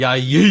Yeah,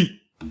 yeet.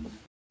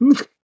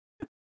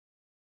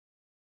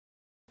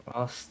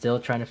 Well, still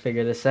trying to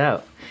figure this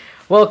out.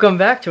 Welcome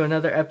back to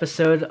another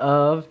episode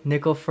of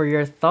Nickel for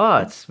Your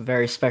Thoughts.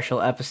 Very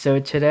special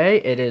episode today.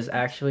 It is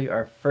actually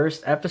our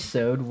first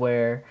episode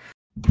where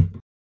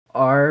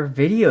our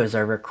videos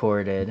are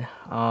recorded.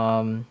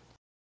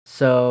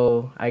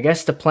 So I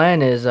guess the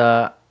plan is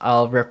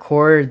I'll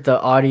record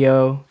the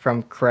audio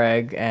from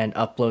Craig and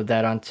upload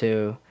that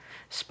onto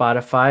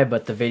Spotify,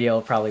 but the video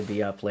will probably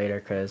be up later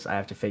because I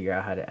have to figure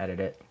out how to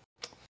edit it.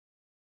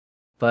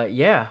 But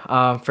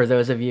yeah, for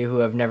those of you who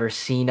have never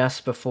seen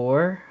us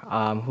before,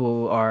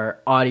 who are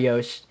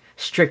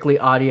strictly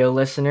audio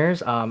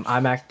listeners, I'm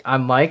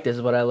Mike. This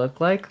is what I look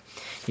like.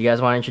 You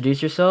guys want to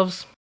introduce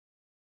yourselves?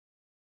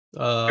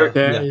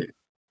 Yeah.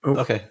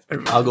 Okay,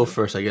 I'll go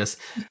first, I guess.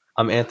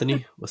 I'm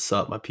Anthony. What's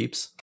up, my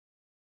peeps?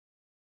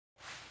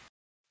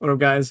 What up,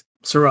 guys?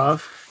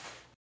 Sarav.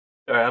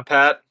 All right, I'm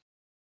Pat.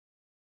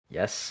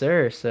 Yes,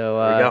 sir. So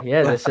There we go.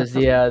 yeah, this is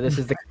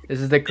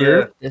the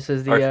group. Yeah. This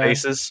is the Our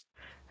faces.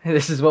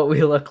 This is what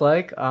we look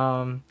like.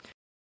 I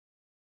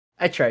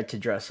tried to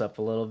dress up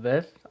a little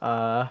bit.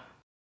 I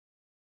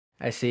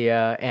see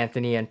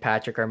Anthony and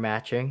Patrick are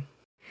matching.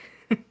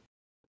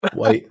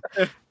 White.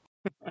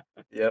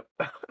 Yep.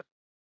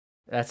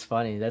 That's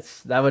funny.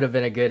 That would have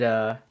been a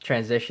good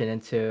transition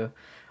into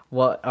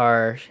what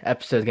our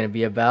episode is going to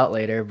be about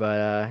later.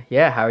 But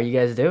yeah, how are you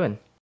guys doing?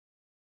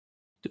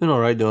 Doing all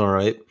right.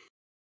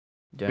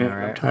 Doing all I'm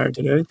right. tired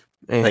today.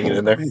 Hanging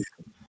in there.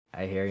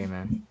 I hear you,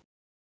 man.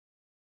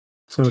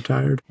 So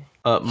tired.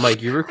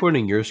 Mike, you're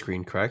recording your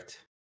screen, correct?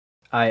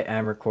 I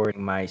am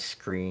recording my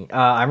screen.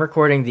 I'm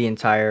recording the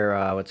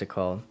entire what's it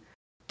called?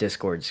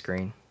 Discord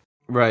screen.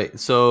 Right.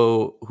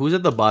 So who's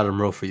at the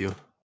bottom row for you?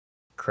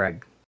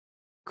 Craig.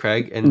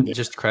 Craig and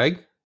just Craig?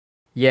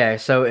 Yeah,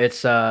 so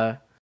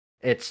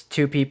it's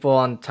two people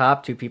on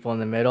top, two people in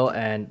the middle,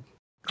 and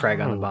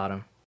Craig on the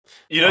bottom.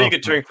 You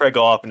could turn Craig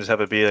off and just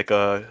have it be like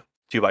a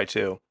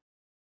 2x2.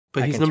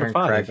 But I he's can number turn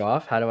 5. Craig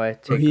off. How do I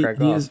take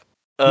Craig off?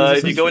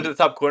 If you go into the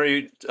top corner,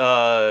 you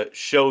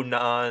show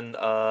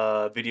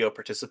non-video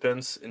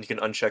participants, and you can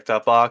uncheck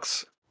that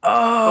box.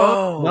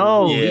 Oh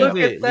No, yeah.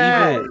 leave it.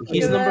 that. Leave it.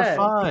 He's Look at number that.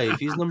 5.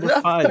 He's number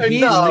 5.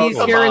 He's No,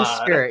 here in come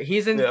on. spirit.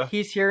 He's Yeah.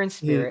 here in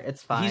spirit.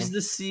 It's fine. He's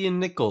the C in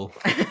nickel.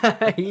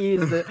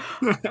 He's the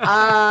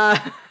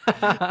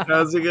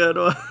That's a good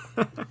one.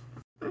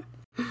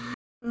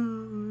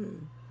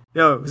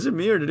 Yo, is it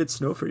me or did it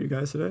snow for you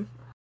guys today?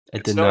 It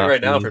It's did snowing not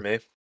right now me. for me.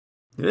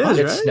 It is,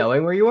 It's right?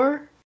 snowing where you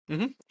are?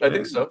 I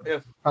think so. Yeah.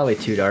 Probably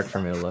too dark for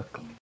me to look.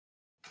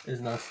 It's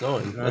not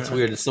snowing. That's Right.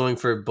 weird. It's snowing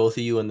for both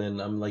of you, and then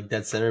I'm like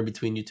dead center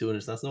between you two, and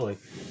it's not snowing.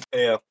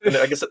 Yeah. And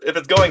I guess if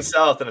it's going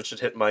south, then it should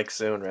hit Mike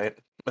soon, right?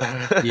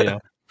 Yeah.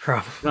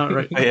 Probably. Not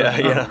right.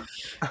 Yeah.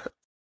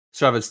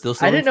 Strav, it's still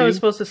snowing. I didn't know for it was you?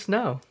 supposed to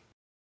snow.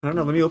 I don't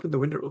know. Let me open the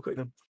window real quick.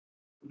 I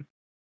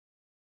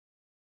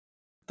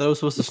thought it was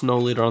supposed to snow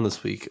later on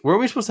this week. Weren't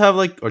we supposed to have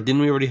or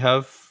didn't we already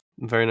have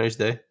a very nice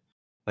day?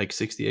 Like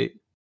 68?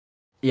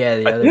 Yeah,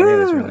 the other day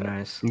was really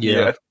nice.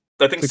 Yeah.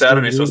 I think 600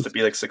 Saturday's supposed to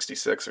degrees. be like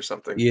 66 or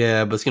something.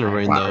 Yeah, but it's going to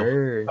rain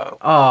though. Oh.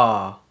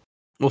 Oh.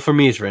 Well, for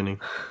me, it's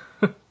raining.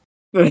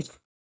 It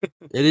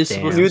is Damn.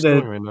 supposed to be Knew that-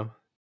 snowing right now.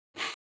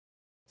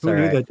 Who knew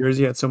alright. that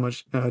Jersey had so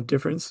much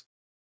difference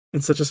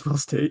in such a small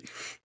state?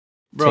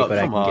 Bro, Take what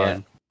I come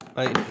can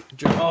on. I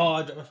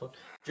dropped my phone.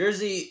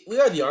 Jersey, we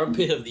are the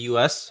armpit of the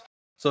U.S.,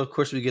 so of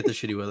course we get the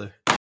shitty weather.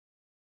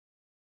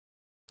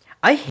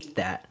 I hate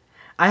that.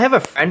 I have a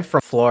friend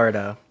from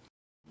Florida,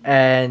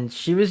 and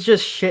she was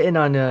just shitting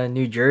on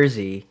New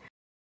Jersey.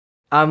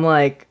 I'm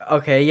like,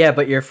 okay, yeah,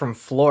 but you're from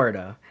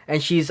Florida.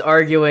 And she's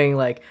arguing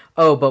like,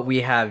 oh, but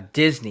we have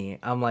Disney.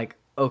 I'm like,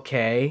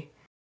 okay.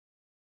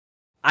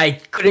 I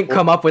couldn't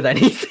come up with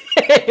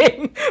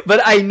anything,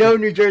 but I know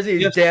New Jersey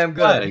is Yes, damn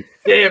good.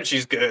 Damn,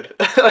 she's good.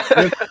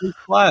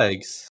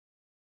 Flags.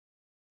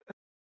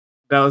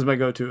 That was my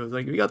go-to. I was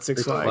like, we got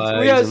Six Six Flags. Flags.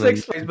 We have and then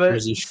Six Flags, but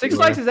Jersey Six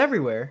Shore. Flags is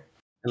everywhere.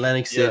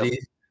 Atlantic Yeah. City.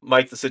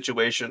 Mike, the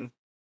situation.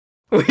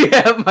 We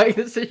have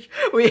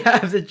we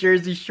have the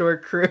Jersey Shore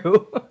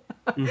crew,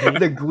 Mhm.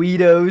 the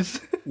Guidos.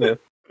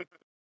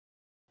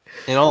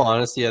 In all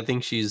honesty, I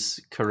think she's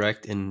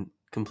correct in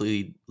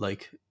completely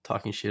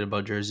talking shit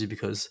about Jersey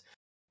because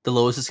the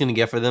lowest it's gonna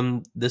get for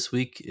them this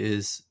week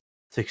is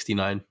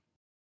 69.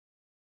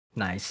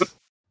 Nice.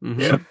 Mhm.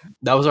 Yeah.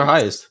 That was our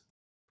highest.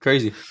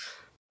 Crazy.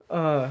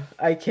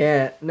 I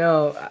can't.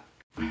 No,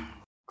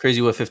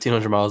 Crazy what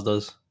 1,500 miles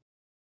does.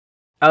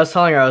 I was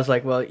telling her, I was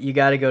like, well, you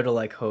got to go to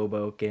like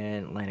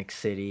Hoboken, Atlantic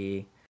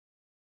City,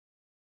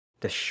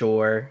 the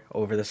shore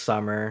over the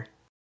summer.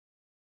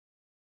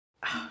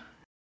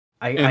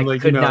 I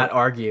could not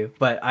argue,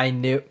 but I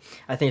think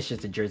it's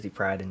just the Jersey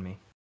pride in me.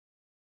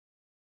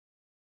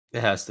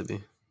 It has to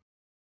be.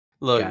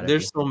 Look, Gotta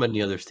there's be. so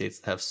many other states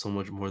that have so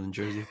much more than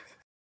Jersey.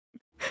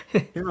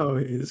 Yo,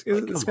 this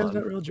guy's come not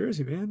on. real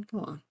Jersey, man. Come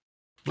on.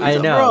 I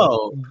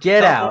know. Bro,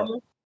 Get out.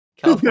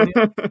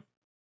 California?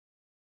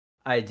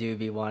 I do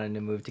be wanting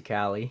to move to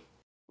Cali.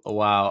 Oh,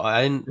 wow.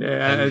 I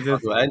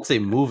didn't say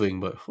moving,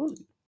 but holy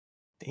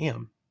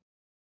damn.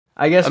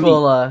 I guess I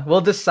mean-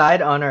 we'll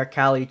decide on our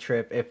Cali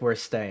trip if we're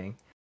staying.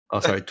 Oh,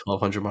 sorry,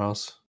 1,200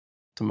 miles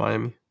to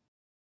Miami.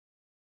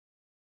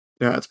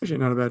 Yeah, it's actually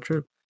not a bad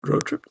trip.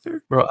 Road trip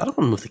there. Bro, I don't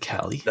want to move to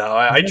Cali. No,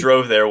 I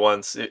drove there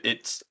once.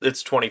 It's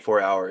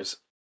 24 hours.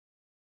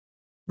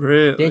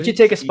 Really? Didn't you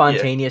take a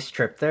spontaneous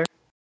trip there?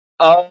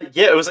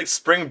 Yeah, it was like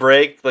spring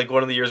break, like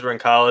one of the years we were in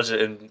college,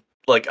 and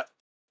like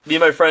me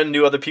and my friend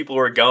knew other people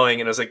were going,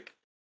 and it was like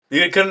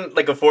you couldn't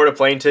like afford a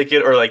plane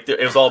ticket or like it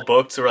was all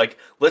booked, so we're like,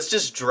 let's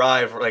just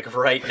drive like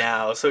right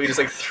now. So we just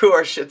like threw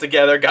our shit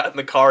together, got in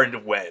the car,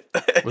 and went.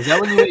 Was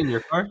that when you were in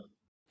your car?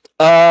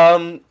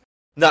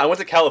 No, I went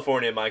to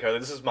California in my car.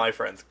 This is my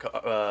friend's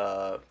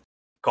car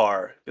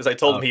because I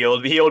told him he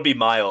owed me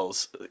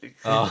miles.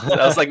 Oh. And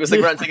I was like, we're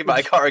not taking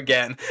my car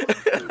again.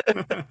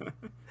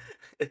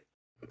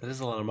 That is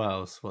a lot of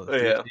miles. What, Oh,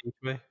 3K yeah. each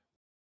way?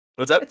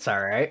 What's up? It's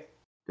all right.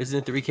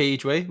 Isn't it 3K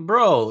each way?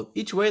 Bro,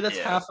 each way, that's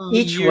Yeah. half of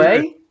Each a year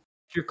way?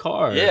 your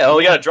car. Yeah, well,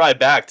 we gotta drive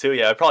back too.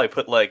 Yeah, I probably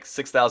put like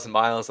 6,000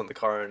 miles on the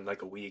car in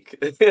like a week.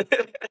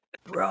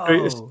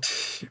 Bro.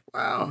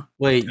 Wow.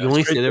 Wait, you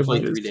only Straight stay there for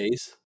like to 3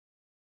 days?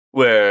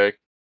 Where?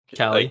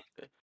 Cali?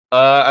 Like,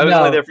 I was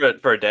only No. there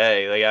for a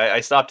day. Like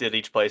I stopped at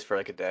each place for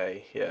like a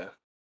day. Yeah.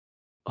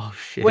 Oh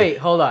shit. Wait,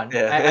 hold on.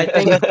 Yeah.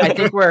 I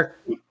think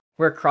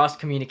we're cross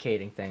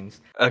communicating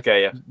things.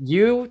 Okay. Yeah.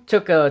 You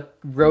took a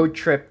road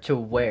trip to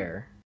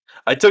where?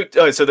 I took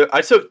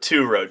I took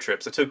 2 road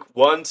trips. I took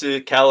one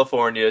to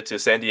California to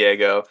San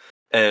Diego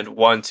and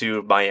one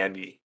to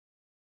Miami.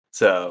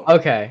 So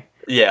Okay.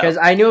 yeah, Because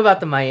I knew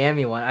about the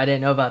Miami one. I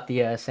didn't know about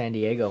the San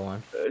Diego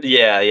one.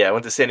 yeah. I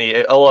went to San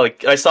Diego. Oh,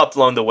 like I stopped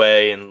along the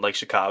way in like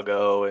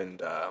Chicago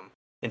and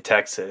in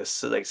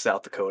Texas, like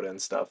South Dakota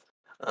and stuff.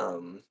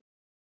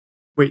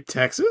 Wait,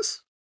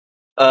 Texas?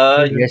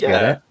 Did you guys hear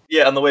Yeah, that?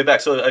 yeah. On the way back,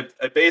 so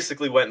I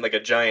basically went in like a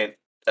giant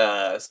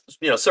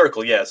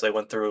circle. Yeah, so I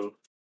went through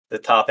the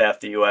top half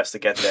of the U.S. to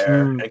get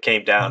there Hmm. and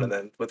came down and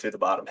then went through the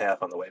bottom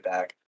half on the way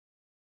back.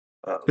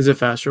 Is it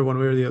faster one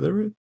way or the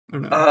other? Or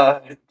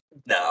no?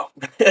 No.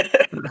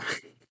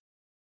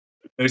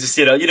 It was just,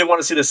 you didn't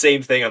want to see the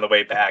same thing on the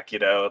way back,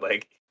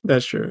 like,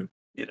 That's true.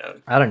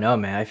 I don't know,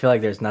 man. I feel like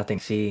there's nothing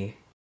to see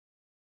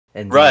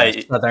in the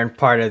Right. southern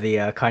part of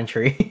the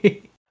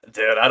country.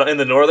 Dude, in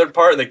the northern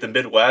part, like the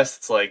Midwest,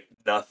 it's like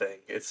nothing.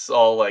 It's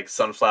all like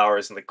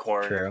sunflowers and the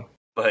corn. True.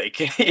 Like,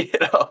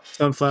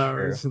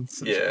 Sunflowers and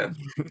Yeah.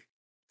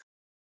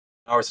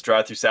 Hours to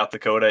drive through South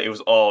Dakota, it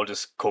was all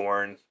just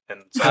corn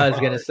and I was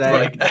gonna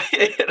sunflowers.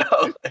 say.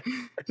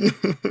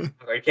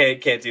 Like, I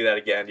can't do that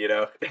again,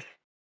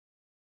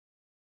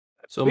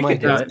 So We Mike,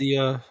 could do what's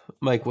it.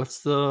 Mike,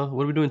 what are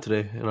we doing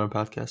today in our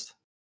podcast?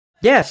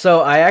 Yeah,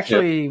 so I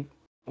actually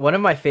one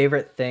of my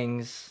favorite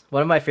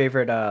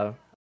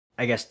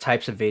I guess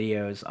types of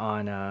videos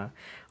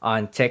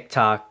on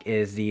TikTok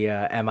is the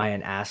am I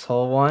an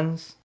asshole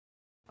ones.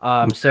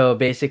 So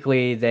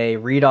basically they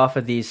read off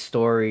of these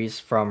stories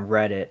from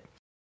Reddit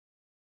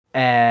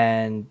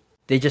and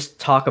they just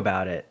talk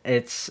about it.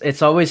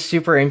 It's always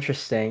super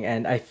interesting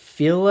and I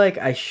feel like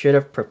I should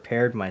have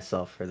prepared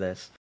myself for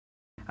this.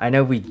 I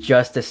know we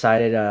just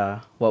decided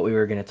what we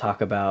were going to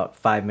talk about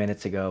 5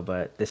 minutes ago,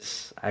 but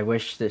I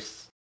wish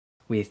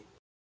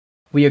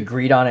we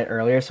agreed on it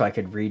earlier so I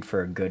could read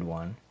for a good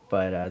one.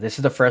 But this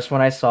is the first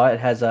one I saw. It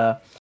has a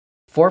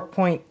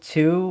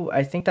 4.2.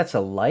 I think that's a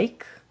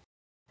like.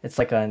 It's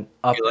like an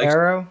up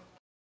arrow.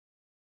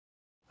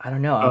 I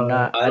don't know.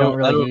 I don't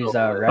really use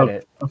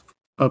Reddit.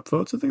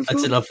 Upvotes, I think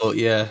That's an upvote,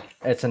 yeah.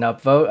 It's an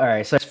upvote. All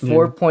right, so it's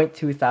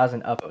 4.2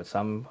 thousand upvotes.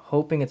 I'm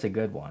hoping it's a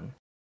good one.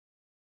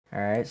 All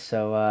right,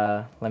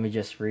 so let me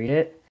just read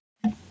it.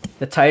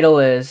 The title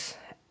is,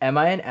 Am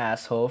I an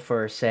asshole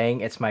for saying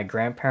it's my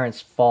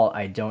grandparents' fault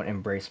I don't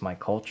embrace my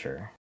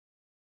culture?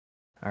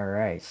 All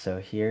right, so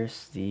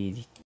here's the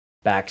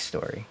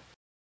backstory.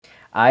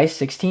 I,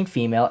 16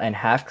 female and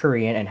half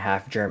Korean and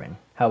half German.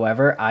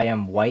 However, I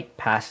am white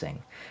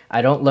passing.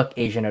 I don't look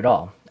Asian at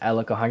all. I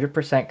look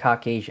 100%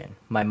 Caucasian.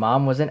 My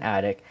mom was an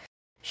addict.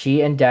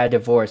 She and dad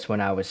divorced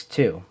when I was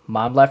 2.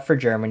 Mom left for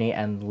Germany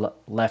and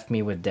left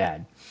me with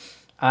dad.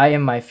 I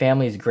am my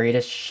family's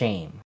greatest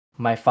shame.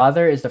 My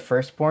father is the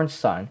firstborn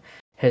son.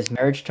 His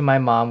marriage to my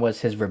mom was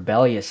his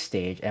rebellious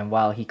stage, and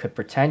while he could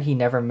pretend he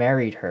never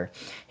married her,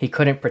 he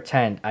couldn't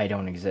pretend I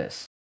don't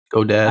exist.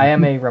 Go, Dad. I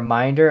am a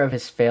reminder of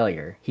his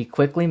failure. He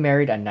quickly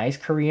married a nice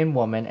Korean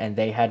woman, and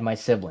they had my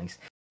siblings.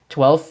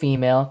 12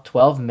 female,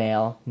 12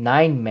 male,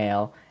 9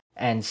 male,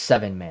 and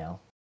 7 male.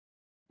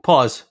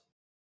 Pause.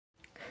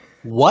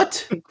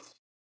 What?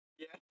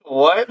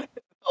 What?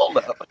 Hold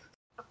up.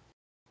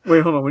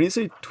 Wait, hold on. When you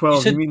say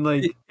 12, said you mean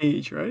like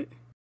age, right?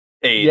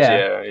 Age,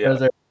 yeah.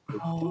 Those are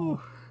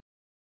Oh.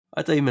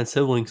 I thought you meant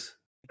siblings.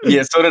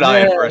 Yeah, so did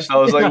I at Yeah. first. I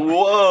was like,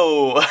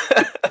 whoa.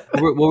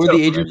 What were So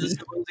the ages of funny. the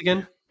siblings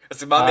again? I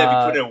said, my man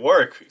be putting in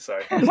work.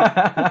 Sorry.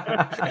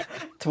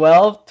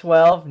 12,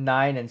 12,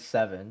 9, and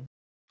 7.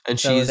 And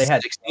So she's they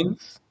had 16?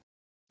 twins.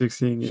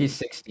 16. Yeah. She's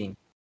 16.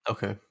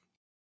 Okay.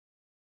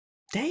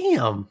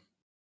 Damn.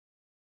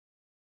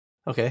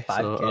 Okay, 5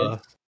 so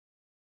kids.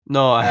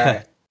 no, All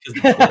right.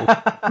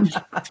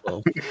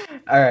 12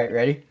 All right,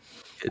 ready?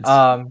 kids.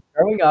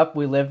 Growing up,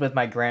 we lived with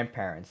my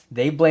grandparents.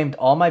 They blamed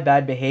all my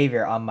bad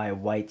behavior on my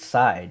white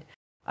side.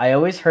 I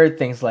always heard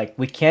things like,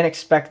 "We can't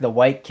expect the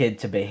white kid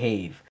to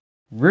behave,"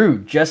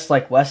 "rude, just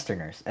like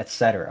Westerners,"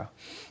 etc.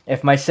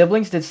 If my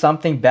siblings did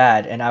something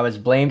bad and I was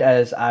blamed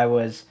as I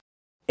was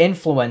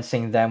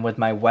influencing them with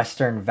my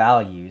Western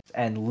values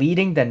and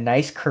leading the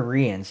nice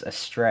Koreans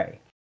astray.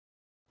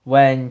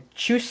 When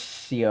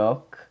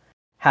Chuseok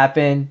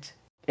happened,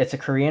 it's a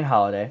Korean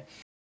holiday,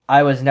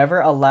 I was never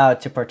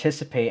allowed to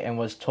participate and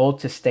was told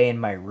to stay in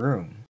my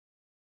room.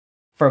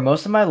 For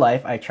most of my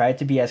life, I tried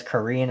to be as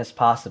Korean as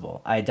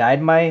possible. I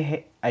dyed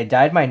my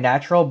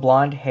natural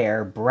blonde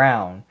hair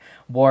brown,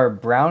 wore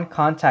brown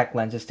contact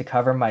lenses to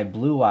cover my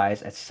blue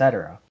eyes,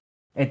 etc.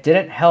 It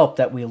didn't help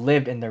that we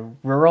lived in the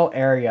rural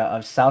area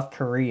of South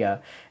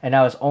Korea and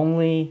I was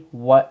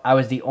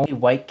the only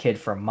white kid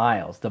for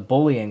miles. The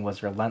bullying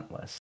was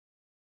relentless.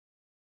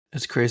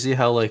 It's crazy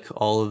how like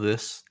all of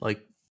this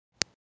like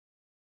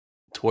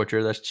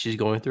torture that she's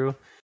going through.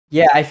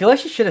 Yeah, I feel like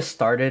she should have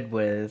started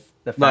with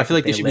the fact No, I feel that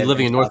like they should be live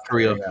living in North South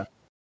Korea.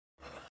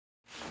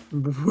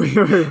 Wait,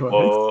 what?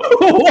 Whoa.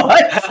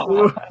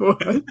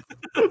 What?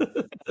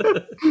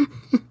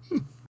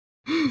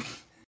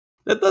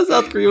 That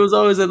South Korea was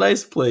always a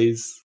nice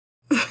place.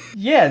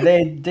 Yeah,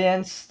 they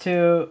dance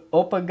to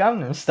Oppa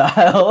Gangnam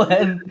Style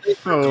and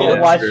Oh, Yeah,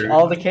 watch sure.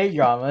 all the K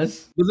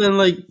dramas. But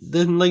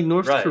then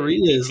North Right.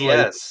 Korea is like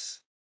Yes.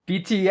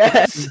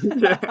 BTS.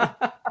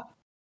 Yeah.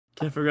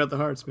 Can't figure out the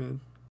hearts, man.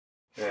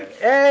 Yeah.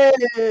 Hey.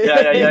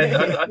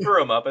 Yeah. I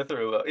threw him up.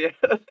 Yeah.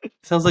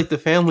 sounds like the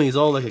family is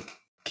all like a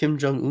Kim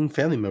Jong Un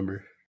family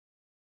member.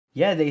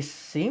 Yeah, they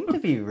seem to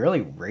be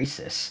really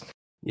racist.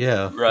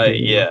 Yeah. Right.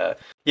 Yeah.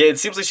 Yeah. It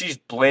seems like she's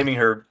blaming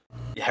her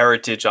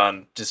heritage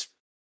on just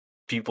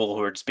people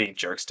who are just being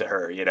jerks to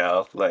her. You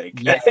know, like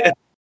Yeah.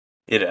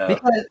 you know.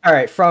 Because, all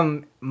right,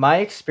 from my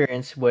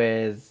experience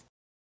with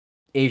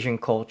Asian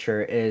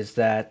culture is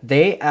that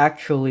they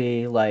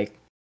actually like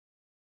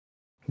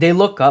they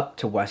look up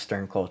to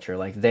Western culture.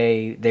 Like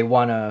they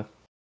wanna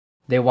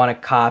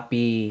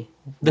copy.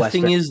 The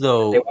Western, thing is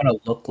though, they want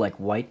to look like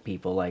white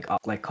people, like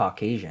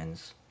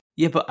Caucasians.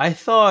 yeah, but I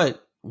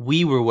thought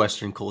we were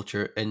Western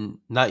culture and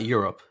not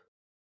Europe.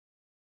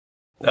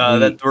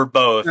 That we're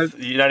both That-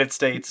 the United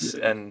States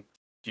and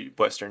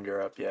Western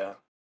Europe. Yeah.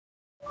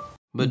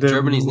 But They're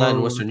Germany's not in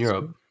more Western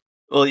Europe.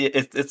 Well, yeah,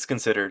 it's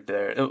considered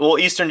there. Well,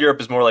 Eastern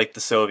Europe is more like the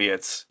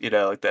Soviets, you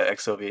know, like the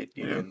ex-Soviet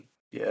Union.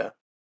 Yeah.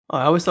 Oh,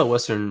 I always thought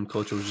Western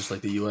culture was just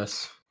like the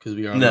U.S. because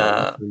we are on Nah.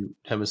 the Western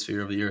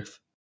hemisphere of the earth.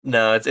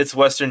 No, it's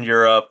Western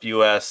Europe,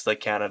 U.S., like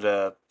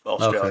Canada,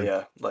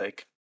 Australia,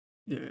 like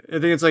Yeah, I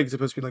think it's like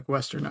supposed to be like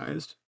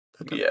westernized.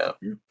 That type of Yeah.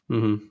 thing.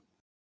 Mm-hmm.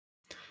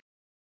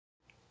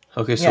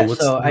 Okay, so Yeah,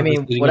 what's so I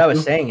mean, what I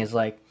was saying? saying is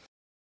like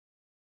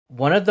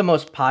one of the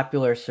most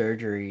popular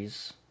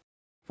surgeries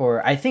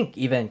for I think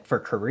even for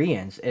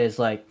Koreans is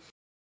like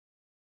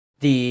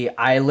the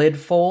eyelid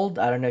fold.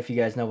 I don't know if you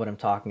guys know what I'm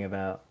talking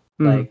about.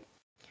 Mhm.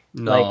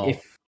 No,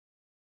 If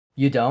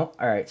you don't,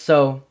 all right.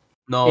 So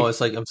no, if-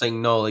 it's like I'm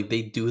saying no. Like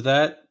they do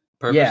that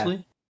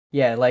purposely.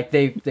 yeah, like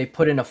they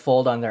put in a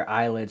fold on their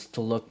eyelids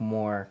to look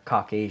more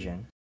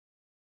Caucasian.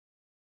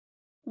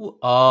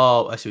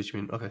 Oh, I see what you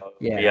mean. Okay.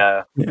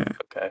 Yeah. Yeah.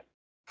 Okay.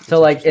 So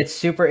like it's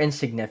super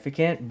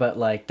insignificant, but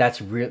like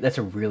that's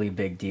a really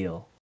big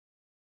deal.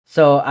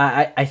 So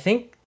I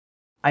think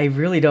I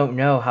really don't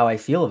know how I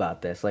feel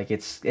about this. Like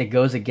it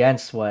goes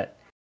against what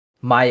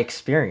my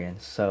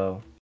experience.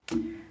 So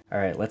all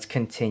right, let's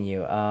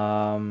continue.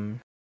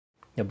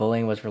 The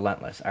bullying was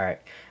relentless. All right.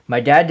 My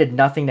dad did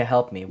nothing to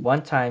help me.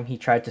 One time he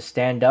tried to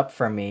stand up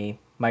for me.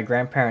 My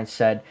grandparents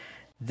said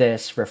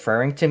this,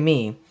 referring to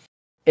me,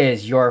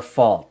 is your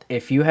fault.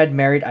 If you had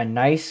married a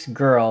nice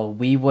girl,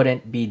 we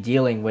wouldn't be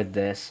dealing with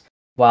this,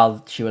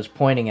 while she was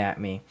pointing at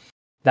me.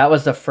 That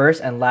was the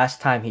first and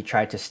last time he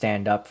tried to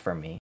stand up for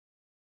me.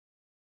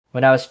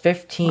 When I was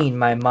 15,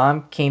 my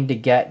mom came to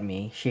get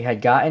me. She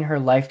had gotten her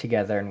life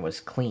together and was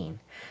clean.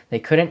 They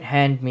couldn't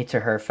hand me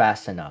to her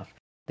fast enough.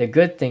 The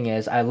good thing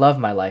is, I love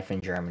my life in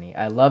Germany.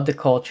 I love the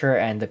culture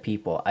and the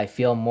people. I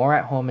feel more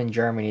at home in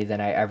Germany than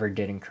I ever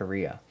did in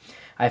Korea.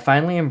 I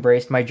finally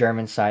embraced my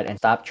German side and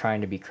stopped trying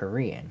to be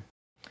Korean.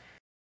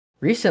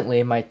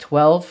 Recently, my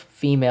 12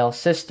 female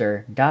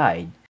sister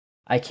died.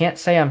 I can't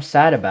say I'm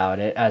sad about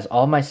it, as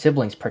all my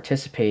siblings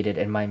participated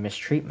in my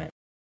mistreatment.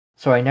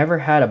 So I never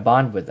had a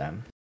bond with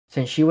them.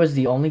 Since she was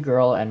the only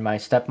girl and my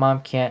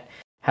stepmom can't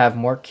have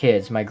more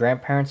kids, my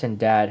grandparents and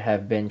dad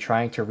have been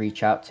trying to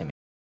reach out to me.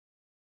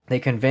 They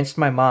convinced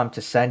my mom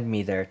to send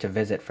me there to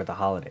visit for the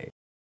holidays.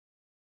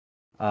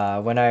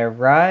 When I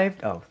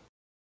arrived,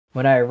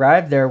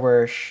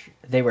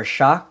 they were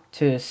shocked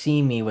to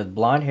see me with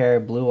blonde hair,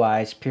 blue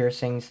eyes,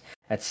 piercings,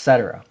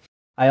 etc.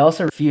 I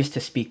also refused to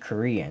speak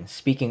Korean,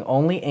 speaking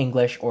only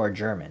English or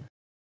German.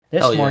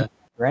 This Hell yeah. morning,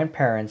 my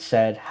grandparents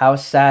said how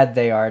sad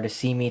they are to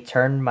see me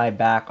turn my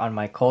back on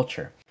my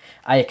culture.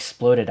 I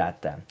exploded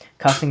at them,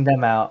 cussing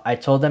them out. I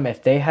told them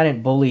if they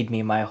hadn't bullied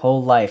me my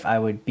whole life, I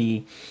would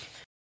be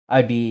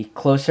I'd be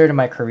closer to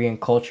my Korean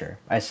culture.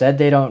 I said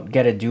they don't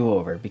get a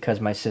do-over because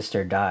my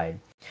sister died.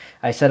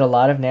 I said a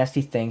lot of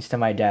nasty things to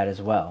my dad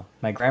as well.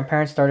 My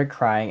grandparents started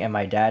crying and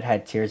my dad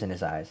had tears in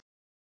his eyes,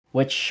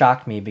 which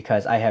shocked me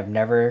because I have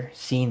never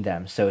seen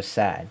them so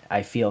sad.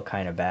 I feel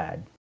kind of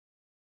bad.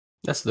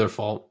 That's their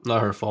fault,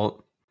 not her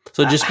fault.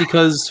 So just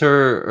because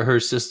her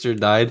sister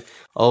died,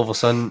 all of a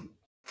sudden,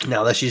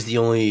 now that she's the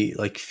only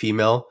like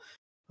female,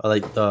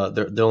 like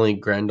the only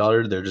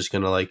granddaughter, they're just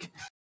gonna like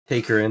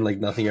take her in like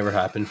nothing ever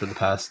happened for the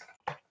past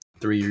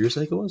 3 years.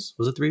 I think it was.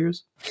 Was it 3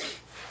 years?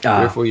 3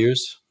 or 4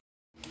 years?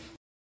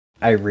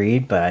 I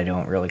read, but I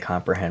don't really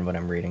comprehend what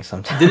I'm reading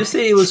sometimes. Did it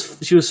say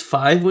she was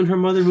 5 when her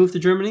mother moved to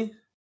Germany?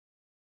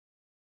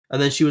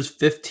 And then she was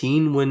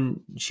 15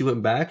 when she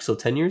went back, so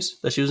 10 years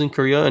that she was in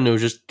Korea, and it was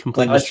just When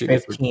completely I was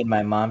mistreated 15,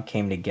 my mom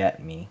came to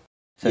get me.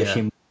 So Yeah.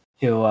 she moved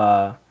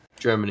to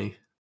Germany.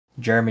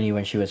 Germany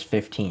when she was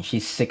 15.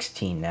 She's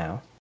 16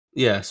 now.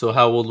 Yeah, so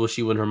how old was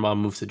she when her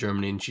mom moved to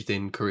Germany and she stayed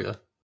in Korea?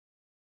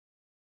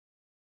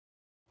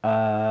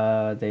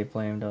 They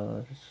blamed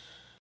us.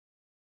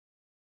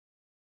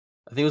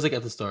 I think it was like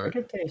at the Where start.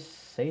 did they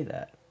say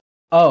that?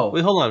 Oh,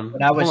 Wait, hold on.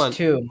 when I Hold was on.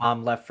 2,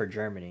 mom left for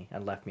Germany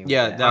and left me with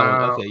Yeah, dad. that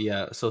one. Wow. Okay,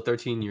 yeah. So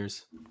 13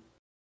 years.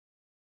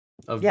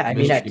 Of Yeah, I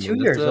mean, at 2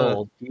 mistreatment. years That's,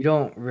 old, you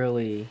don't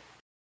really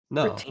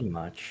No, retain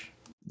much.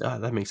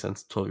 that makes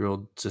sense.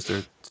 12-year-old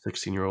sister,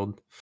 16-year-old.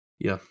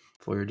 Yeah,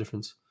 4-year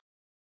difference.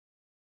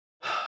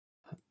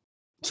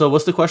 So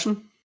what's the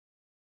question?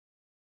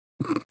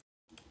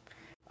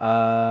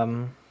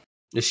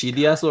 Is she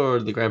the asshole or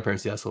the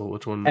grandparents the asshole?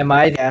 Which one? Am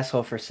I the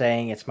asshole for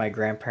saying it's my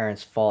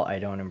grandparents' fault I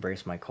don't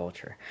embrace my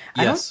culture?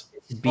 I don't Yes.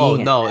 think it's Oh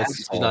being no, an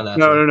she's not an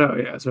asshole. asshole. No.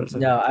 Yeah, that's what I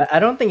said. No, I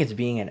don't think it's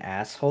being an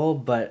asshole,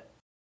 but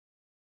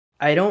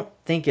I don't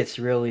think it's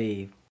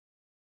really.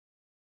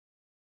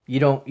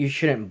 You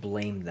shouldn't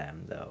blame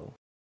them though.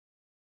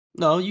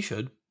 No, you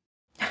should.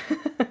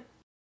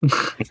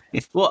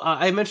 Well,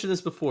 I mentioned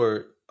this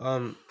before.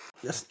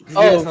 It's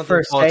not for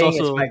their fault. saying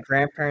it's my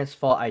grandparents'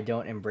 fault I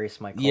don't embrace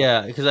my culture.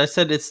 Yeah, because I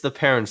said it's the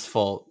parents'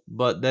 fault,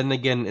 but then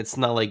again, it's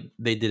not like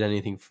they did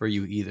anything for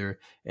you either,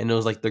 and it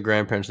was like the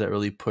grandparents that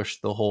really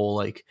pushed the whole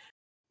like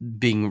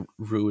being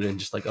rude and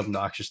just like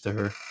obnoxious to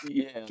her.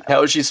 Yeah.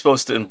 How is she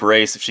supposed to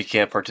embrace if she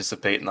can't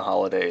participate in the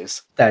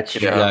holidays? That's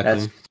true. Yeah.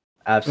 That's Exactly.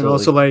 And absolutely.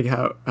 also, like,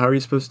 how are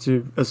you supposed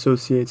to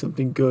associate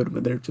something good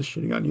when they're just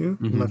shitting on you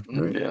Mhm. left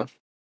and right? Yeah.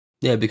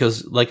 Yeah,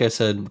 because like I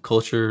said,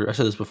 culture. I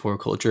said this before.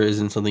 Culture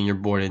isn't something you're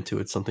born into;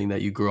 it's something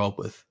that you grow up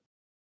with.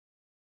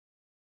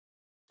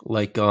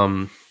 Like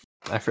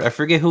I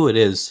forget who it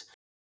is,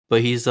 but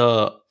he's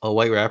a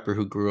white rapper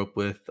who grew up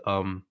with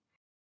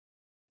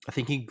I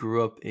think he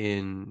grew up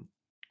in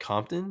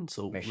Compton,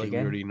 so like we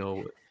Michigan? already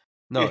know.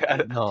 No,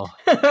 Yeah. no.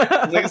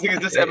 Is this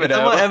It's about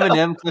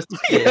Eminem? Eminem,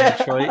 in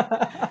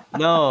Detroit.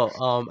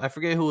 No, I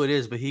forget who it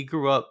is, but he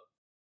grew up,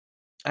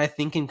 I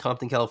think, in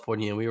Compton,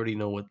 California, and we already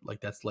know what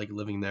like that's like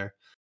living there.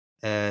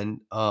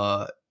 And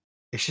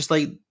it's just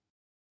like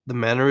the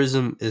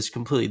mannerism is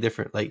completely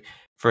different. Like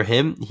for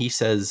him, he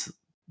says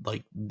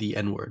like the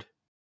N word,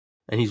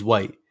 and he's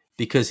white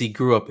because he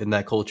grew up in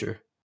that culture.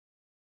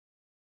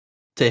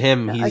 To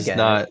him, I he's get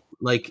not it.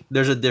 like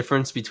there's a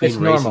difference between It's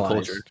race and culture.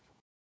 normalized.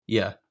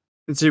 Yeah,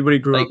 It's everybody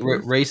grew like up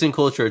with. race and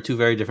culture are two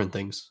very different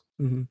things.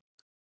 Mhm.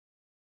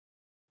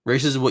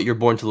 Race is what you're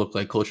born to look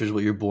like. Culture is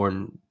what you're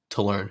born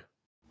to learn.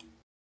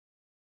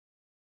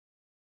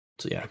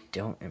 So yeah. I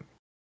don't.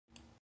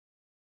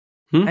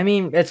 Hmm? I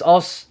mean, it's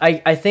all.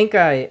 I think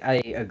I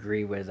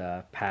agree with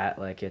Pat.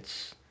 Like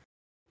it's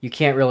you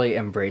can't really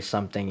embrace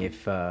something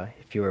if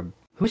you were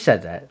who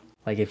said that?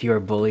 Like if you were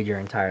bullied your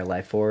entire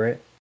life for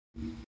it.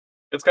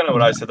 It's kind of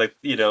what I said, like,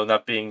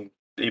 not being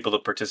able to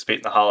participate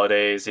in the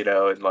holidays,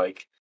 and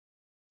like,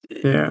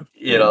 Yeah.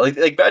 like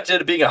imagine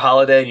it being a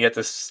holiday and you have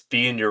to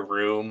be in your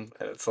room,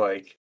 and it's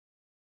like,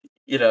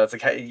 it's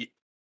like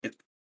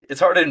it's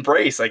hard to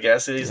embrace, I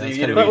guess. Yeah, it's You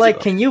kinda know, But weird like,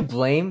 stuff. can you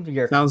blame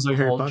your Sounds like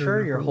Harry Potter, culture,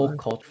 not your gonna whole lie.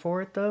 culture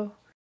for it though?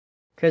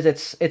 Because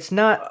it's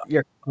not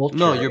your culture.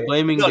 No, you're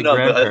blaming the no, but,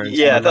 grandparents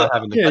yeah, for not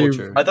having the Yeah, you-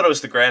 culture. I thought it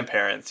was the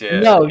grandparents. Yeah.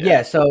 No,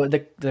 yeah. So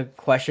the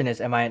question is,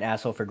 am I an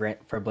asshole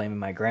for blaming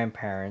my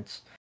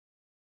grandparents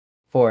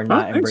for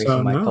not think embracing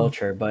so, my no.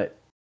 culture? But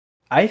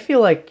I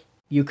feel like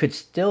you could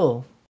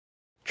still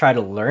try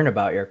to learn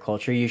about your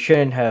culture. You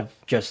shouldn't have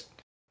just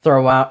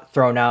thrown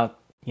out,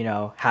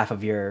 half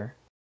of your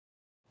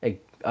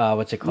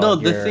what's it called? No,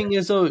 the Your- thing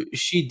is though,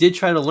 she did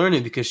try to learn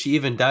it because she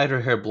even dyed her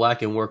hair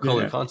black and wore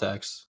colored Yeah.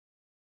 contacts.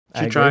 I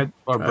She agree. tried.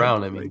 Or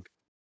brown, I like- mean.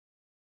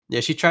 Yeah,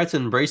 she tried to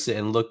embrace it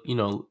and look,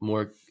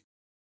 more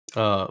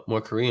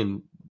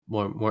Korean,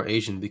 more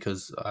Asian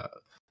because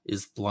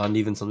is blonde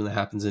even something that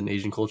happens in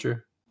Asian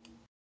culture?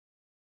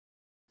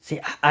 See,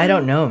 I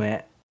don't know,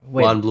 man.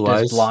 Wait, Blonde, blue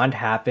does eyes? blonde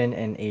happen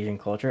in Asian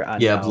culture?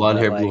 Yeah, No, blonde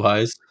but, hair, like, blue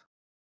eyes.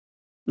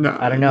 No,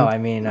 I don't know. I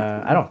mean,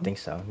 I don't think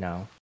so.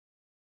 No.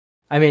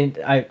 I mean,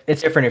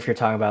 it's different if you're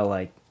talking about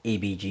like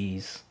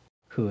ABGs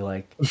who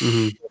like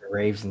Mhm. go to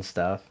raves and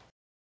stuff.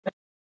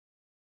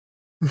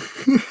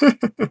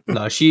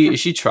 No,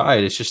 she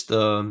tried. It's just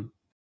the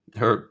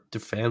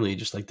family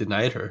just like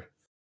denied her.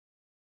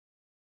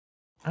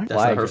 I don't know That's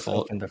why not I her just fault.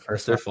 opened the That's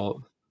first their one.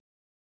 fault.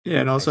 Yeah,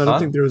 and also I don't Huh?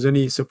 think there was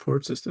any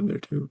support system there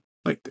too.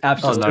 Like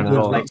Absolutely, not at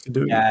all. like to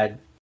do it. dad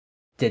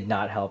did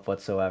not help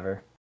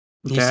whatsoever.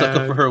 He stuck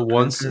up for her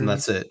once, and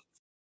grandparents. that's it.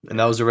 And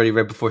that was already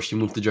right before she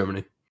moved to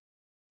Germany.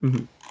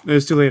 It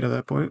was too late at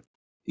that point.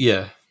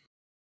 Yeah.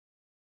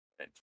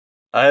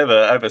 I have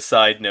a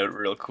side note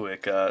real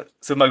quick. So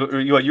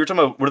you were talking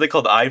about, what are they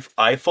called?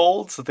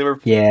 iFolds? That they were.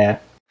 Yeah.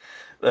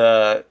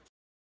 I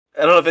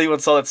don't know if anyone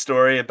saw that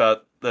story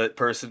about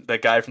that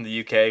guy from the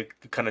UK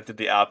who kind of did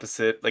the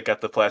opposite, like got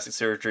the plastic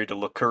surgery to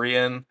look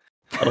Korean.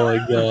 Oh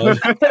my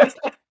god.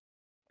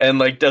 And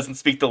like doesn't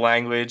speak the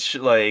language.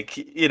 Like,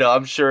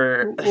 I'm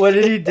sure. What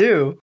did he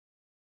do?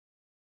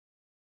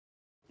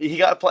 He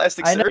got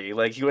plastic I know. surgery.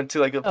 Like he went to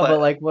like a. No, but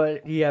like,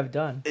 what he have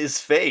done? His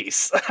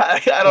face. I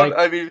don't. Like,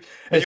 I mean,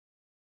 if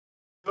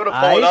you want to pull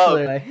I it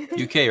up.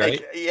 like, UK,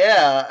 right?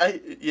 Yeah.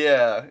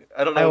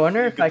 I don't know. I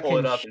wonder if if you I can pull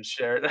it can up and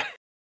share it.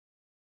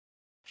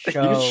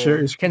 show. share your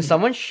Can screen.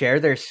 someone share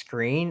their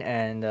screen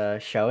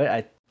and show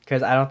it?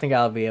 Because I don't think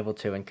I'll be able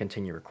to and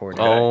continue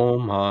recording. Oh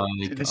my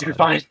god. Did you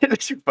find it?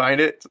 Did you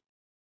find it?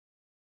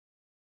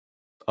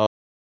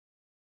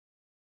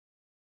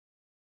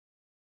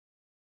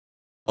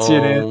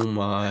 CNN. Oh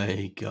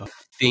my god.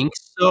 Think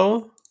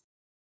so?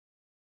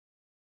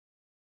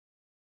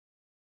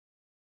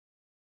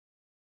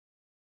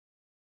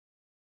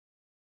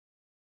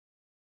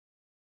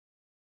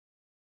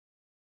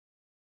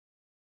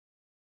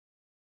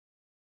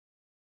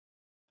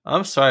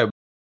 I'm sorry.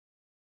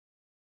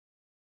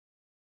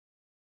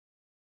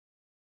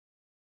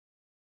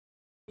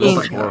 Oh This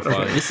my is God,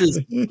 horrifying. okay. This is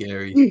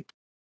scary.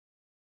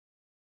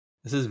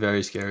 This is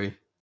very scary.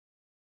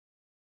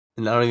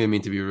 And I don't even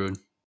mean to be rude.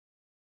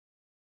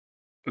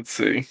 Let's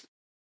see.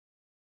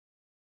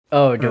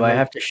 Oh, do I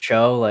have to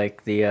show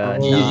like the You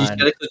just non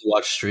gotta click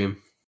watch stream.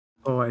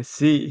 Oh, I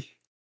see.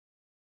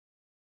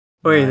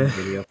 Wait.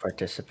 video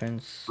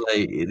participants?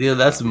 Like,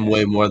 that's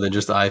way more than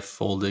just eye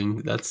folding.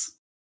 That's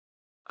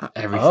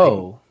everything.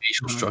 Oh,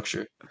 Facial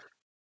structure.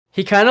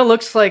 he kind of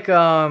looks like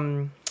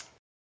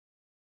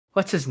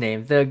what's his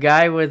name? The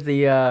guy with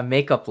the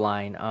makeup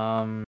line.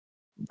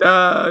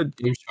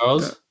 James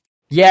Charles?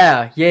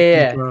 Yeah.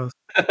 Gross.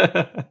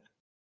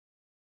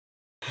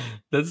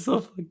 That's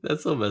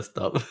so messed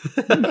up.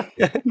 He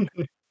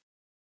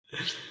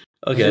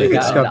Okay. got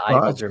It's the got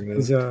eyeballs bots.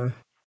 removed.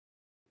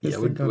 Yeah,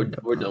 we're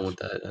done with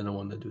that. I don't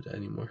want to do that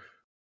anymore.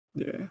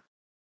 Yeah.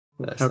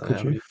 That's How not could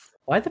happening. you?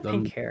 Why the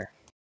pink hair?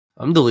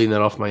 I'm deleting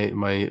that off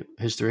my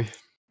history.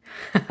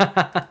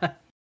 That's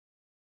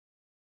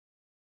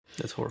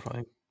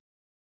horrifying.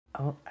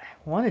 I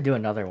want to do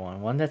another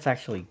one that's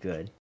actually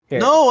good. Here.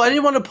 No, I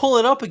didn't want to pull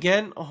it up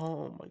again.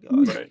 Oh my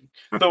god. Right.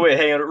 So wait,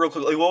 hang on, real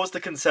quick. Like, what was the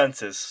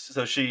consensus?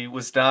 So she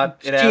was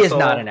not an She asshole. is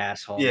not an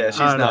asshole. Yeah, no. she's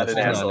No, not she's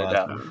an not asshole. an No.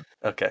 asshole.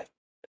 Okay.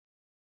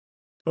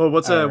 Well,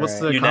 what's the Alright.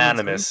 comments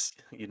Unanimous.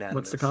 thing?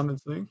 What's the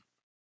comments thing?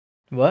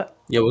 What?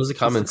 Yeah, what does the What's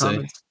comment say?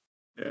 comments?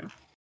 Yeah.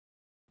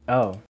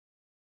 Oh.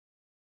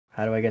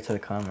 How do I get to the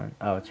comment?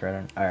 Oh, it's right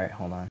on. All right,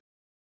 hold on.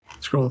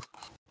 Scroll.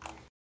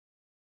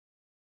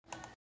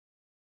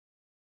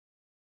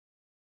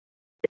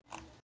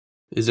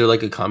 Is there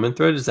like a comment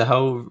thread? Is that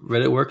how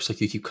Reddit works?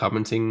 Like you keep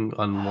commenting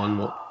on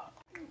one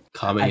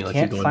comment, I like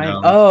can't you're going find.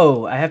 down.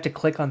 Oh, I have to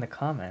click on the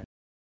comment.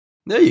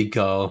 There you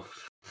go.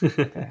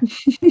 Okay.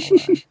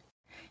 Hold on.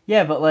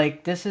 Yeah, but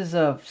like this is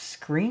a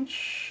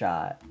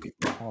screenshot.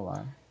 Hold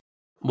on,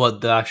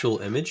 What, the actual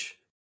image?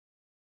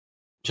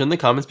 Shouldn't the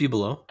comments be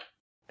below?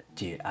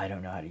 dude. I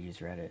don't know how to use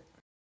Reddit.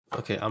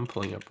 Okay, I'm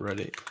pulling up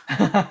Reddit.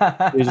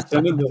 You just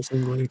send it the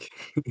same link.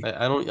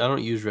 I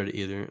don't use Reddit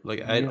either.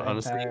 Like I View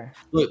honestly entire-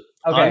 look.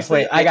 Okay, honestly,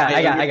 wait. I got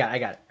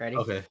it. Ready?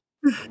 Okay.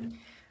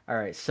 All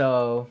right.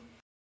 So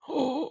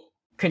okay.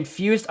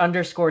 confused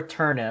 _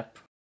 turnip.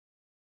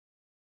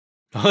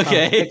 From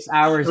 6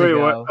 hours Wait,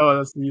 ago. what? Oh,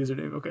 that's the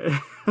username. Okay.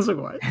 I was like,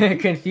 what?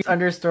 confused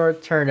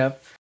 _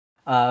 turnip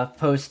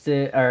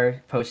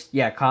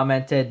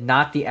commented,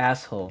 not the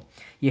asshole.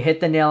 You hit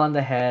the nail on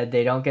the head.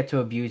 They don't get to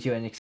abuse you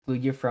and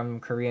exclude you from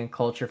Korean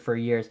culture for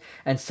years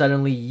and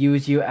suddenly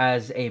use you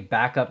as a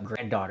backup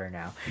granddaughter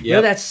now. Yo,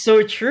 Yep. that's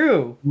so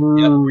true.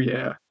 Ooh,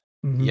 yeah.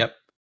 Mhm. Yep.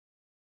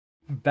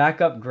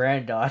 Backup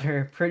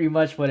granddaughter, pretty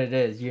much what it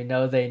is. You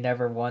know, they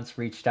never once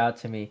reached out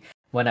to me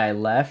when I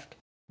left.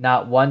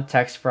 Not one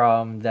text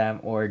from them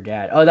or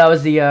dad. Oh, that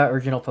was the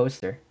original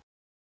poster.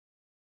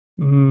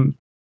 Mhm.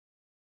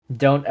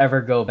 Don't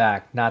ever go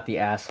back. Not the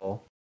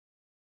asshole.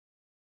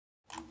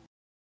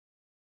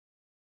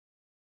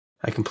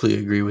 I completely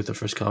agree with the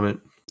first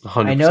comment.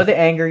 100%. I know the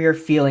anger you're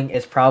feeling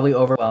is probably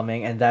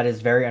overwhelming, and that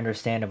is very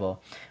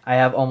understandable. I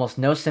have almost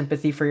no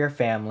sympathy for your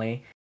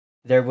family.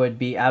 There would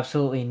be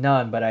absolutely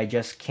none, but I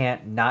just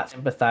can't not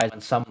sympathize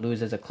when someone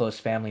loses a close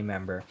family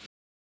member.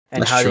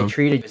 And That's how true. they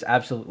treated you is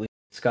absolutely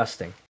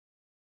disgusting.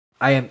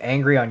 I am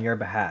angry on your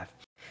behalf.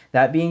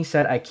 That being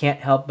said, I can't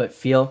help but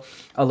feel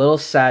a little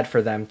sad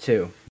for them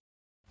too.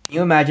 Can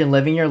you imagine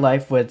living your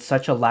life with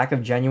such a lack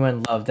of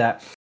genuine love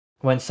that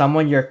when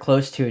someone you're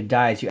close to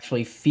dies, you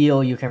actually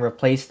feel you can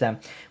replace them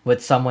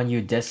with someone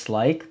you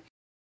dislike?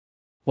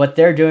 what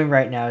they're doing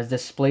right now is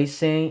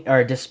displaying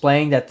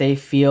that they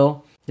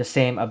feel the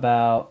same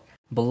about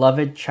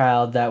beloved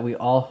child that we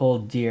all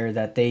hold dear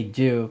that they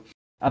do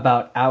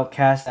about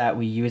outcasts that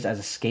we use as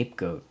a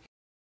scapegoat.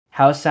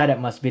 How sad it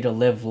must be to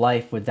live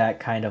life with that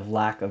kind of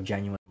lack of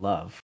genuine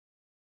love.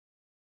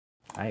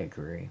 I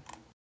agree.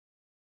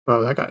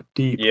 Oh, that got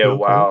deep. Yeah,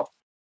 Okay. wow.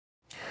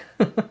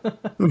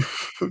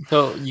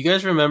 So you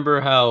guys remember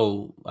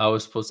how I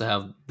was supposed to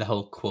have the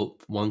whole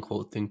one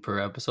quote thing per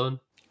episode?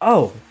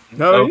 Oh,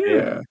 Oh Okay.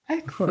 yeah. I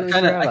Of course. completely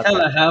I forgot about kind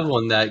that. of have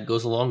one that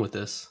goes along with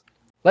this.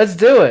 Let's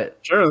do it.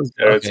 Sure.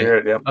 Yeah, let's hear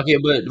it. Yeah. Okay,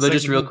 but just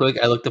Second real one. quick,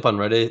 I looked up on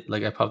Reddit.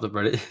 Like I popped up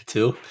Reddit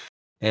too,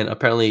 and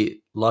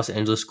apparently Los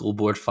Angeles School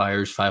Board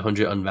fires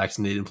 500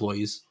 unvaccinated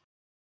employees.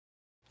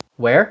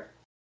 Where?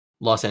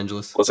 Los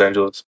Angeles. Los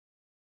Angeles.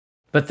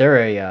 But they're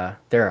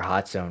a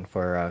hot zone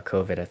for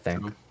COVID, I think.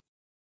 True.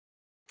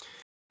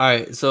 All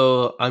right,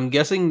 so I'm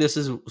guessing this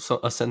is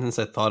a sentence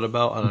I thought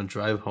about on a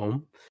drive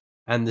home,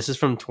 and this is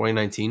from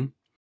 2019.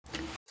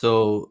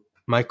 So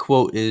my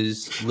quote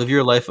is: "Live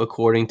your life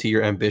according to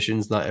your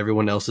ambitions, not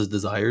everyone else's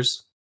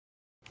desires."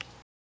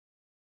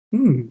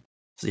 Hmm.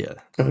 So yeah,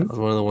 Okay. that was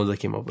one of the ones I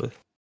came up with.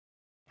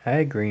 I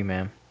agree,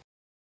 man.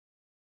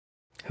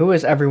 Who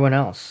is everyone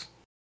else?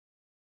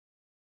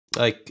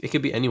 Like it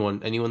could be anyone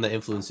that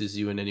influences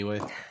you in any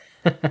way.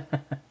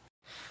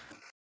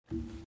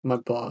 My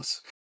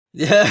boss.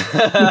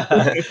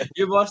 Yeah,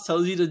 your boss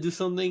tells you to do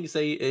something,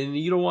 and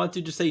you don't want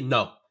to, just say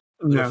no.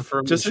 With a No,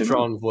 firm, just say no.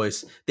 strong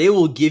voice. They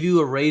will give you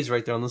a raise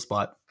right there on the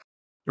spot,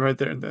 Right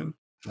there and then.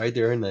 right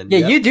there and then. Yeah,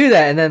 Yep. you do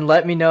that and then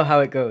let me know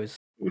how it goes.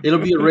 It'll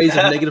be a raise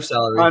of negative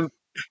salary.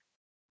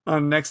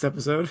 On next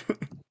episode.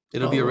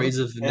 It'll be a Oh. raise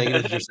of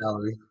negative your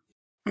salary.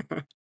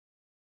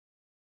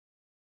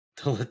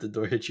 Don't let the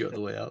door hit you on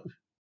the way out.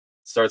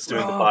 Starts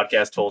doing the Bro.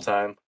 podcast full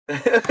time.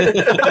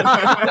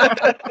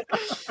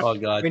 Oh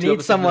god, We 2 need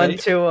episodes someone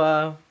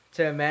today?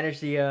 to manage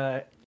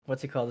the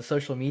what's it called, the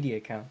social media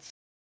accounts.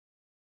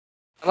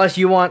 Unless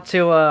you want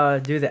to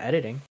do the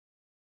editing.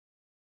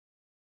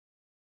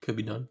 Could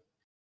be done.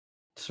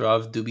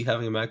 Sarav do be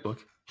having a MacBook.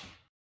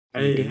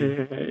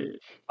 Hey.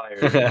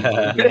 Fired. You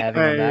be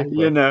having a Hey, MacBook.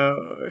 you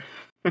know.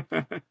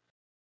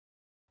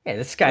 Hey,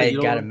 this guy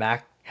you got a don't-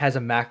 Mac, has a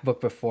MacBook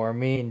before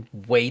me, and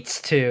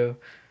waits to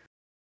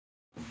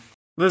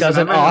Listen,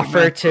 doesn't I might have a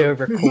offer to MacBook.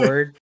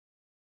 record.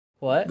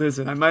 What?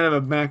 Listen, I might have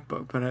a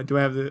MacBook, but do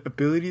I have the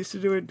abilities to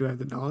do it? Do I have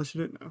the knowledge to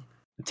do it? No.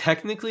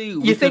 Technically,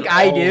 we You think could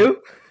I all-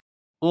 do?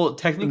 Well,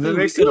 technically, That we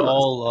makes could two of us.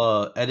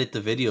 all edit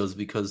the videos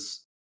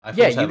because iPhones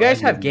Yeah, you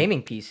guys have iMovie.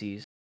 gaming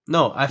PCs.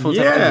 No, iPhones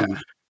Yeah. have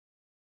iMovie.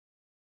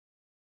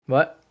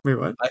 What? Wait,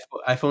 what?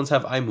 iPhones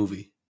have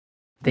iMovie.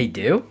 They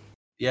do?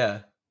 Yeah.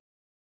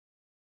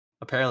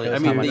 Apparently, Shows I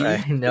mean, how much they I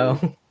used to. know.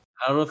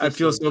 I don't know if I they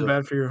feel still so do.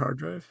 bad for your hard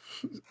drive.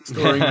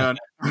 Storing on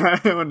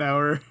 1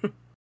 hour.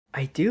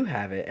 I do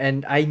have it,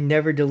 and I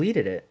never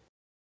deleted it.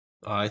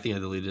 Oh, I think I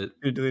deleted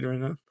You delete it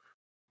right it.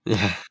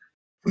 Yeah.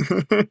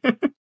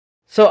 now.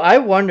 So I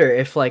wonder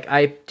if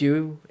I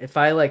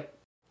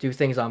do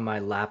things on my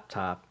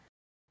laptop,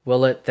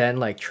 will it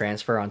then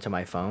transfer onto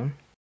my phone?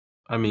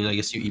 I mean, I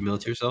guess you email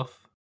it to yourself.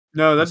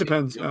 No, that Is it-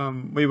 depends. Wait, what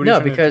are you No,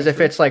 trying to because if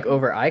transfer? it's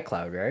over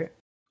iCloud, right?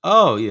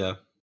 Oh yeah.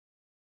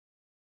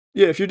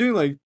 Yeah, if you're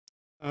doing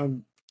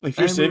if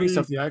you're saving iMovie-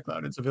 stuff to the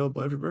iCloud, it's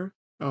available everywhere.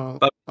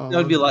 But that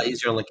would be a lot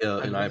easier on an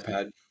iOS.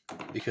 iPad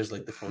because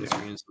the phone Yeah.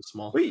 screen is so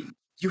small. Wait,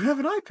 you have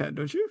an iPad,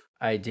 don't you?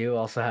 I do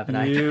also have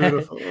an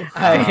Beautiful. iPad.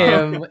 I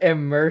am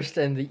immersed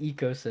in the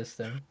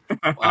ecosystem.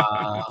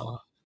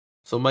 Wow.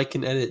 So Mike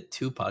can edit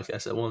 2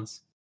 podcasts at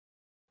once.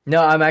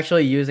 No, I'm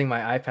actually using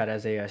my iPad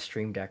as a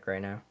stream deck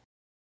right now.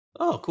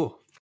 Oh, cool.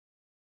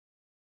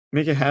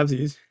 Make it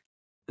halvesies.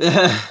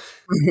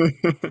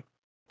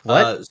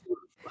 What?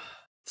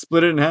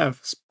 Split it in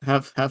half.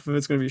 Half of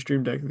it's gonna be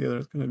Stream Deck, and the other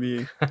is gonna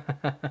be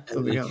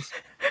something else.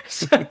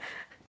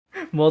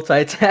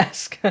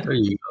 Multitask. There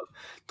you go.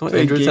 Don't Play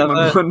a Androids game have on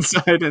that? one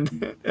side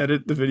and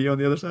edit the video on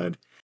the other side.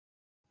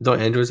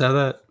 Don't Androids have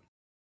that?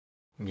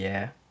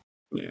 Yeah.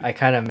 Yeah. I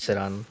kind of miss it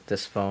on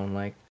this phone.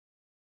 Like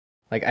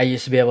I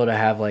used to be able to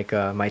have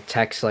my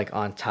text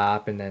on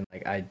top, and then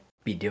I'd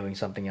be doing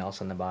something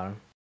else on the bottom.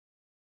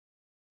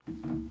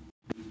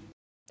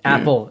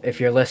 Apple, if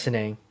you're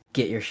listening,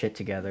 get your shit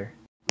together.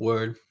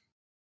 Word.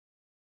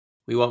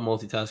 We want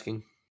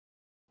multitasking.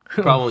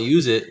 We probably won't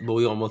use it, but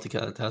we want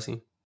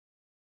multitasking.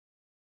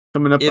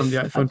 Coming up If- on the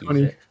I'd iPhone use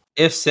 20. it.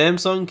 If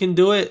Samsung can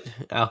do it,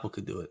 Apple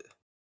could do it.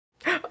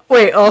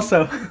 Wait,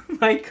 also,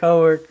 my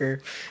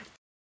coworker.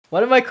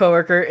 One of my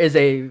coworker is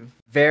a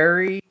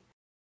very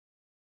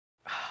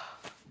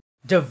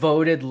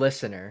devoted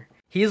listener.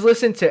 He's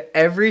listened to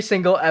every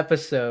single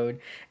episode,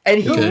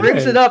 and he Okay.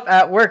 brings it up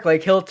at work.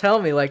 He'll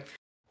tell me, like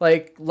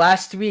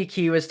last week,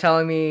 he was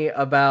telling me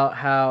about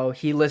how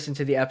he listened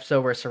to the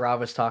episode where Sarah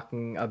was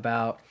talking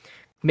about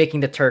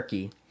making the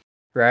turkey,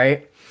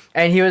 right?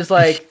 And he was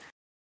like,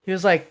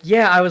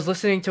 yeah, I was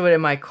listening to it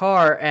in my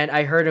car, and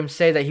I heard him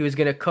say that he was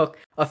gonna cook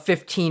a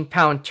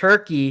 15-pound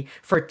turkey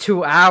for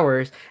 2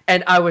 hours,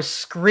 and I was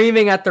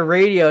screaming at the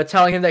radio,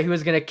 telling him that he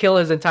was gonna kill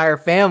his entire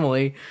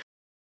family.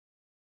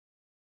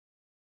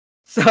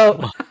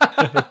 So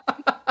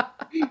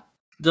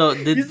So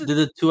did He's-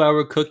 the 2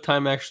 hour cook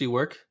time actually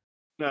work?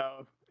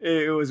 No,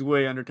 it was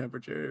way under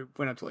temperature. It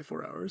went up to like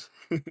 4 hours.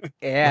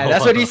 yeah, Oh,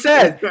 that's what he wow.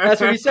 said. That's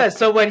what he said.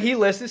 So when he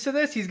listens to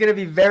this, he's gonna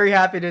be very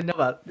happy to know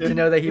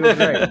that he was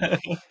right.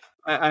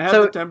 I had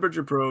So- the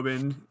temperature probe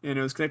in, and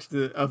it was connected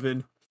to the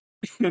oven.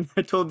 And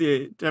I told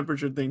the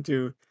temperature thing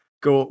to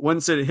go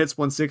once it hits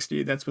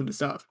 160. That's when to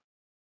stop.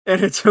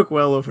 And it took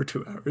well over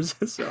 2 hours.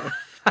 So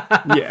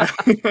yeah.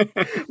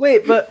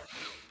 Wait, but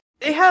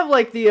they have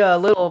like the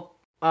little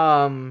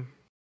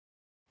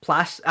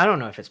plastic. I don't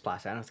know if it's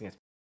plastic. I don't think it's.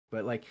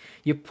 But like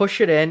you push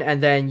it in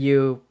and then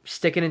you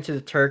stick it into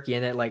the turkey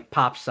and it like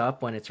pops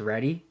up when it's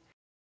ready.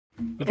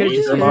 You could have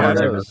just yeah, used yeah, one of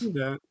yeah. those.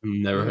 Yeah.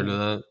 Never heard Yeah. of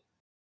that.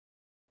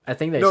 I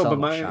think they No, sell but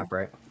them at my- shop,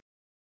 right?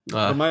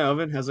 But my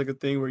oven has like a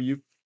thing where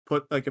you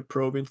put like a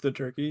probe into the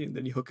turkey and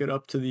then you hook it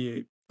up to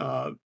the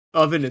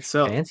oven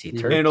itself. Fancy And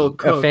turkey. it'll Oh,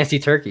 cook. fancy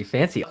turkey.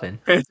 Fancy oven.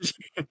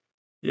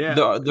 Yeah.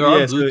 There are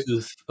Yeah, so-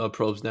 Bluetooth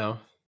probes now.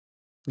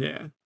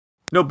 Yeah.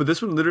 No, but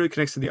this one literally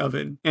connects to the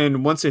oven,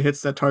 and once it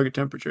hits that target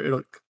temperature,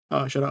 it'll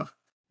shut off.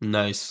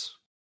 Nice.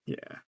 Yeah.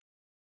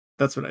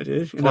 That's what I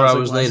did. And 4 I was like,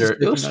 hours "Why is this later, it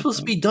taking was that supposed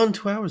to time?" be done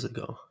 2 hours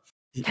ago.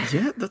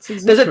 Yeah, that's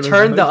exactly. Does it what I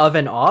turn the was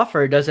oven off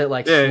or does it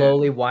like Yeah, yeah.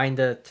 slowly wind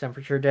the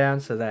temperature down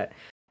so that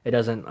it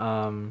doesn't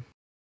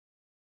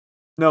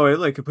No, it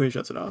like completely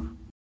shuts it off.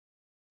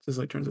 Just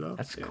like turns it off.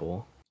 that's Yeah.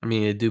 cool. I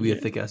mean, it do be a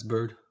Yeah. thick ass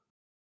bird.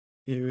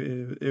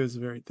 It was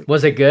very thick.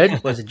 Was it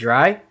good? Was it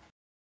dry?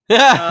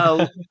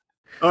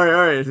 All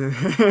right.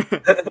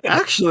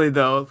 Actually,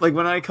 though, like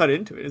when I cut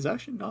into it, it's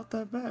actually not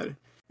that bad.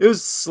 It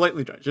was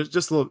slightly dry,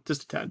 just a little,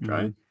 just a tad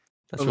dry. Mhm.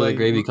 That's But, where the like,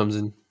 gravy look- comes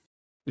in.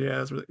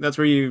 Yeah, that's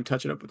where you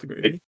touch it up with the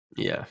gravy.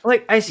 Yeah.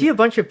 Like I see a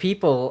bunch of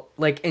people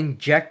like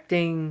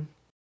injecting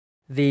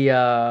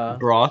the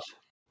Broth.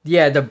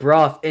 yeah, the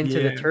broth into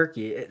the Yeah.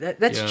 turkey.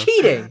 That's Yeah.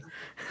 cheating.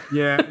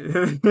 Yeah.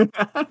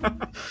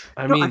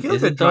 I No, mean, I feel like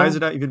is that it dries though?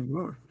 it out even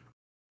more.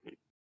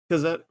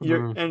 Because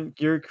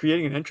you're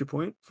creating an entry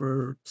point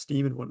for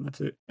steam and whatnot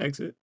to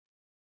exit.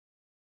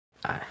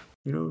 Ah.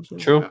 You know what I'm saying?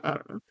 True. I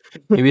don't know.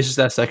 Maybe it's just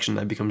that section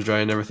that becomes dry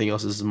and everything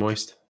else is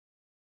moist.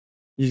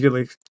 You get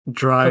like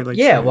dry, like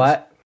yeah, cheese.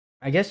 what?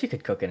 I guess you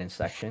could cook it in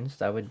sections.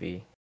 That would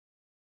be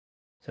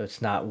so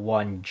it's not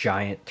one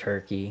giant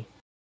turkey.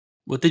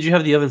 What did you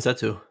have the oven set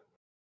to?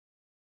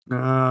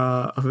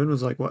 Oven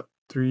was like what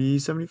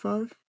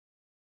 375,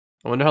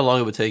 I wonder how long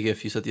it would take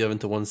if you set the oven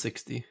to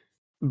 160.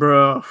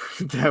 bro.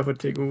 That would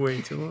take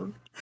way too long.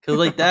 Because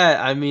like that,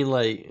 I mean,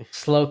 like,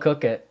 Slow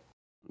cook it.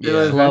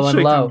 It'll yeah. Slow and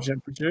eventually come low.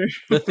 temperature.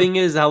 The thing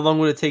is, how long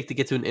would it take to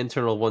get to an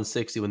internal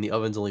 160 when the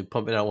oven's only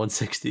pumping out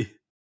 160?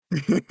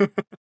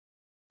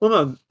 Well,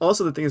 no.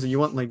 Also, the thing is that you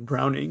want like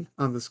browning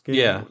on the skin.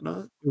 Yeah. And whatnot.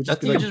 It would That's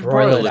just be you like, just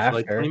broil broil it it for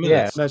like after. 20 Yeah.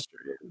 minutes. that's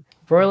true.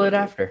 Broil it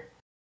Yeah. after.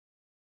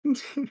 Yeah.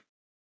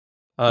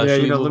 Should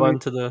you we know, move let me- on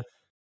to the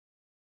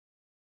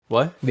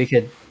what? We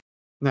could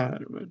Nah,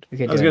 never mind. We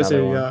could I was do gonna say,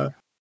 another one.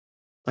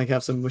 like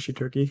have some mushy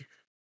turkey.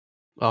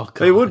 Oh god,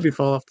 They would be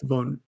fall off the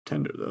bone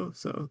tender though,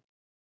 so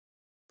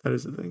that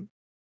is the thing.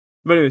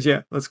 But anyways,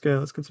 yeah, let's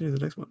continue to the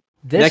next one.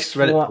 this Next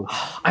Reddit one.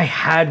 post. I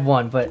had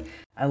one, but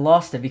I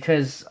lost it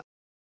because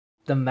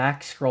the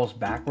Mac scrolls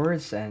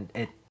backwards and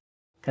it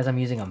because I'm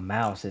using a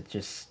mouse, it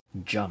just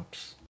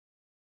jumps.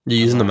 You're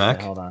using the I lost it.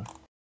 Mac? Hold on.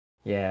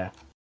 Yeah.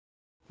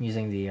 I'm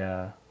using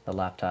the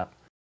laptop.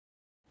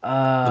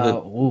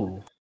 the-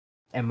 Ooh.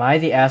 Am I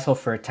the asshole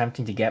for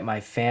attempting to get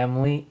a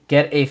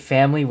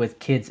family with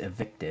kids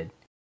evicted?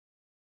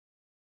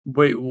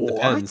 Wait, what?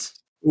 Depends.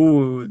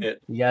 Ooh, Yeah.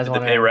 You guys Did they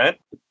want pay rent?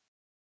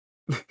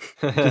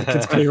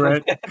 kids pay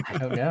rent. I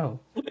don't know.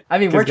 I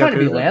mean, Kids we're got trying to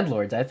be paid rent.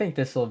 landlords. I think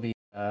this will be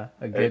a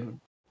good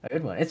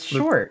one. It's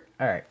short.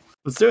 All right.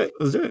 Let's do it.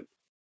 Let's do it.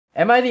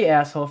 Am I the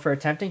asshole for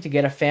attempting to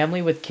get a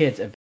family with kids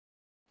evicted?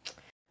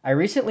 I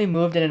recently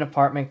moved in an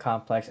apartment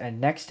complex, and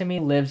next to me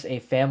lives a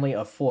family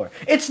of 4.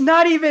 It's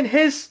not even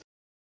his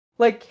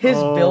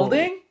Oh.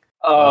 building.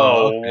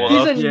 Oh, okay.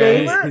 He's a Yeah,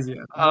 neighbor?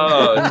 yeah.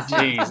 Oh,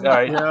 jeez. All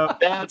right. Yeah.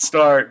 Bad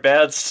start.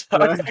 Bad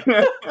start.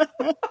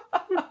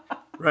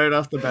 Right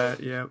off the bat,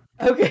 yeah.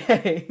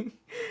 Okay.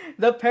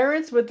 The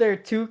parents with their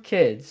 2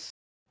 kids.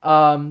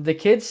 The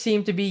kids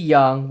seem to be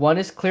young. One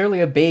is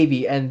clearly a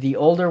baby, and the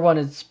older one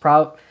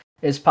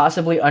is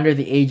possibly under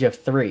the age of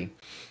 3.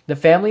 The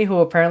family who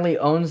apparently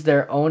owns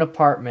their own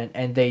apartment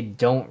and they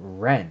don't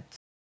rent.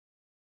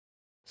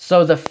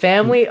 So the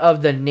family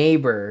of the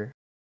neighbor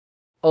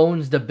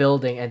owns the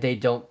building and they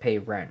don't pay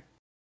rent.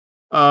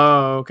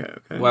 Oh, okay.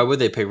 Why would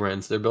they pay rent?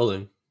 It's their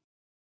building.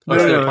 No,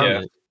 It's their no,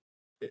 apartment.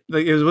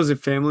 Like, was it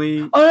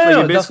family? Oh no, Like, no,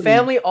 it the basically-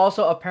 family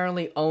also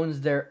apparently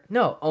owns their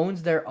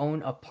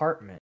own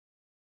apartment.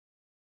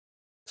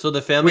 So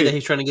the family Wait. that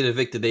he's trying to get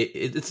evicted,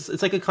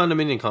 it's like a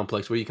condominium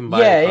complex where you can buy.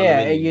 Yeah, a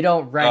yeah, condominium. you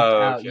don't rent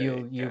Oh, out. okay.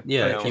 You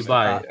Yeah, purchase you the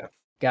buy. pro-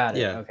 Got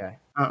it. Yeah. Okay.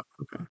 Oh,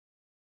 okay.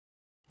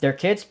 Their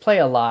kids play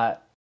a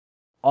lot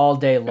all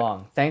day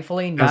long.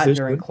 Thankfully, not they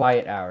during should.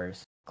 quiet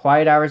hours.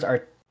 Quiet hours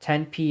are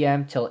 10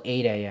 p.m. till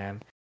 8 a.m.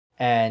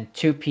 and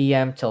 2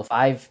 p.m. till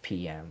 5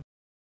 p.m.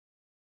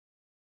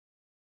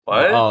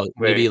 What? Oh,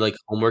 maybe Wait. like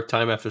homework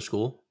time after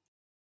school.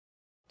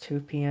 2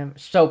 p.m.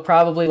 So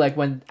probably like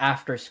when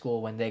after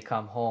school when they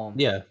come home,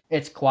 Yeah.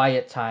 it's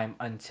quiet time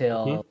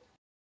until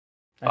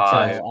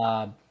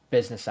Five.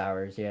 business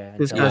hours. Yeah,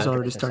 This until guy's Yeah.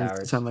 already business starting to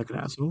hours. sound like an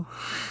asshole.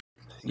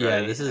 Yeah,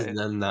 Right, this is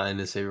right. not in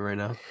his favor right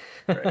now.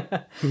 Right.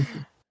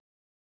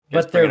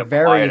 But bringing they're up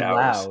very quiet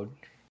hours. loud.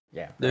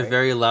 Yeah, They're right.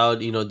 very loud,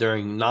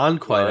 during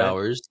non-quiet What?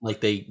 hours,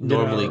 like they You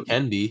normally know,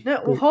 can be.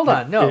 No, well, hold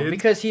on. No, kids.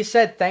 because he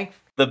said The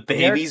Their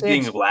babies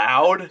being kids-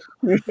 loud?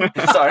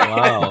 Sorry.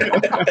 Wow.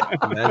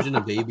 Imagine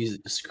a baby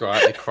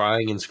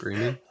crying and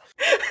screaming.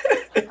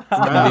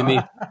 Wow. me.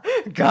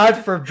 God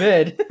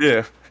forbid.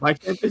 Yeah. Why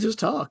can't they just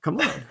talk? Come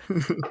on.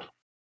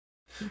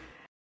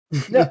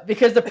 No,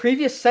 because the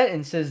previous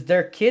sentence is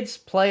their kids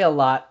play a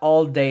lot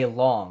all day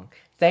long.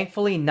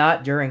 Thankfully,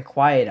 not during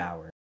quiet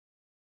hours.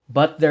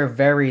 But they're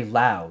very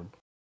loud,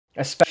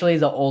 especially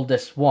the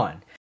oldest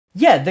one.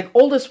 Yeah, the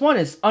oldest one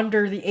is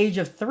under the age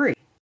of 3.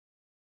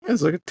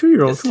 It's like a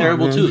 2-year-old. It's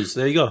terrible twos.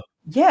 There you go.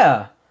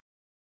 Yeah.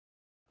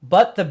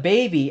 But the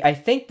baby, I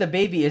think the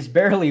baby is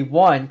barely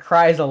 1,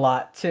 cries a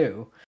lot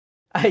too.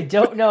 I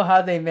don't know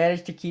how they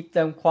manage to keep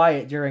them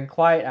quiet during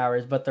quiet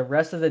hours, but the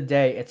rest of the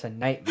day it's a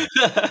nightmare.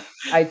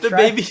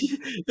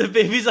 The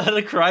baby's on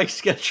a crying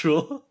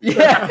schedule.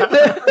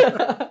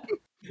 Yeah.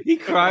 He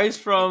cries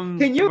from,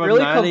 Can you from really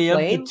 9 a.m.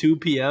 to complain? 2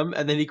 p.m.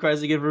 and then he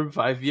cries again from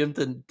 5 p.m.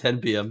 to 10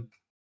 p.m.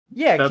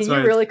 Yeah, That's can why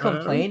you it's really quiet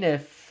complain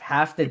if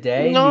half the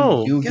day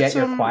No, you do get get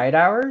your some- quiet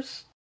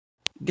hours?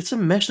 Get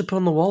some mesh to put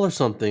on the wall or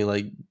something.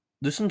 Like,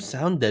 do some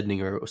sound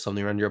deadening or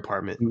something around your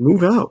apartment.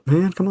 Move out,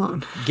 man. Come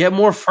on. Get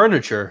more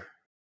furniture.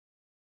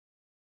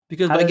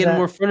 Because How by does getting that-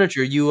 more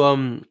furniture, you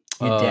dampen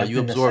the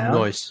absorb sound?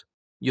 noise.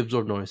 You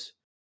absorb noise.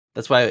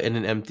 That's why in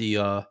an empty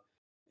room,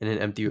 It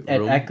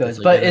that's echoes,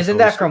 like but an isn't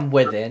that echoes. from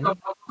within?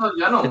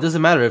 It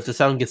doesn't matter if the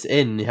sound gets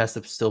in; it has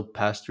to still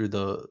pass through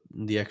the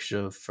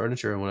extra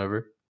furniture and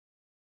whatever.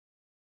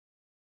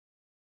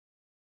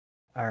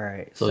 All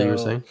right. So you were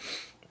saying?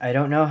 I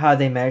don't know how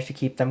they manage to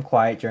keep them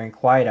quiet during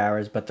quiet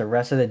hours, but the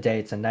rest of the day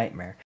it's a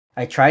nightmare.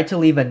 I tried to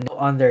leave a note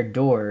on their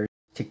doors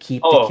to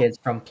keep the Oh. kids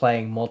from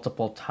playing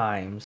multiple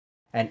times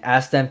and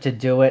ask them to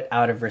do it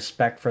out of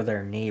respect for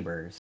their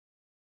neighbors.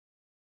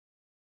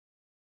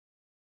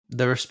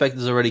 The respect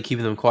is already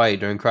keeping them quiet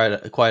during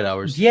quiet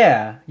hours.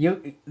 Yeah,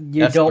 you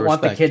That's don't the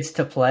want the respect. kids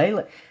to play.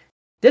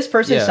 This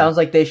person Yeah. sounds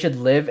like they should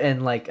live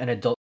in like an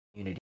adult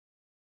community.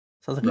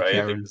 Sounds like a Right?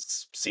 Karen.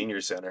 It's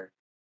senior center.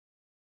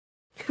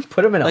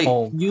 Put them in a Like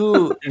home.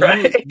 you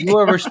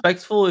are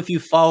respectful if you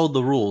follow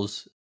the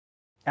rules.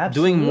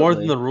 Absolutely. Doing more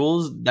than the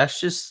rules,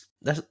 that's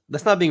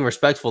not being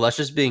respectful. That's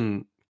just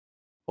being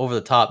over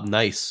the top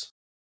nice.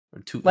 Or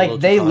a little like too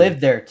they kind. live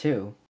there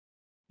too.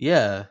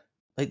 Yeah.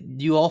 Like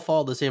you all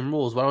follow the same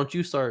rules. Why don't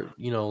you start,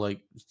 like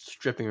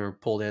stripping or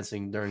pole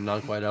dancing during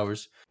non-quiet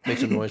hours? Make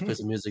some noise, play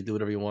some music, do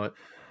whatever you want.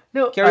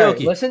 No, Karaoke. all right,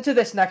 listen to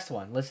this next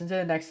one. Listen to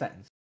the next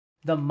sentence.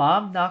 The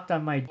mom knocked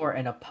on my door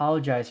and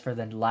apologized for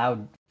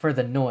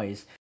the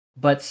noise,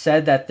 but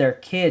said that they're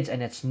kids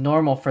and it's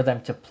normal for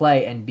them to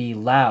play and be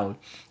loud.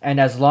 And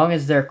as long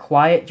as they're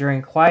quiet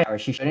during quiet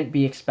hours, she shouldn't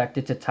be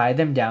expected to tie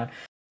them down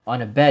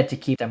on a bed to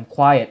keep them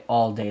quiet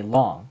all day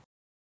long.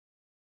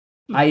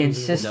 I Is that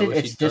insisted what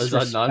it's she does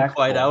on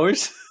non-quiet disrespectful.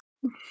 hours?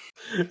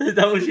 Is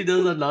that what she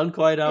does on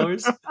non-quiet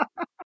hours?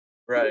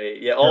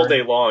 Right. Yeah, all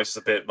day long is just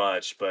a bit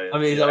much, but I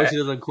mean, is that what she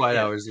does on quiet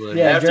yeah. hours? Like,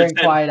 Yeah, After during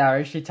 10 quiet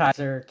hours, she ties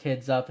her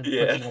kids up and puts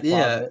Yeah. them in a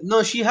Yeah. closet.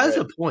 No, she has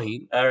Right. a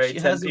point. All right, She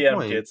 10 has a p.m.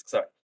 point. kids.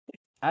 Sorry.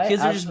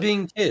 Kids are just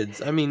being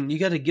kids. I mean, you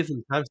got to give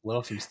them time to let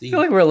off some I steam. feel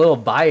like we're a little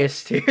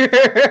biased here.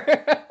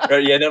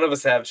 Right, yeah, none of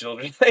us have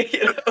children.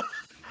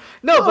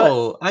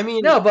 No, I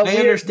mean, no, but I we're-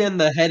 understand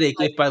the headache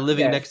like, if by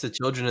living yeah. next to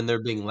children and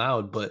they're being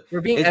loud, but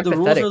we're being the rules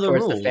empathetic are the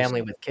towards rules. the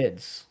family with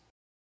kids.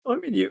 I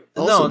mean, you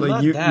No, also like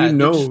not you that. They're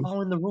know. just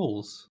following the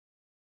rules.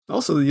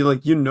 Also,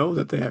 you know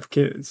that they have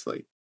kids.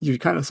 Like you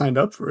kind of signed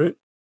up for it,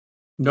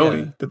 knowing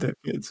Yeah. that they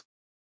have kids.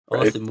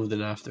 Unless Right. they moved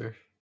in after.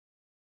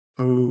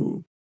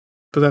 Oh,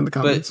 put that in the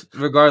comments. But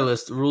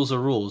regardless, the rules are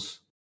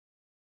rules.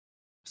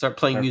 Start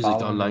playing They're music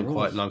following on the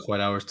rules.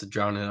 non-quiet hours to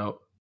drown it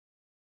out.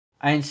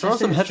 I Throw on insisted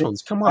some it's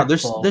headphones. Come on,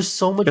 disrespectful. there's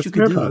so much Get you some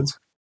could do. AirPods.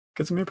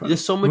 Get some AirPods.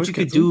 There's so much Noise you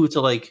could cancel. do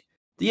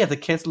to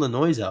cancel the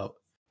noise out.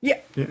 Yeah.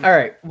 All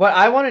right, what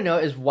I want to know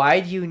is why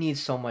do you need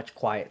so much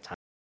quiet time?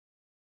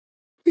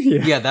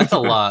 Yeah, that's a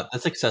lot.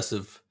 That's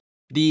excessive.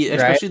 Right?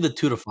 Especially the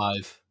 2 to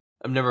 5.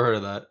 I've never heard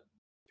of that.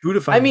 2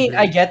 to 5. I mean,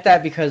 I get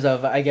that because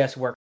of, I guess,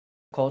 work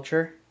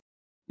culture.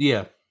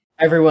 Yeah.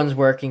 Everyone's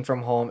working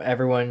from home.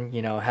 Everyone,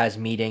 has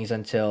meetings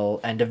until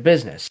end of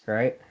business,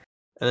 right?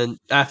 And then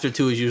after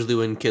 2 is usually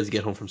when kids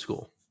get home from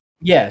school.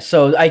 Yeah,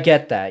 so I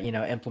get that,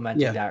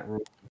 implementing Yeah. that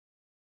rule.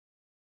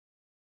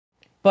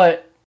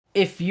 But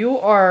if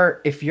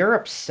you're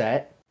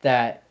upset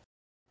that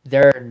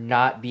they're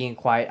not being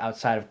quiet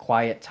outside of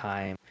quiet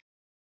time,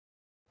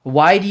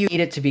 why do you need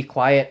it to be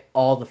quiet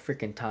all the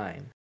freaking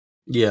time?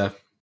 Yeah.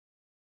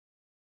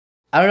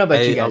 I don't know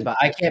about you I, guys, um, but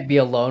I can't be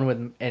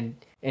alone in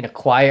a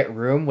quiet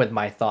room with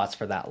my thoughts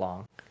for that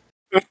long.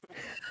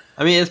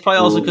 I mean, it's probably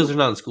also because they're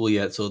not in school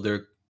yet, so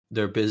they're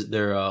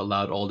they're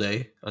allowed all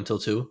day until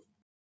 2.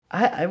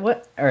 I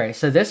what? All right,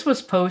 so this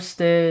was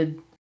posted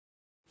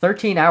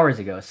 13 hours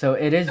ago, so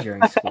it is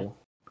during school.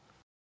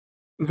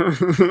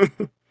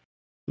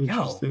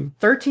 Interesting.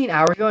 13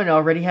 hours ago and it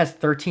already has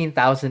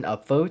 13,000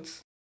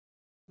 upvotes.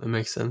 That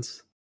makes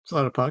sense. It's a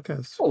lot of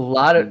podcasts.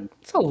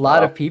 It's a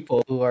lot of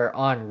people who are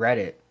on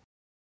Reddit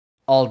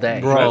all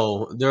day.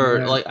 Bro, there are,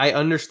 Yeah. like, I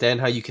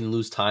understand how you can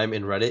lose time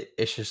in Reddit.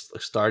 It's just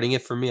like, starting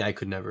it for me, I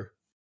could never.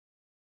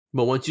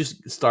 But once you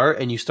start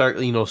and you start,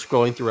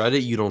 scrolling through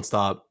Reddit, you don't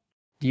stop.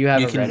 Do you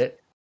have You a can- Reddit?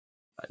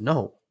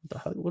 No.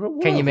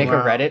 Can you make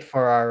Wow. a Reddit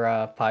for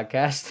our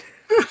podcast?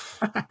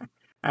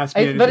 Ask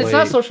me But it's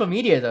not Wait. social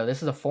media though.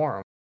 This is a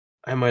forum.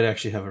 I might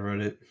actually have a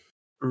Reddit.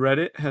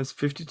 Reddit has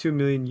 52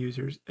 million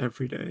users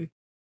every day.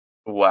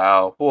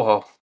 Wow.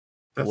 Whoa.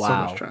 That's so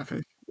Wow. much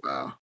traffic.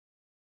 Wow.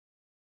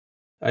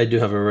 I do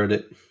have a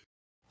Reddit.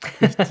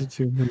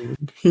 52 million.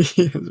 He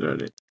has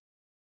Reddit.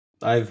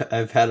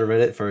 I've had a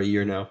Reddit for a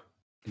year now.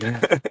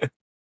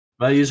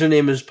 My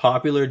username is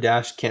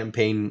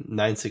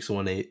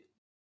popular-campaign9618.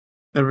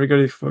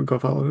 Everybody go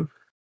follow him.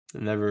 I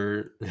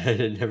never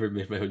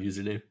made my own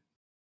username.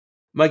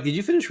 Mike, did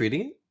you finish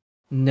reading it?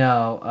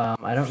 No,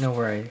 I don't know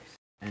where I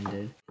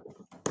ended.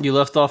 You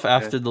left off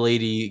after the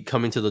lady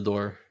coming to the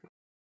door.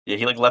 Yeah,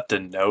 he like left a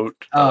note.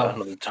 Oh. on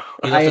the door.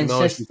 He I left a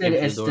note and she insisted came to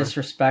the it's door.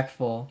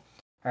 disrespectful.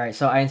 All right,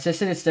 so I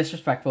insisted it's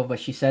disrespectful, but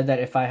she said that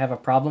if I have a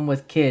problem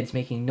with kids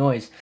making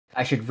noise,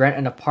 I should rent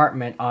an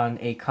apartment on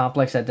a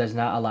complex that does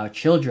not allow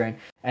children,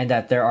 and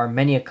that there are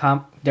many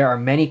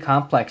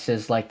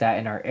complexes like that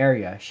in our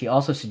area. She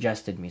also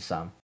suggested me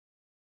some.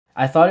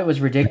 I thought it was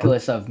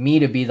ridiculous of me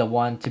to be the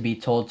one to be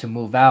told to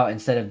move out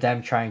instead of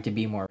them trying to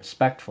be more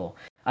respectful.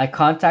 I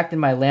contacted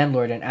my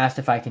landlord and asked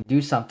if I can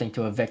do something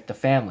to evict the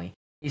family.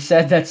 He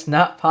said that's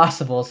not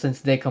possible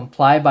since they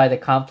comply by the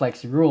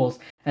complex rules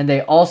and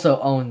they also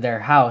own their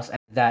house and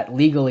that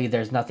legally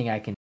there's nothing I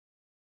can do.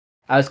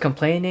 I was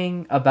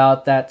complaining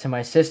about that to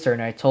my sister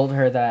and I told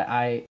her that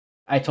I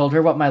told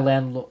her what my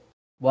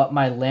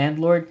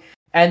landlord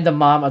and the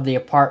mom of the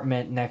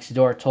apartment next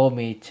door told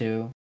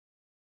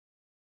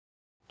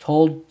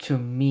to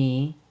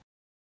me,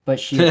 but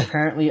she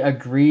apparently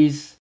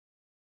agrees.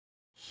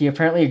 She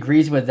apparently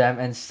agrees with them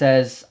and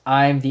says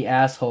I'm the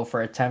asshole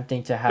for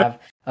attempting to have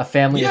a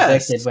family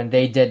Yes. evicted when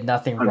they did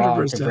nothing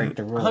wrong to 100%. break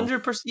the rules.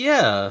 100%.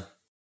 Yeah.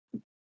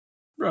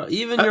 Bro,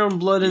 even your own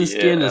blood and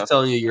skin Yeah. is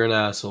telling you you're an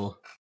asshole.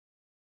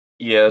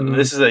 Yeah, Mm.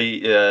 this is a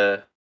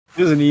It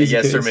was an easy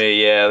yes case. for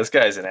me. Yeah, this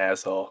guy's an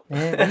asshole. We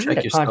need Check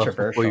a yourself before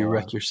controversial you one.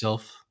 wreck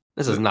yourself.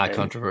 This is not Okay.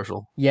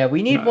 controversial. Yeah,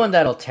 we need No. one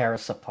that'll tear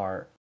us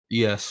apart.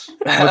 Yes.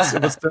 What's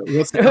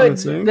the comment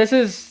saying? This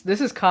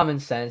is common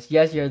sense.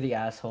 Yes, you're the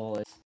asshole.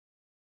 It's-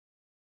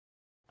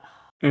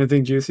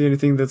 Anything juicy?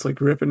 Anything that's like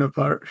ripping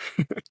apart?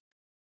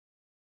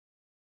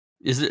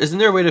 Isn't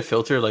there a way to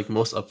filter like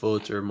most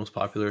upvotes or most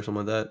popular or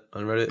something like that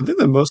on I Reddit? think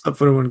the most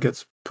upvoted one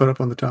gets put up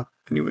on the top,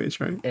 anyways,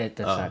 right? That's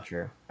not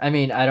true. I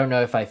mean, I don't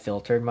know if I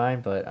filtered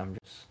mine, but I'm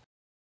just.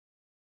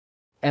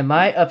 Am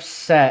I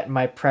upset?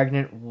 My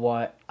pregnant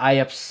what? I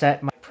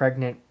upset my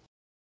pregnant.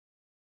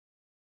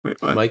 Wait,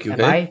 what? Mike, you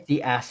Am okay? I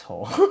the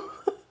asshole?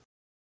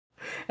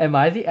 Am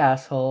I the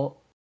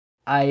asshole?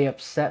 I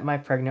upset my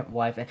pregnant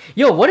wife. And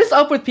yo, what is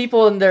up with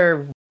people and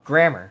their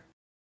grammar?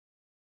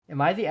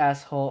 Am I the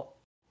asshole?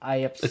 I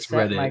upset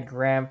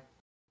Reddit.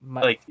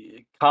 my like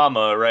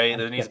comma, right? I'm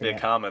there needs to be a skipping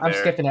it. comma I'm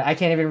there. skipping it. I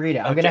can't even read it.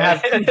 I'm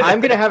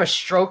Okay. gonna have a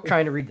stroke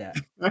trying to read that.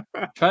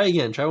 Try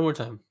again. Try one more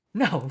time.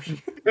 No,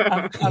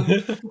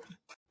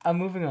 I'm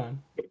moving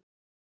on.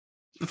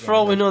 For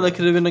all we know, that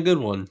could have been a good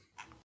one.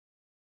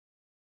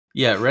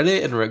 Yeah,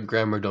 Reddit and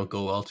grammar don't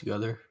go well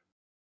together.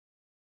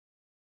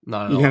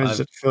 Not at You all. kind of just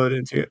have to fill it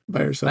into it by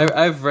yourself.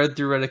 I've read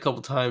through Reddit a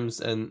couple times,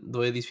 and the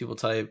way these people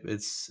type,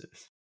 it's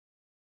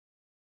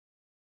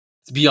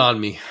beyond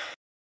me.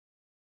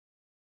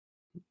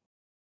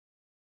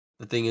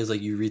 The thing is,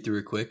 like, you read through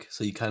it quick,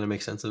 so you kind of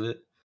make sense of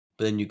it,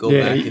 but then you go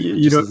yeah, back if it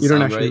you just don't doesn't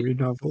sound actually right. read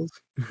novels.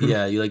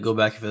 Yeah, you like go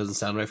back if it doesn't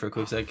sound right for a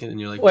quick second, and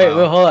you're like, Wait,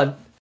 wow. hold on.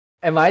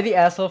 Am I the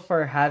asshole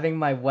for having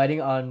my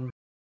wedding on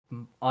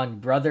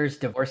brother's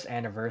divorce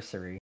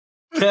anniversary?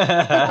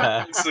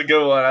 It's a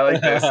good one. I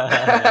like this.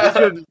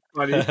 This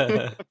one's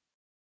funny.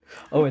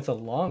 Oh, it's a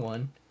long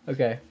one.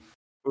 Okay.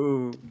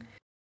 Ooh.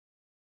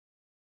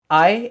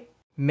 I,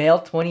 male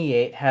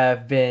 28,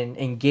 have been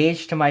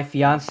engaged to my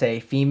fiance,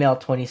 female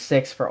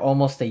 26, for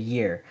almost a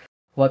year.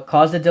 What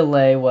caused the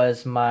delay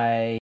was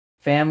my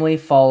family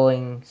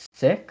falling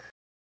sick.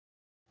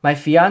 My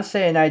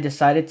fiance and I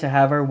decided to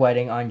have our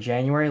wedding on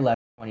January 11th,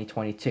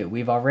 2022.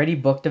 We've already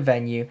booked a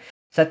venue,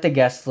 set the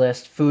guest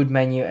list, food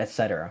menu,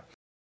 etc.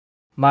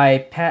 My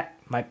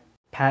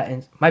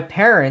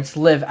parents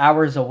live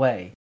hours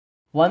away.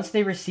 Once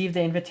they received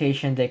the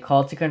invitation, they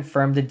called to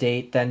confirm the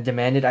date, then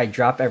demanded I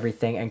drop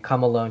everything and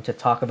come alone to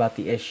talk about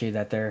the issue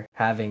that they're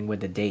having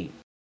with the date.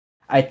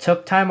 I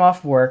took time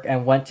off work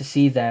and went to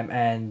see them,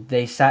 and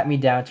they sat me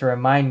down to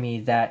remind me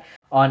that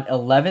on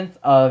 11th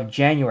of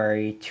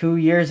January, 2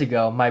 years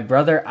ago, my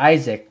brother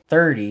Isaac,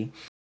 30,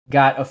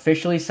 got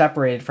officially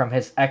separated from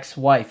his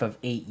ex-wife of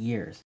 8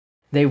 years.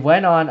 They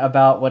went on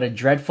about what a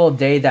dreadful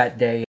day that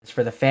day is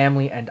for the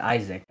family and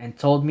Isaac, and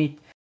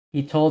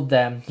he told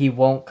them he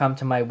won't come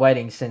to my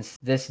wedding since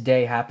this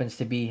day happens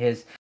to be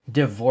his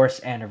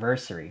divorce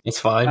anniversary. It's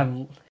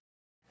fine.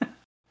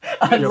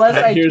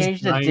 Unless I Here's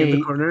change the dying in the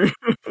date, corner.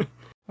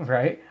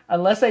 right?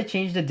 Unless I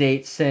change the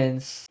date,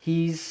 since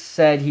he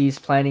said he's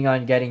planning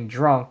on getting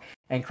drunk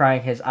and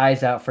crying his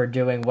eyes out for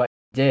doing what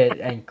he did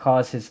and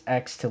caused his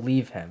ex to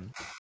leave him.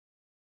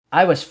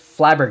 I was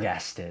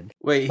flabbergasted.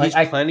 Wait, Like,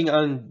 he's planning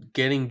on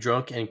getting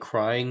drunk and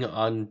crying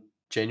on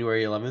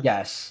January 11th?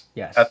 Yes.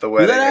 At the Do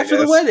wedding. that after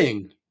the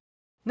wedding.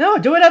 No,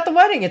 do it at the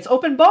wedding. It's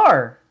open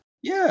bar.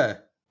 Yeah.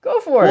 Go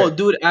for Well, it.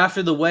 do it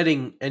after the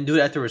wedding and do it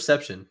at the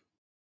reception.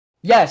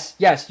 Yes,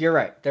 you're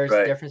right. There's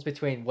Right. a difference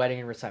between wedding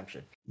and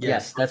reception.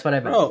 Yes, that's what I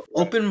meant. Bro,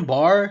 open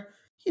bar,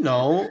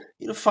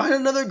 find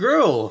another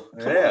girl.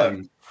 Come Yeah.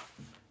 on.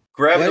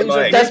 Grab the Weddings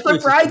are mic. That's good the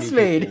places to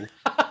meet bridesmaid.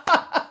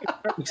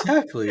 people.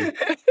 Exactly.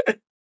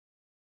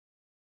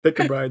 Pick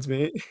a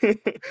bridesmaid.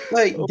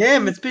 Like,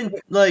 damn, it's been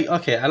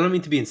okay, I don't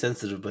mean to be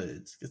insensitive, but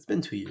it's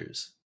been 2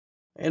 years.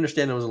 I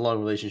understand it was a long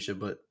relationship,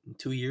 but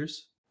 2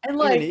 years? And I mean,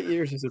 like, 8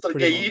 years is a It's like,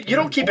 pretty yeah, long you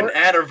don't time. keep an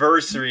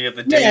anniversary of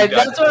the day yeah, you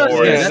got that's what I was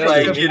divorced. saying.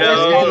 Like, That's you the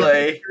know, divorce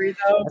like,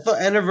 I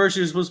thought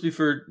anniversary was supposed to be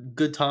for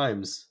good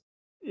times.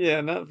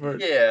 Yeah, not for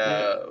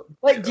yeah.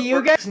 like, do you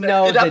Or- guys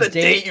know not the the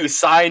date date? you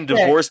signed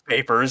Yeah. divorce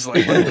papers?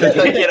 Like, like,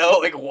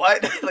 like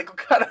what? Like, what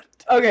kind of?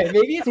 Okay,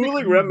 maybe it's Who, because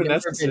like, you've never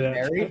reminiscence been to that?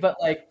 married, but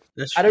like,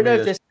 That's I don't know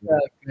true, if this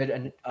that's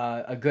is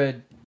a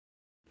good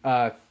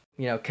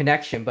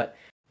connection, but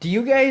do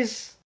you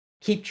guys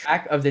keep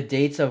track of the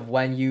dates of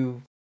when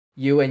you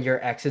and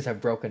your exes have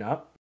broken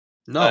up?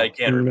 No, I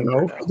can't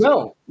remember.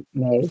 No.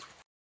 now. No.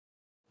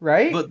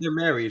 Right? but they're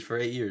married for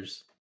 8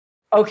 years.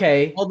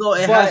 Okay. Although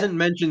it but- hasn't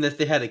mentioned that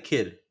they had a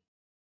kid.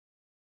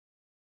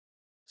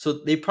 So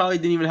they probably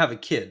didn't even have a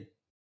kid.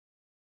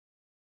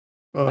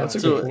 Oh, that's a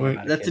So good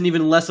point. that's an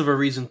even less of a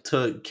reason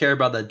to care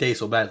about that day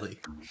so badly.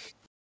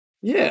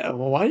 Yeah,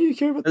 well, why do you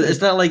care about that?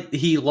 It's not like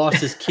he lost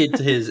his kid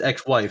to his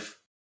ex-wife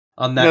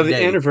on that Now, the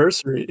day.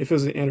 anniversary, if it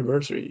was the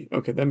anniversary,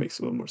 okay, that makes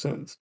a little more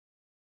sense.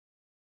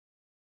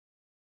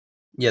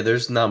 Yeah,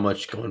 there's not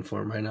much going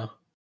for him right now.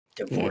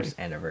 Divorce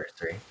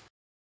anniversary.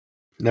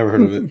 Never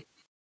heard of it.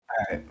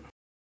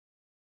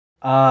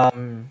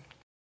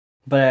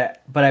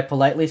 But I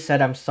politely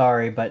said I'm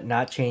sorry, but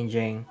not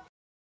changing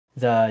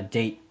the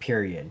date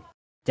period.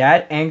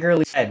 Dad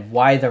angrily said,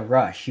 "Why the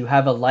rush? You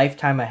have a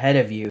lifetime ahead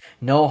of you.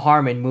 No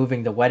harm in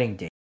moving the wedding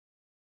date.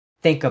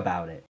 Think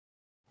about it."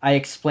 I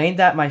explained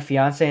that my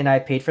fiance and I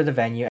paid for the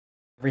venue and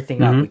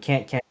everything up. Mhm. We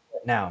can't cancel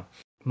it now.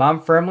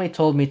 Mom firmly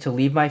told me to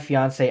leave my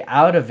fiance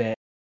out of it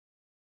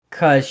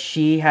because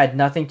she had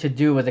nothing to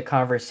do with the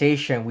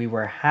conversation we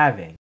were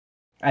having.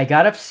 I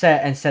got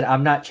upset and said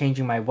I'm not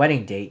changing my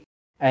wedding date,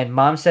 and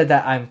Mom said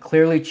that I'm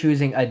clearly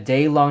choosing a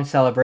day-long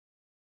celebration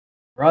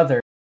with my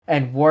brother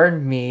and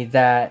warned me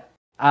that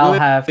I'll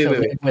have to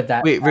live with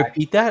that Wait, fact.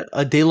 repeat that?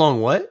 A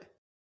day-long what?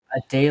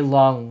 A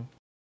day-long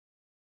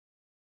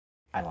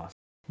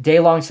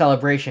day-long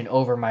celebration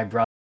over my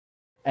brother,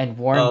 and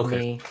warned Oh, okay.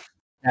 me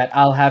that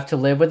I'll have to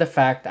live with the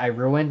fact I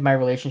ruined my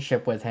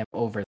relationship with him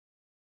over.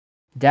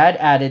 Dad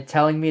added,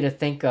 telling me to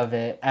think of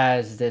it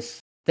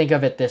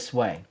this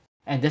way.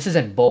 And this is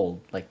in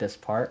bold, like this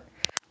part.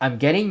 I'm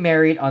getting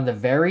married on the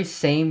very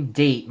same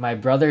date my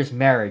brother's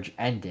marriage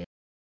ended,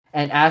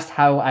 and asked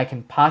how I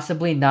can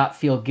possibly not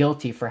feel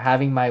guilty for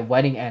having my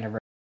wedding anniversary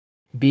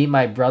be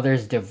my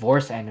brother's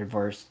divorce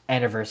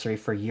anniversary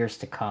for years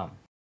to come.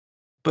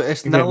 But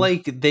it's not Again.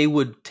 like they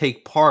would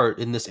take part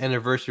in this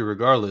anniversary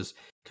regardless,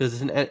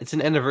 because it's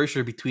an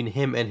anniversary between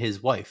him and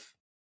his wife.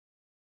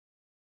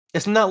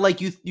 It's not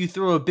like you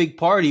throw a big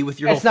party with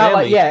your It's whole not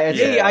family. like, yeah, it's,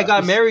 Hey, I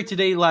got it's- married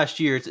today last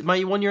year. It's my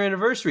 1-year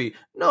anniversary.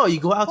 No, you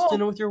go out to Well-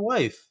 dinner with your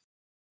wife.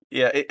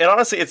 Yeah, and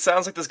honestly, it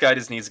sounds like this guy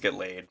just needs to get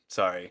laid.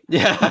 Sorry.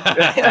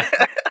 Yeah,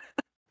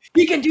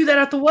 He can do that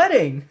at the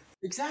wedding,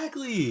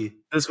 exactly.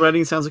 This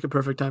wedding sounds like a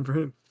perfect time for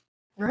him.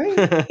 right?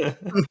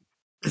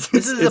 This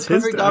is a his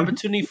perfect time.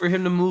 opportunity for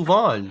him to move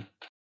on.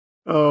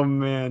 Oh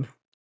man.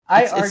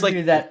 I It's argue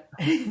like- that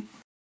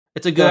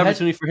It's a Go good ahead.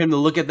 opportunity for him to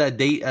look at that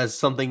date as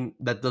something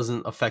that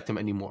doesn't affect him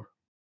anymore.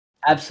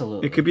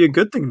 absolutely. It could be a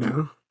good thing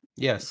now.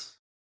 Yes.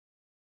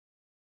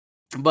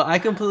 But I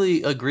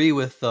completely agree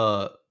with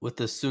the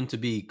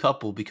soon-to-be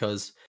couple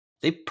because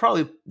they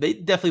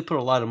definitely put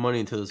a lot of money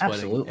into this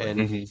Absolutely. wedding,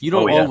 and Mhm. you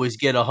don't Oh, yeah. always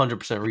get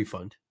 100%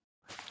 refund.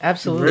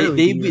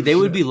 Absolutely. Really? They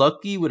would be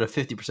lucky with a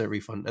 50%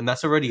 refund, and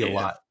that's already a Yeah.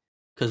 lot.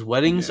 Because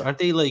weddings Yeah. aren't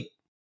they like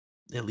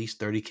at least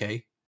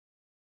 30K?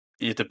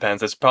 It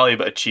depends. It's probably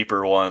a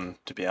cheaper one,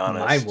 to be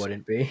honest. Mine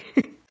wouldn't be.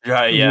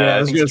 Right, yeah. I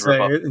was think gonna it's a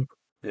rip-off.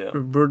 say Yeah.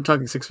 we're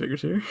talking 6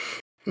 figures here.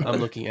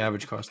 I'm looking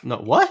average cost. No,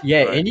 what?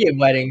 Yeah, Right. Indian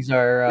weddings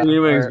are,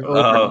 Indian weddings are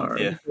are over,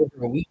 yeah.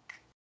 over a week.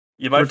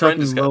 Yeah, my We're friend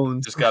talking just got,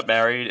 loans. just got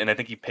married, and I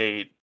think he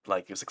paid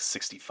like it was like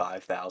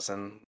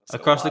 65,000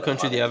 Across the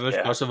country, the average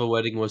cost of a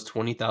wedding was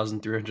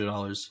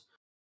 $20,300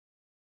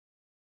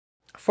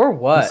 For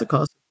What's the what?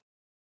 cost?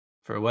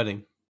 for a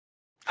wedding.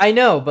 I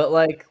know, but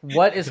like,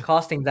 what is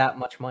costing that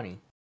much money?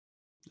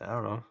 I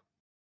don't know.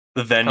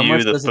 The How venue,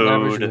 much the does an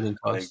average food. wedding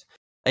Like, cost?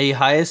 A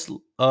highest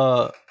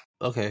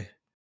okay.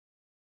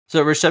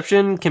 So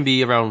reception can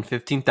be around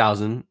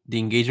 15,000. The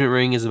engagement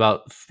ring is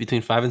about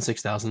between 5 and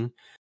 6,000.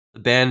 The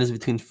band is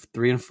between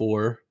 3 and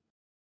 4.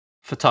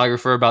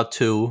 Photographer about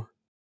 2.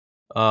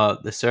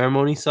 The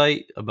ceremony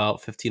site about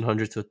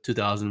 1,500 to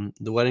 2,000.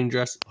 The wedding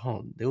dress,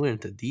 oh, they went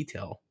into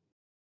detail.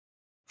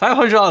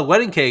 $500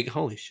 wedding cake.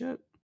 Holy shit!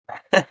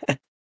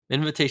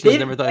 Invitations.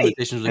 Never thought Wait,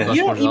 invitations would you cost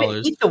you don't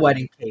even $400. eat the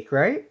wedding cake,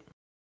 right?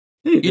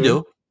 You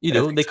do. You I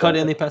do. think They cut so.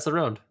 it and they pass it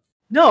around.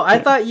 No, I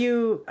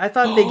Yeah.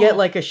 thought they get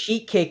like a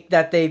sheet cake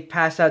that they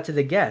pass out to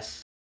the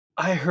guests.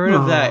 I heard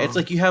of that. It's No.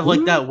 like you have like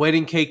What? that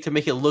wedding cake to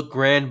make it look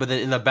grand, but then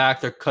in the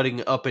back they're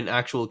cutting up an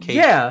actual cake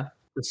Yeah,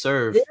 to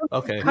serve. they don't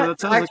Okay. No, cut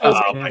that sounds like actual a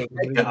Oh scam my cake. for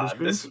wedding god,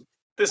 industry.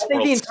 this I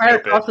think the world's entire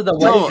stupid. cost of the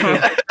No.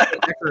 wedding cake is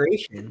the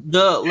decoration.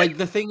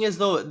 The thing is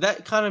though,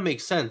 that kind of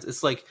makes sense.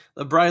 It's like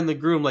the bride and the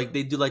groom, like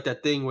they do like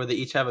that thing where they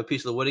each have a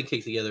piece of the wedding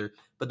cake together,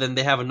 but then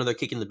they have another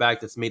cake in the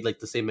back that's made like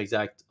the same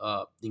exact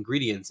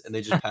ingredients, and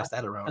they just pass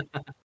that around.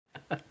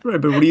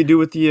 Right, but what do you do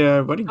with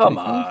the wedding Come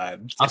cake?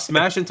 on. I'll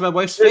smash into my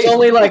wife's There's face.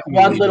 only What the like fuck do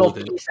you one do little with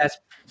it? piece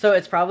so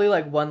it's probably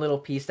like one little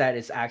piece that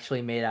is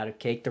actually made out of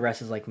cake. The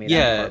rest is like made out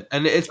Yeah, of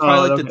and it's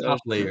probably like okay, the top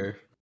that's true. layer.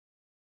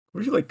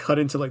 What if you like cut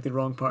into like the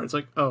wrong part? It's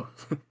like, oh,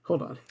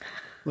 hold on.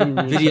 Let me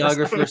readjust.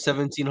 Videographer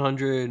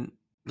 1,700.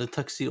 The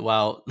tuxedo.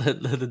 Wow,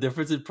 the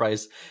difference in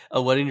price.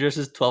 A wedding dress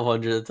is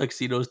 1,200. The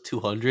tuxedo is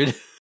 200.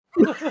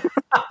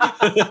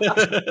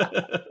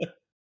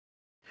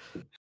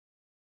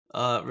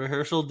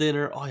 Rehearsal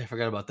dinner. Oh, I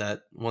forgot about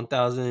that.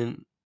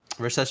 1,000.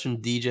 Reception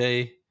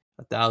DJ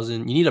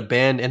 1,000. You need a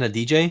band and a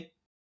DJ.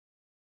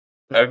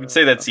 I would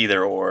say that's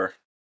either or.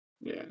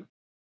 Yeah.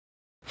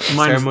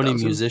 Mine is Ceremony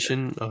 1,000.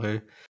 musician.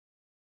 Okay.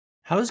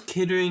 How is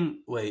catering?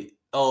 Wait.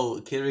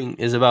 Oh, catering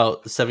is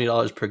about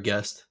 $70 per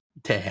guest.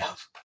 Damn.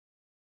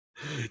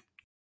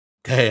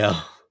 Damn.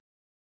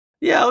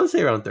 Yeah, I would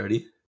say around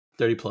 30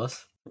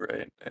 plus.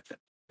 Right.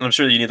 I'm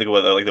sure you need to go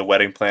with like the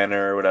wedding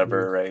planner or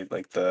whatever, right?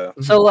 Like the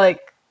So like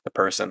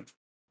person.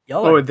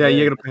 y'all Oh, are yeah,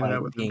 you good gotta plan with, that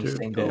like, with them being too.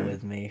 single Yeah.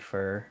 with me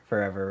for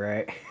forever,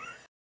 right?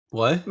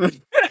 What?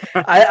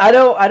 I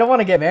don't want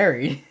to get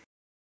married.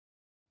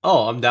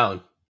 Oh, I'm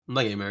down. I'm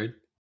not getting married.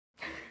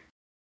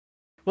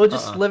 We'll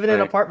just live in an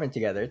right. apartment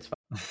together. It's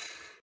fine.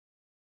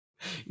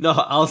 No,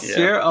 I'll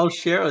Yeah.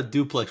 share a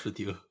duplex with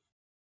you.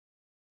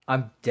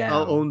 I'm down.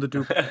 I'll own the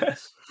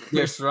duplex.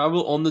 Yes, Rob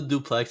will own the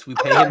duplex. We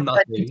I'm pay not him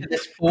renting nothing. to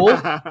this fool.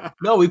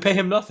 No, we pay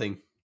him nothing.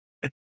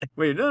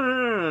 Wait,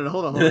 no,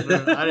 hold on.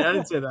 No, I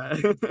didn't say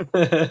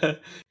that.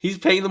 He's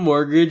paying the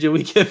mortgage, and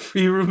we get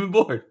free room and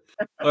board,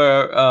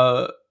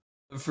 or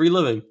free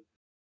living.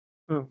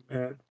 Oh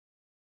man.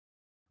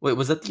 Wait,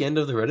 was that the end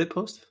of the Reddit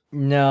post?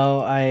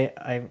 No,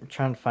 I'm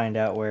trying to find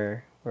out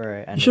where I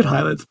ended. You should up.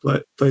 highlight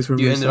the place where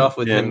You we ended said- off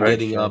with Yeah, him right.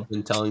 getting up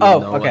and telling Oh, you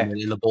no, okay. and then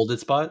in the bolded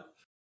spot.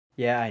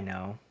 Yeah, I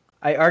know.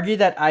 I argue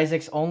that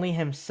Isaac's only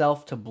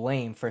himself to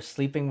blame for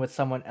sleeping with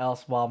someone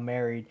else while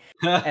married,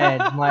 and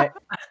my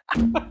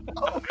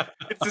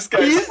It's this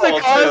guy's he's the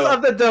fault, cause too.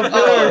 of the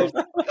divorce.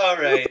 Oh, all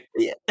right.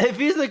 Yeah, if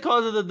he's the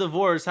cause of the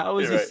divorce, how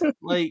is You're he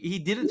like he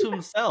did it to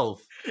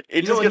himself? It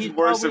You know just what, gets he's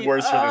worse and probably-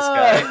 worse for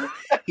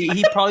this guy.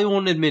 He probably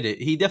won't admit it.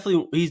 He's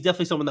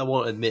definitely someone that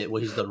won't admit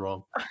what he's done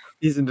wrong.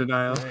 He's in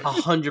denial.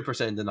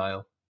 100% denial.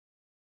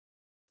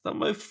 It's not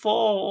my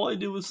fault. All I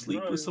did was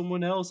sleep Right. with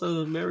someone else as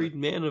a married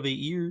man of 8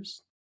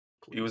 years.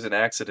 It was an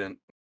accident.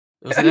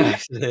 It was an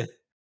accident.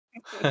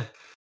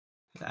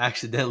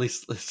 Accidentally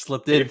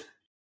slipped in.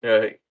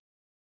 Right.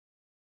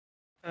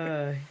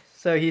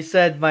 So he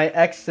said, my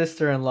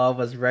ex-sister-in-law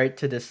was right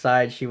to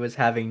decide she was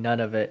having none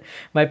of it.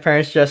 My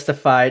parents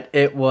justified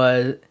it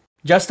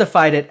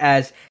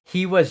as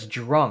he was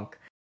drunk,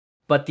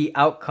 but the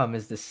outcome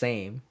is the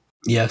same.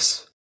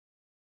 Yes.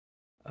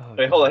 Oh,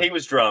 Wait, hold on. God. He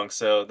was drunk,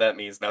 so that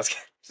means now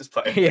just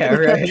playing. Yeah,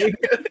 right.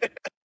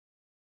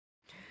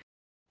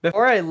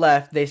 Before I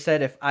left, they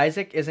said if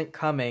Isaac isn't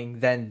coming,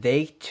 then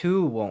they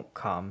too won't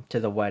come to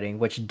the wedding,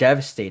 which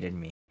devastated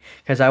me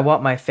because I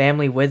want my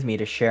family with me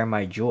to share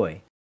my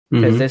joy.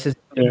 Because this is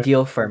a big Yeah.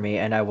 deal for me,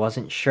 and I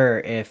wasn't sure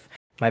if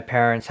my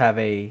parents have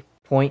a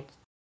point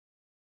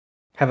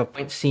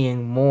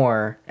seeing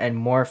more, and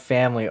more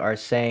family are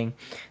saying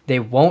they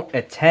won't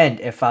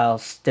attend if I'll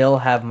still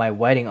have my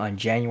wedding on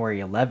January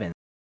 11th.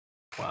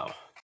 Wow.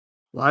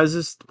 Why is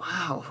this?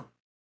 Wow.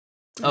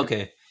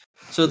 Okay.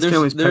 So This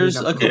family's there's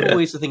petty a enough. couple Yeah.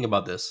 ways to think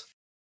about this.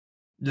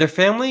 Their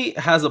family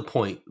has a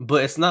point,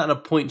 but it's not a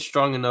point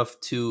strong enough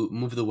to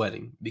move the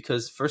wedding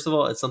because first of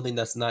all, it's something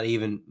that's not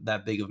even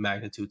that big of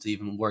magnitude to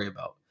even worry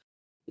about.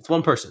 It's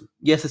one person.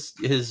 Yes, it's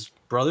his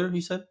brother, you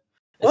said?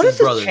 It's What his is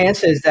the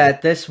chances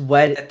that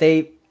that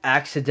they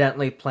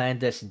accidentally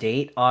planned this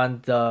date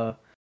on the?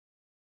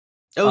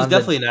 It was on the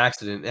definitely an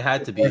accident. It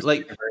had to be.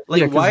 Like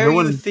Yeah, 'cause why no are you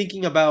one-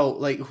 thinking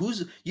about like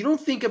you don't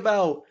think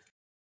about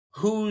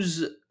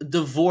whose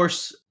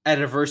divorce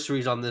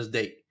anniversaries on this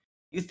date.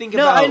 You think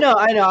No, about I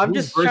know. I'm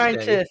whose just trying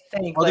birthday, to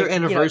think other like,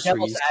 anniversaries,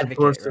 devil's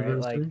Divorce advocate, right?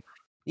 Like, anniversary.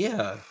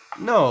 Yeah.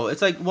 No,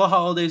 it's like what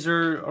holidays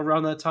are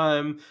around that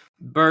time,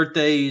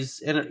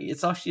 birthdays, and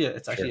it's actually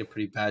a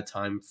pretty bad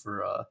time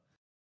for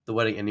the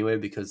wedding anyway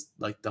because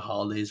like the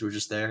holidays were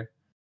just there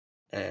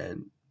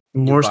and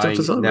you're More stuff to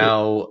buying celebrate.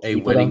 now a People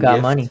don't wedding got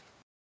gift, money.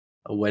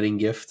 a wedding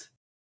gift.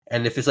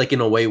 And if it's like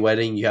an away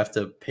wedding, you have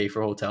to pay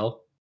for a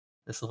hotel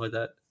and stuff like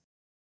that.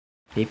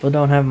 People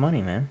don't have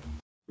money, man.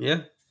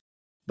 Yeah.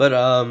 But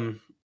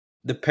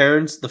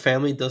the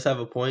family does have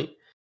a point,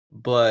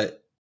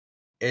 but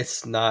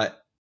it's not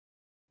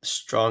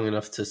strong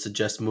enough to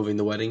suggest moving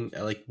the wedding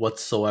like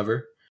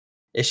whatsoever.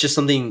 It's just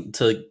something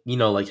to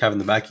like have in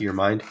the back of your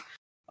mind.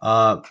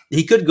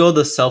 He could go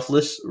the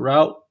selfless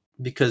route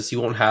because he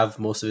won't have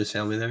most of his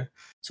family there,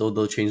 so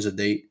they'll change the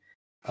date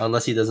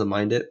unless he doesn't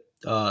mind it.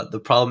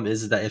 The problem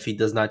is that if he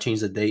does not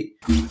change the date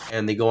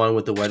and they go on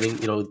with the wedding,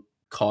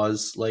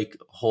 cause like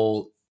a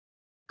whole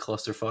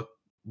clusterfuck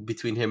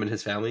between him and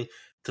his family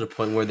to the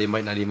point where they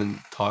might not even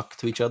talk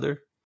to each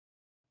other.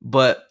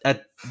 But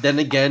then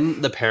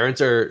again, the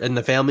parents and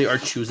the family are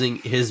choosing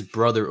his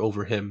brother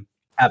over him.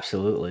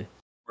 Absolutely.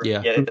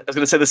 Yeah. I was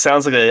gonna say this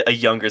sounds like a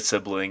younger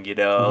sibling. Like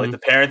Mhm. the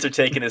parents are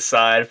taking his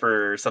side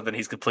for something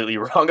he's completely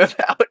wrong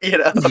about.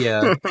 Yeah.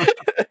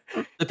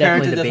 The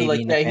parents are Definitely the definitely baby like,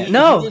 in the yeah, family. he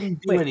No,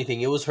 didn't do wait.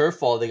 anything. It was her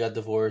fault they got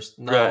divorced.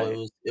 No,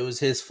 Right. it was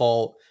his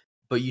fault.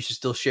 But you should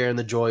still share in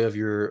the joy of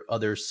your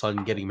other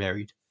son getting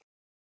married.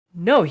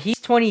 No, he's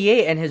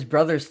 28 and his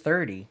brother's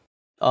 30.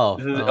 Oh,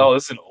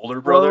 This is an older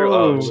brother.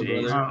 Oh, Oh,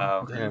 jeez. brother. Wow.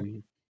 Okay.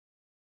 Damn.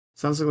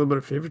 Sounds like a little bit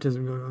of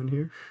favoritism going on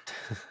here.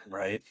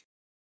 Right.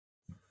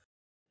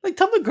 Like,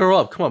 tell him to grow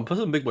up. Come on, put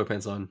some big boy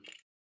pants on.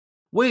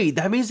 Wait,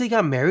 that means they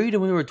got married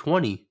when they were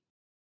 20.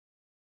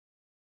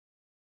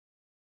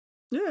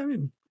 Yeah, I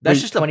mean, That's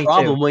wait, just a 22.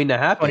 problem waiting to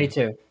happen.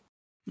 22.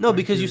 No,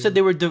 because you said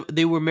they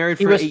were married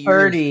He for was 8 years.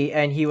 30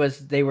 and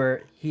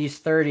he's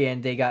 30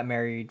 and they got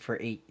married for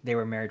 8. They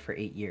were married for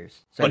 8 years.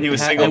 So But he was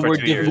and single and for were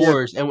 2 years.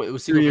 divorced and it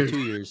was single 3 for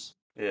years. 2 years.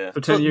 Yeah.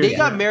 for 10 So years. they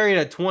got yeah. married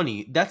at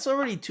 20. That's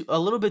already a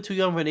little bit too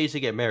young of an age to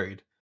get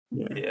married.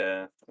 Yeah.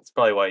 Yeah. That's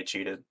probably why he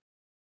cheated.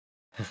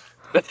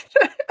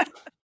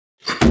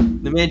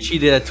 The man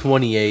cheated at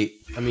 28.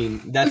 I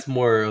mean, that's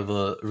more of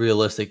a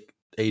realistic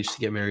age to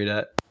get married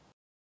at.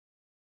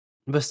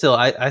 But still,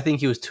 I think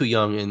he was too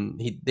young and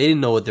they didn't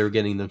know what they were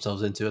getting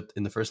themselves into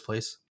in the first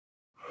place.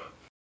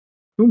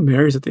 Who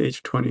marries at the age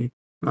of 20?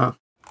 Oh,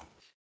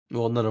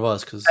 Well, none of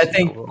us, because I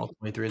think we're all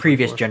 23 and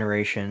previous 24.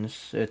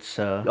 generations, it's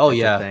Oh, it's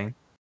yeah. a thing.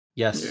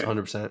 Yes, Yeah.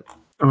 100%.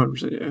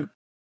 100%, yeah.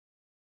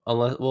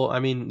 Unless, well, I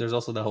mean, there's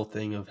also that whole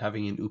thing of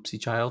having an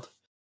oopsie child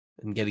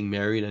and getting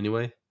married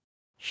anyway.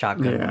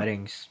 Shotgun Yeah.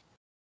 weddings.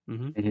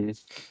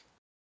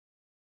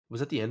 Was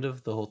that the end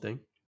of the whole thing?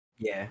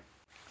 Yeah.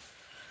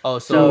 Oh,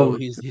 So- so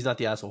he's not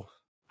the asshole.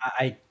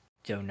 I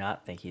do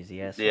not think he's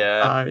the asshole.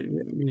 Yeah.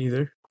 Me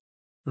neither.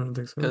 I don't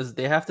think so. Because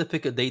they have to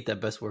pick a date that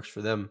best works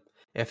for them.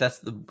 If that's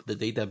the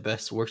date that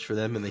best works for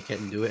them and they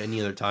can't do it any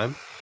other time.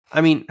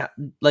 I mean,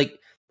 like,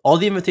 all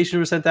the invitations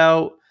were sent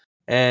out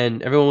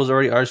and everyone was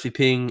already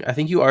RSVPing. I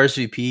think you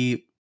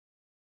RSVP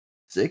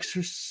 6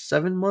 or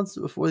 7 months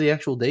before the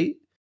actual date,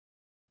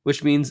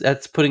 which means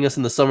that's putting us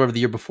in the summer of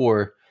the year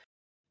before.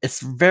 It's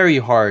very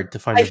hard to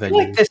find I a feel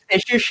venue. like this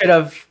issue should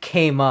have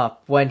came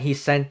up when he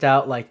sent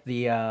out like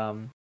the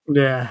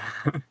Yeah.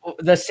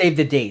 save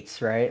the dates,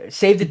 right?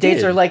 Save the It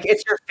dates are did. like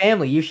it's your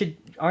family.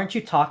 Aren't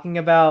you talking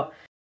about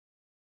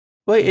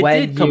Wait, it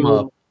when did come you-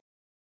 up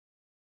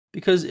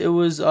because it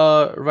was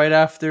right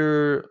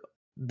after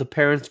the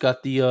parents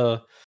got the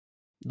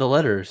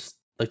letters,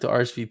 like the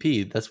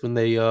RSVP. That's when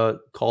they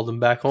called them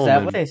back home. Is that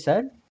and what they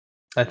said?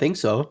 I think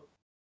so.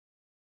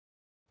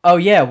 Oh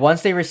yeah,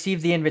 once they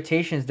received the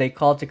invitations, they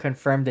called to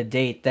confirm the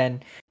date,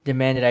 then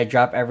demanded I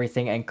drop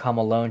everything and come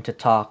alone to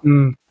talk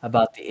Mm,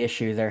 about the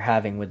issue they're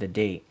having with the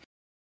date.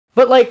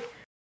 But like,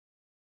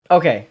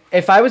 okay,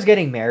 if I was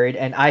getting married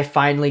and I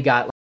finally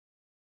got like,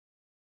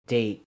 a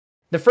date,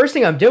 the first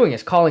thing I'm doing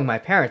is calling my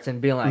parents and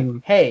being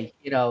like, "Hey,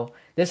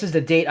 this is the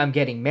date I'm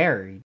getting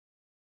married."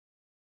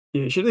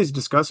 yeah, you should at least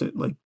discuss it,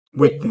 like,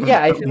 with them.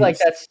 Yeah, I at feel like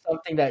least. that's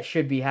something that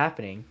should be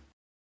happening.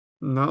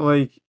 Not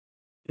like,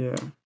 yeah.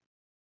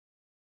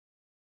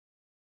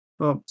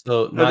 Well,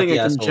 So I not think the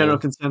like, the general asshole.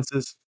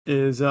 consensus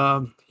is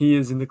he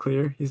is in the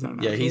clear. He's not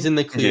an Yeah, he's asshole. in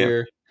the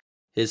clear.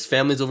 His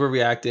family's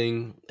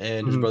overreacting,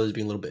 and his Mhm. brother's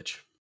being a little bitch.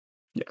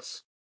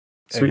 Yes.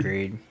 Sweet.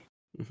 Agreed.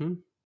 Mm-hmm.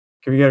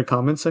 Can we get a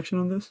comment section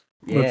on this?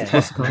 Yeah.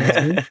 What's the comment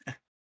section?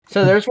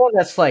 So there's one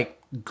that's like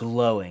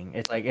glowing.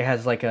 It's like it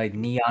has like a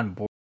neon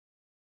board.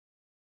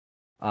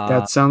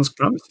 That sounds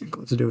promising.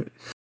 Let's do it.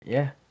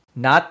 Yeah.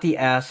 Not the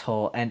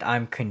asshole, and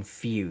I'm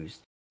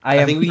confused.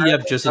 I think we have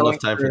currently just going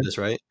enough time for through- this,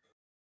 right?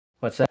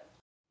 What's that?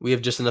 We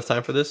have just enough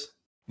time for this?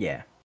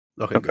 Yeah.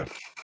 Okay, Okay. good.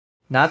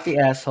 Not the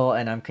asshole,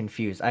 and I'm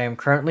confused. I am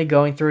currently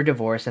going through a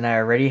divorce, and I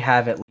already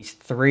have at least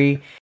 3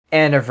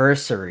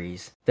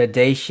 anniversaries. The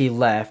day she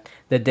left,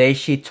 the day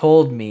she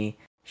told me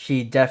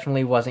she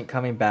definitely wasn't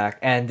coming back,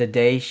 and the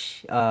day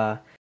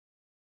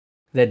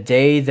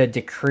the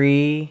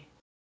decree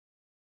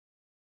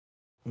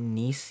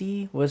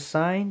Nisi was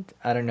signed.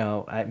 I don't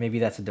know. Maybe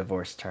that's a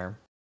divorce term.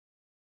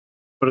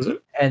 What is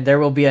it? and there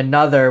will be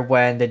another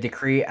when the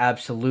decree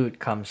absolute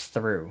comes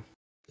through.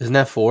 Isn't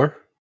that 4?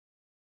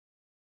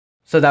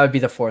 So that would be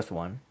the fourth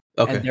one.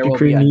 Okay. And there will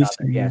Decree be needs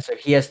another. to- Yeah, so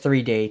he has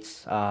 3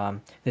 dates.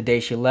 The day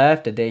she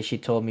left, the day she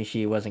told me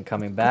she wasn't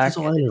coming back, These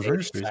all and the day she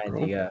anniversaries, signed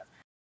bro.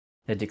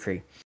 the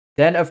decree.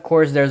 Then, of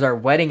course, there's our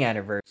wedding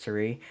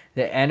anniversary,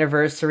 the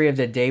anniversary of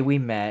the day we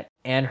met,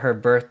 and her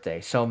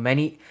birthday. So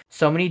many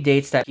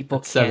dates that people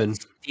That's can't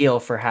 7. steal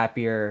for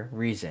happier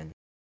reasons.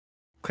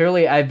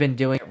 Clearly, I've been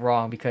doing it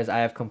wrong because I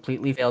have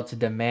completely failed to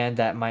demand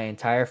that my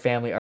entire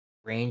family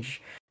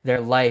arrange their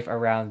life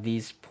around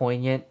these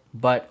poignant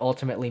but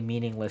ultimately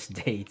meaningless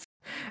dates.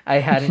 I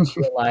hadn't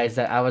realized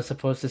that I was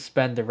supposed to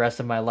spend the rest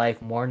of my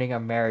life mourning a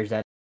marriage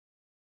that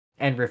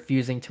and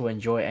refusing to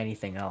enjoy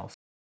anything else.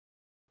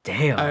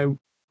 Damn.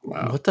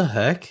 Wow. What the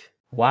heck?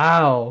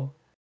 Wow.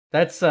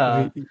 That's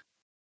Wait,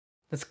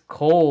 that's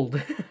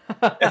cold.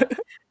 But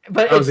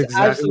That was it's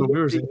exactly what we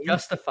were absolutely saying.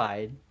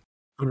 justified.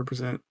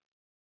 100%.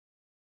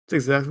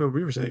 That's exactly what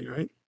we were saying,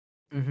 right?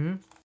 Mm-hmm.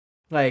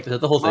 Like, Is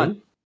that the whole come on,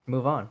 thing?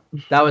 move on.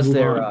 That was Move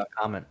their on.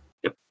 comment.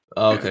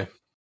 Oh, okay.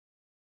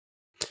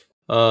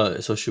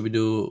 So should we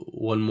do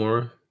one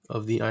more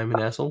of the I'm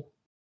an asshole?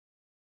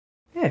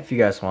 Yeah, if you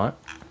guys want.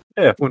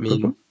 I One quick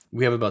mean, one.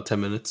 we have about 10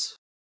 minutes.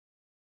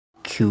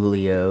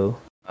 Coolio.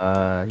 You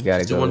gotta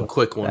Let's do go one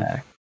quick one.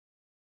 back.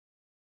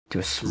 Do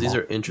a 'Cause small. these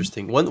are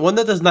interesting. One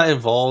that does not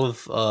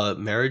involve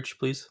marriage,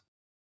 please.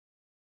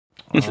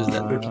 Which is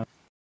that? Uh,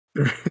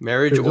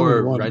 Marriage there's only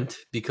or one. rent,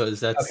 because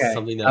that's Okay,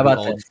 something how that we about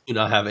all this? do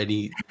not have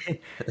any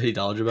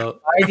knowledge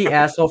about. Am I the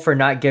asshole for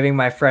not giving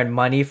my friend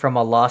money from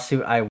a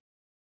lawsuit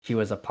she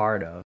was a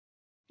part of?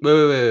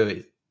 Wait.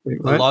 Wait, The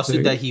what?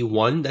 lawsuit that he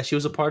won that she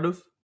was a part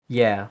of?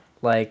 Yeah,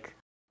 like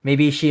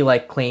maybe she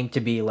like claimed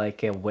to be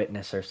like a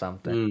witness or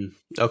something.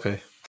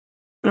 Okay.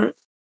 Alright.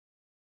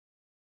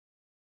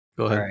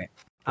 Go All ahead. right.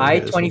 Wanna I,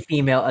 hear this 20 one?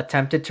 female,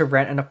 attempted to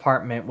rent an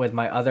apartment with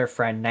my other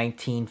friend,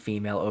 19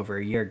 female, over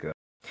a year ago.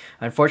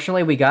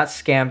 Unfortunately, we got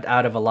scammed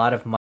out of a lot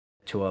of money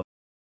to us.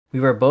 We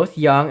were both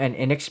young and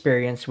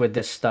inexperienced with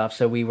this stuff,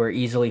 so we were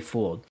easily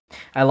fooled.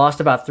 I lost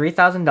about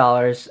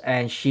 $3,000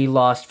 and she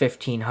lost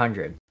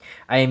 $1,500.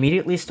 I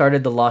immediately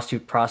started the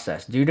lawsuit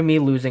process. Due to me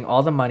losing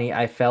all the money,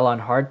 I fell on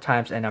hard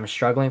times and I'm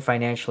struggling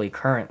financially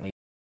currently,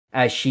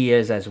 as she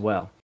is as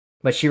well.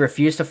 But she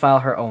refused to file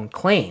her own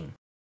claim,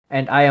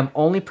 and I am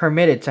only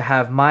permitted to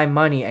have my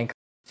money and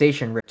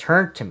compensation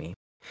returned to me.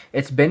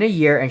 It's been a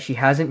year and she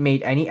hasn't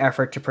made any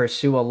effort to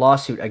pursue a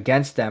lawsuit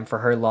against them for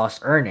her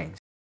lost earnings.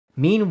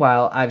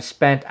 Meanwhile, I've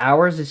spent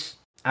hours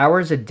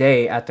a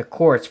day at the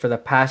courts for the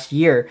past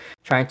year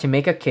trying to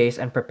make a case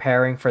and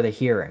preparing for the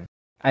hearing.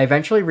 I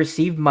eventually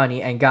received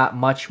money and got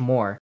much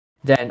more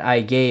than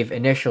I gave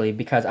initially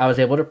because I was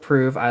able to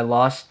prove I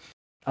lost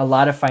a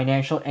lot of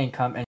financial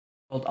income and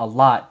a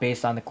lot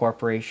based on the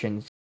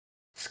corporation's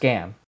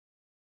scam.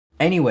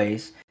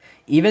 Anyways,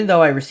 even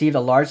though I received a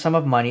large sum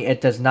of money,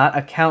 it does not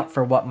account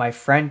for what my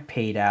friend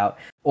paid out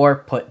or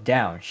put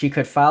down. She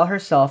could file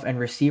herself and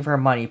receive her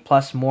money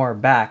plus more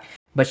back,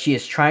 but she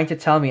is trying to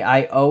tell me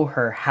I owe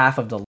her half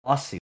of the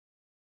lawsuit.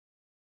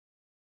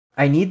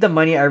 I need the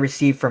money I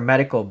received for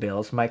medical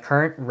bills, my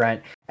current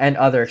rent, and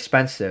other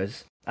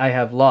expenses I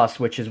have lost,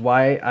 which is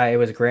why I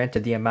was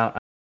granted the amount.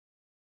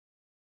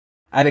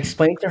 I've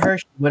explained to her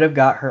she would have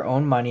got her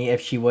own money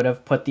if she would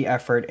have put the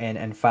effort in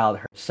and filed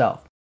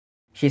herself.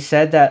 She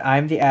said that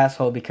I'm the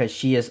asshole because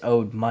she is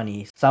owed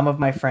money. Some of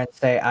my friends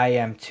say I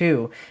am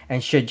too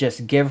and should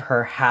just give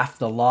her half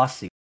the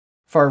lawsuit.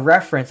 For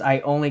reference, I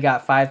only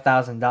got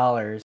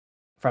 $5,000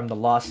 from the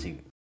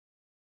lawsuit.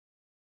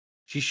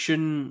 She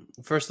shouldn't.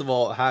 First of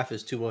all, half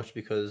is too much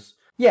because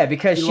Yeah,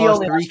 because She she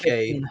lost only lost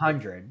 3K.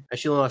 $1,500.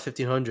 she only lost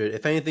 1,500.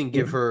 If anything,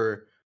 give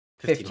her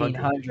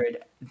 1,500.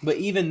 $1,500. But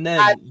even then,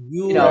 I-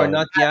 you know, are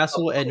not the that's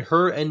asshole, and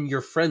her and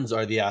your friends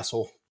are the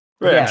asshole.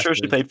 Right, Yeah, I'm sure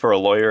she dude. paid for a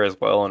lawyer as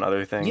well and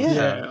other things. Yeah.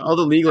 Yeah, all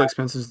the legal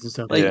expenses and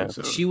stuff. Like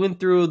too, so. she went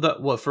through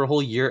for a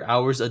whole year,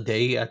 hours a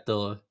day at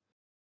the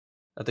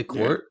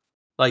court.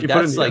 Like She put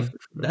in that's the like effort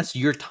for it. that's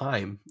your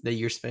time that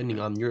you're spending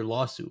on your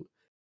lawsuit,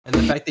 and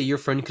the fact that your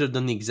friend could have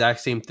done the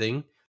exact same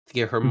thing to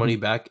get her money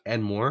back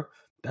and more,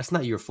 that's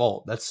not your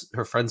fault. That's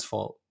her friend's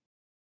fault.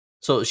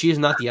 So she is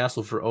not the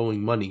asshole for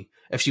owing money.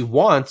 If she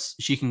wants,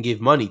 she can give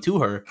money to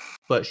her,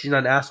 but she's not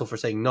an asshole for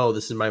saying no.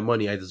 This is my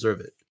money. I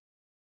deserve it.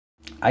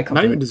 I Not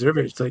completely even deserve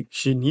it. It's like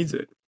she needs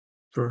it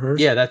for her.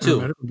 Yeah, that her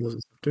too. medical bills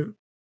and stuff too.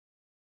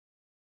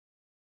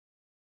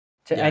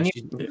 to Yeah, anyone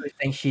she- who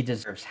thinks she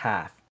deserves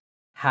half.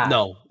 Half.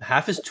 No,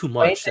 half is too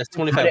Explain much. that That's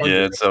you put in 2,500.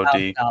 Yeah, it's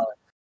OD. $6,000.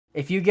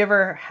 If you give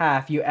her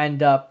half, you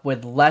end up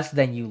with less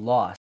than you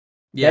lost.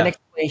 Yeah, Then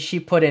explain she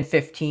put in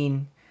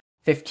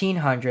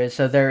 1,500,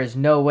 so there is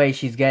no way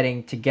she's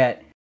going to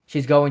get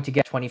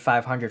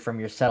 2,500 from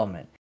your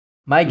settlement.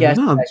 My guess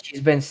No. is that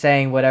she's been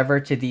saying whatever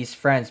to these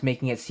friends,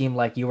 making it seem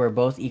like you were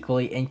both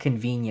equally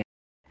inconvenient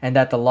and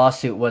that the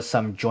lawsuit was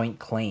some joint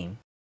claim.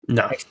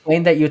 no.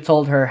 Explain that you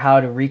told her how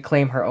to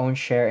reclaim her own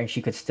share and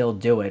she could still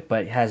do it,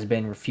 but has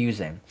been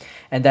refusing.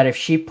 And that if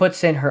she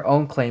puts in her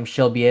own claim,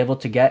 she'll be able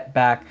to get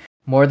back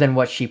more than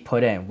what she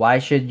put in. Why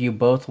should you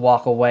both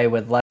walk away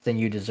with less than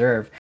you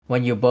deserve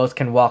when you both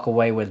can walk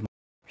away with more?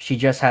 She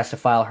just has to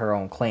file her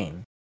own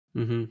claim.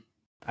 Mm-hmm.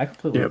 I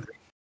completely Yep. agree.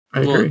 I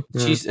agree.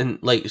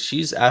 Yeah.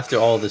 She's after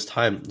all this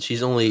time,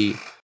 she's only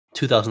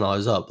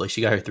 $2,000 up. Like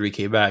she got her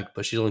 $3K back,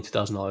 but she's only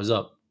 $2,000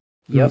 up.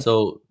 Yep.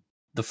 So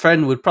the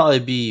friend would probably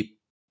be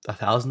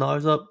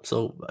 $1,000 up.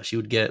 So she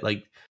would get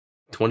like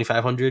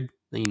 2,500.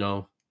 You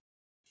know,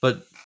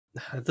 but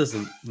that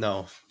doesn't.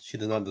 No, she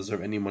does not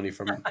deserve any money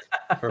from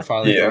her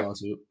filing Yeah. the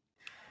lawsuit.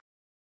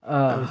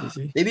 That was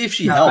easy. Maybe if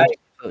she No, I helped,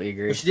 completely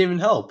agree. but she didn't even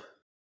help.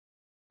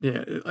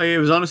 Yeah, it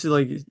was honestly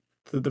like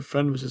the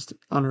friend was just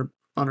on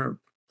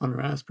her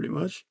ass pretty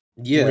much.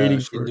 Yeah, Waiting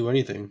she for didn't it. do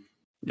anything.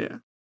 Yeah.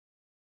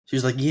 She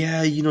was like,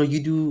 "Yeah, you know,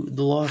 you do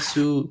the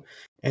lawsuit,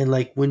 and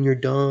like when you're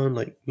done,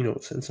 like you know,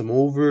 send some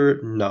over."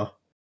 No,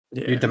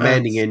 Yeah. you're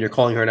demanding it, and you're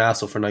calling her an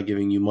asshole for not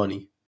giving you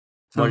money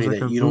Sounds like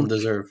that a you don't mooch.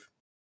 deserve.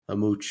 A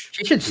mooch.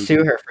 She should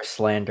sue her for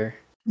slander.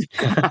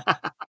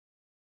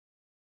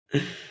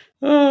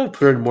 Put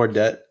her in more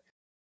debt.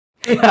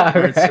 Yeah,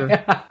 Alright, so-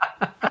 right.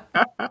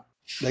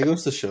 That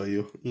goes to show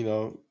you, you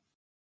know,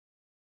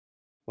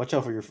 watch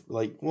out for your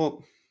like.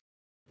 Well,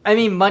 I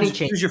mean, money choose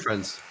changes. your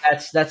friends.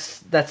 That's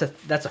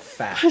a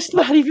fact. It's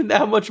not even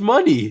that much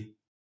money.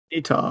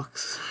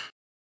 Detox.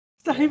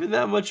 It's not even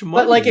that much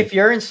money. But like, if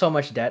you're in so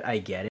much debt, I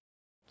get it.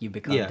 You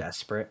become Yeah.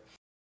 desperate,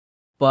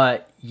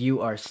 but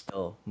you are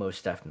still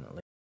most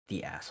definitely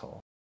the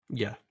asshole.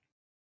 yeah,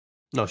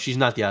 no, she's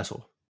not the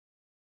asshole.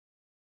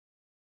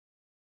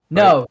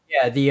 No,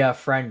 yeah, the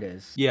friend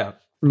is. Yeah,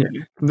 Yeah.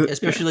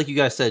 especially like you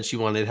guys said, she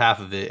wanted half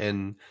of it,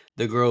 and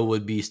the girl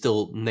would be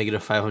still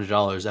negative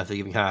 $500 after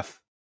giving half.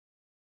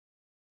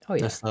 Oh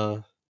yeah. That's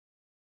kind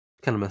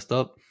of messed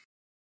up.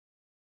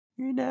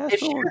 You're an If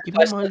she asshole. Give me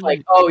requested money.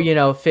 like,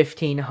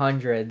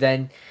 1,500,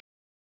 then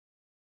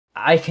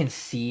I can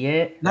see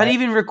it. Not right?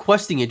 even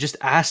requesting it, just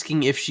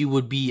asking if she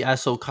would be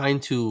as so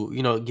kind to,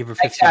 you know, give her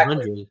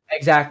 1,500.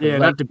 Exactly. Yeah,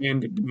 Like, not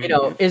demanding. you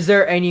know, is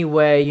there any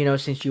way,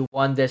 since you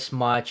won this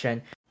much,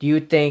 and do you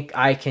think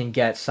I can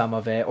get some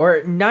of it,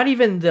 or not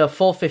even the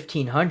full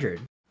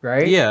 1,500?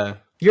 Right? Yeah.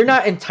 You're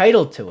not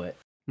entitled to it.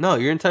 No,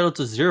 you're entitled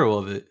to zero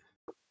of it.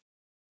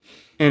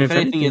 And If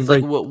anything, it's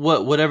like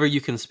whatever you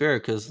can spare.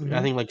 Because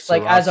I think like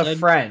Like, Sarav as a said,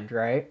 friend,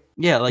 right?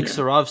 yeah, like Yeah.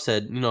 Sarav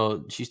said, you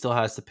know, she still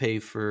has to pay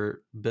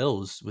for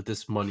bills with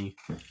this money.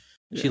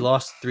 She Yeah.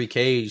 lost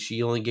 $3K.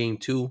 She only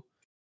gained $2,000.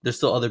 There's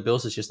still other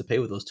bills that she has to pay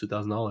with those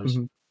 $2,000.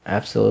 Mhm.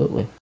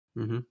 Absolutely.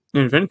 Mm-hmm.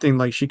 And if anything,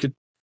 like she could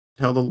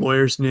tell the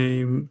lawyer's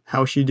name,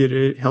 how she did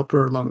it, help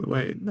her along the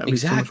way. That'd be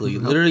so much Exactly.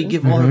 more Literally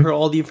helpful. give Mhm. her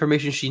all the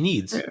information she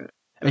needs. Yeah.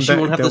 And she that-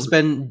 won't have that to would-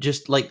 spend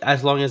just like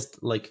as long as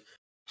like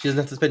she doesn't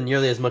have to spend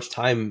nearly as much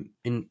time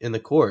in the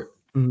court.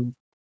 Mhm.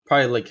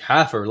 Probably like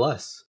half or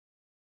less.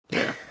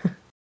 Yeah.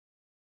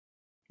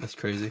 That's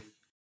crazy.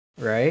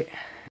 Right?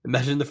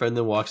 Imagine the friend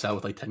that walks out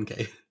with like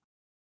 10K.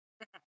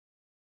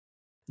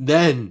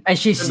 Then And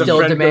she's And the still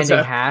friend goes demanding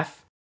out.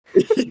 half.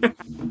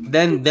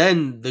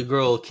 then the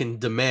girl can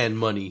demand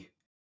money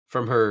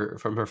from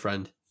her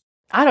friend.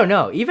 I don't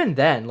know. Even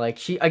then, like,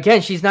 she's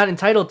not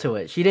entitled to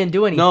it. She didn't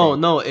do anything.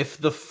 No, if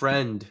the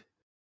friend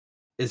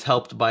is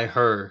helped by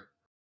her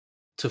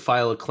to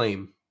file a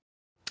claim.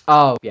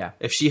 Oh, yeah.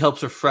 If she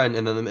helps her friend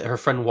and then her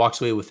friend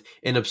walks away with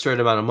an absurd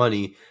amount of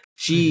money,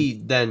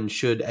 she then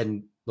should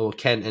and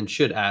can and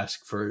should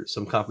ask for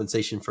some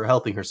compensation for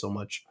helping her so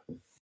much.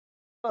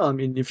 Well, I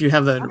mean, if you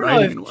have that I in don't know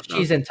writing if and whatnot.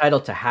 she's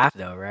entitled to half,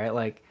 though, right?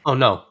 Like, Oh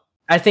no.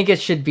 I think it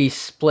should be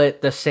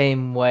split the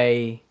same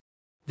way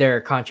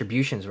their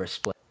contributions were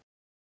split.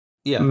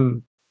 Yeah.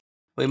 Mm.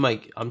 Wait,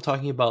 Mike, I'm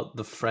talking about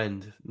the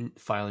friend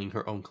filing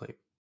her own claim.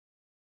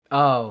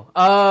 Oh,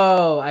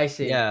 I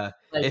see. Yeah.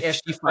 Like, if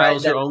she the friend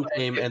files her then own put in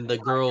claim and the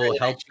 1,500, girl then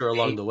helps she her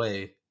along paid- the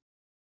way.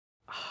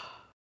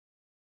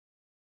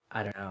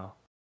 I don't know.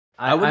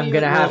 I wouldn't I'm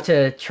gonna even- have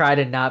to try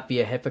to not be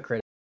a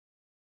hypocrite.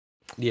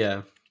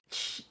 Yeah.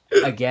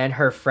 Again,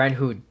 her friend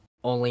who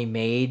only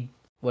made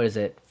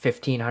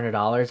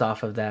 $1,500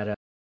 off of that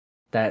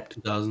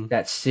 2,000.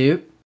 that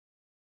suit.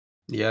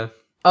 Yeah.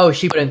 Oh,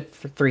 she put in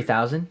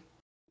 3,000.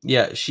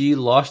 Yeah, she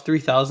lost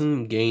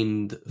 3,000,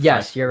 gained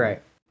Yes, 5,000. you're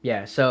right.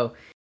 Yeah, so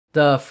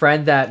the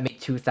friend that made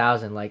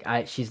 2,000, like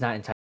she's not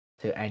entitled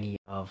to any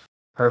of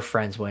her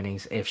friend's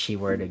winnings if she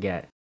were to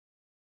get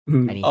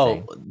Mm. anything.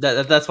 Oh,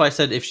 that's why I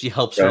said if she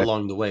helps her Right.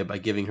 along the way by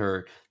giving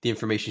her the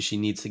information she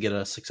needs to get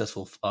a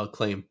successful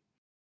claim.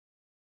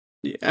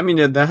 Yeah, I mean,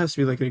 that has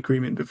to be like an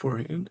agreement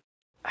beforehand.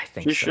 I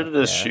think She so, should have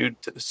just yeah.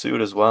 sued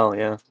as well.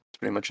 Yeah, that's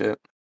pretty much it.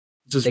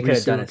 Just They could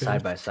have done resue it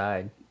side by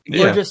side,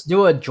 Yeah. or just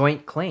do a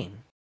joint claim,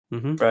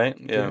 Mm-hmm. Right?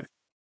 Yeah.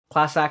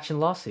 class action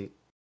lawsuit.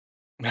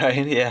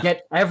 Right? Yeah.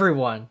 Get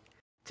everyone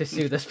to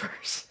sue this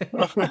person.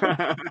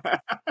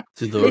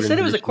 To the They said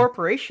it was a organization.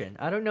 corporation.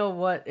 I don't know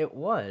what it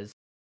was.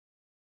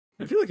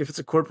 I feel like if it's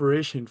a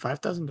corporation,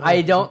 $5,000.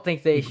 I don't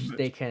think they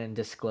can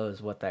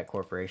disclose what that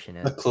corporation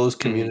A is. closed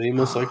community,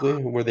 most likely,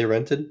 where they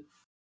rented.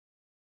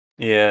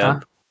 Yeah. Huh?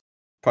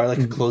 Probably like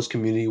Mhm. a closed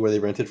community where they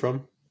rented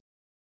from.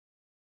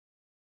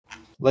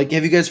 Like,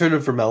 have you guys heard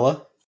of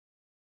Vermella?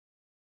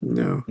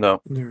 No.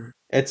 No. Never.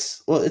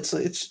 It's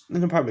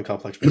an apartment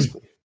complex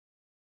basically.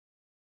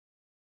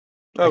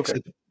 Okay.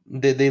 Except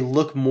they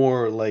look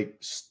more like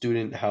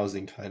student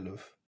housing kind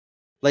of.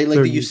 Like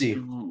They're the used-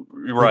 UC.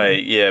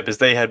 Right. Yeah, because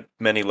they had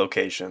many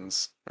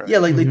locations. Right? Yeah,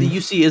 like the Mhm.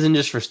 UC isn't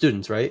just for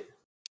students, right?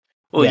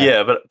 Well,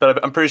 Yeah. yeah,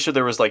 but I'm pretty sure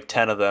there was like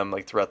 10 of them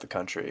like throughout the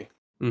country.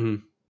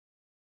 Mm-hmm.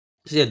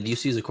 So yeah, the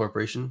UC is a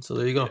corporation, so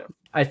there you go. Yeah.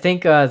 I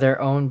think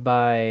they're owned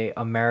by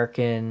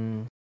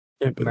American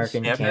Campus.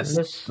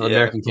 Campus. The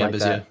American Like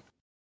campus, yeah. that.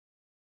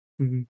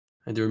 Mhm.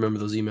 I do remember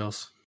those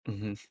emails.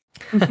 Hmm.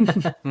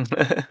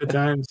 Good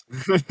times.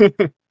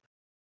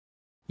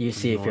 You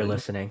see if you're Annoying.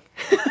 listening.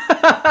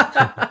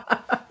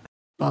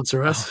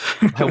 Sponsor us.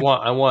 I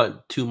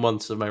want 2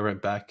 months of my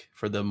rent back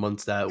for the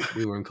months that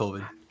we were in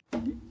COVID.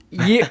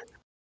 you,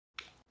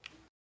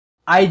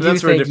 I do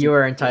That's very think you different.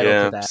 are entitled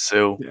yeah, to that.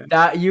 so Yeah.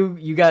 That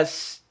you got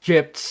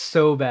stripped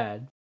so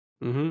bad.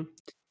 Mm-hmm.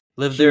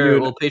 Lived Should we do there.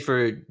 it- Well, paid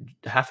for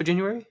half of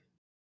January,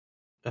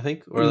 I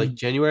think, or Mm. like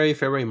January,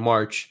 February,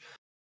 March.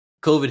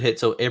 COVID hit,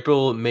 so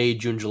April, May,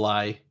 June,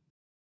 July.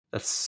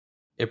 That's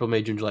April,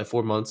 May, June, July,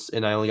 4 months,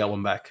 and I only got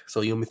one back.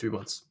 So you owe me 3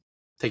 months.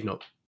 Take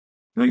note.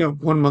 I got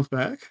 1 month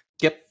back.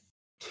 Yep.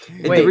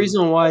 And Wait, the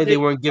reason why when they did-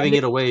 weren't giving when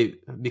it away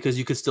because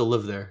you could still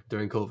live there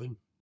during COVID.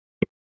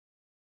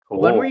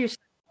 When were cool. you sent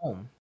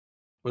home?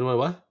 When am I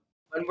what?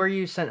 When were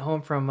you sent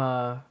home from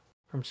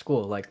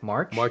school? Like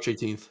March? March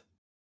 18th.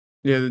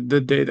 Yeah, the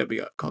day that we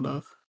got called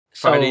off.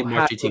 Friday, So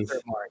March halfway 18th.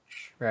 through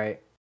March,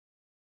 right?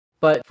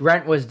 But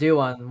rent was due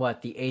on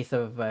what, the 8th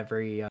of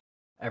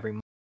every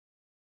month.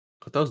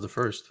 But that was the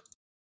first.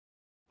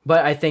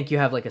 But I think you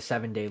have like a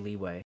 7-day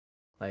leeway.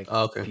 Like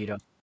Oh, okay. if you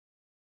don't.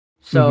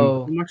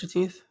 So March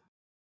 18th?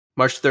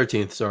 March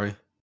 13th, sorry.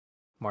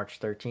 March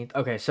 13th.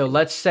 Okay, so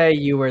let's say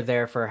you were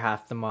there for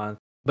half the month,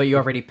 but you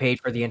already paid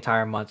for the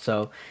entire month,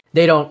 so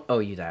they don't owe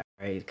you that,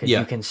 right? Because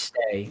Yeah. you can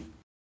stay.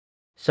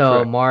 So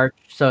Correct. March.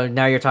 So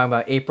now you're talking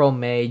about April,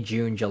 May,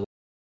 June, July.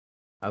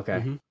 Okay.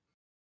 Mhm.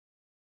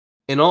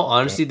 In all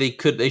honesty,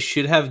 they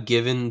should have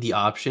given the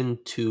option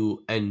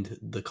to end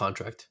the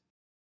contract.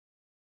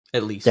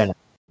 At least. They're not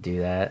do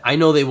that. I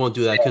know they won't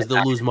do that because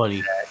they'll lose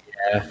money.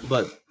 Yeah.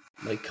 But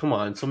like, come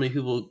on, so many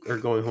people are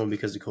going home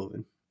because of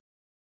COVID.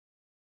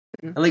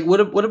 And like, what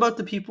about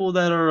the people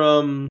that are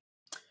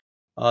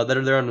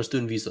there on a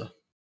student visa?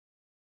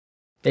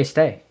 They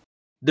stay.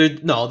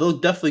 They'll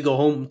definitely go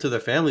home to their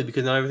family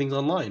because now everything's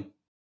online.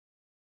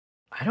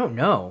 I don't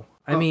know.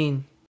 I Oh.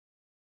 mean,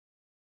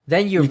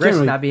 then you You can't risk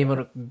really-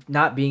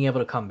 not being able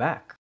to come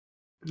back.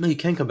 No, you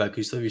can come back because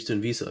you still have your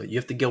student visa. You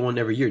have to get one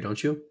every year,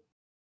 don't you?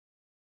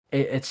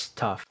 It's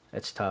tough.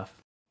 It's tough.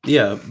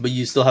 Yeah, but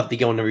you still have to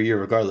get one every year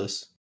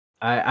regardless.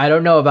 I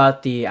don't know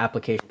about the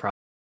application process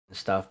and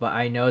stuff, but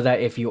I know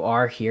that if you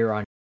are here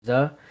on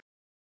visa,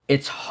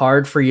 it's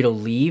hard for you to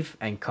leave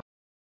and come.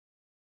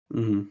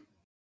 Mm-hmm.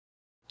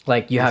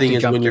 Like you The have thing to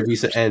is, jump when your through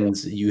visa hoops.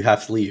 ends, you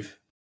have to leave.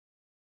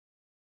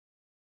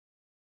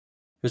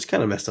 It's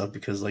kind of messed up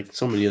because, like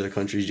so many other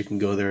countries, you can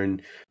go there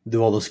and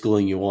do all the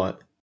schooling you want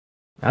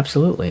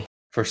Absolutely.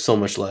 for so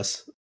much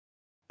less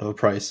of a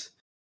price.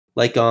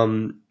 Like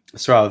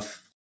Srav,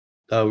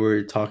 we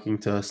were talking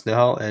to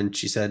Snehal, and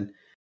she said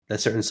that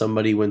certain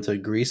somebody went to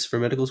Greece for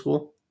medical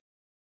school.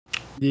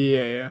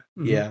 Yeah.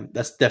 Mhm. Yeah,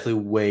 that's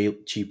definitely way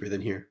cheaper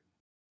than here.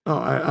 Oh,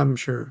 I'm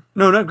sure.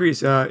 No, not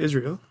Greece.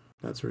 Israel.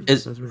 That's where.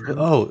 Is That's where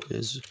it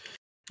is. is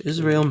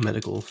Israel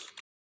medical?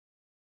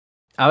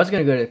 I was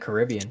gonna go to the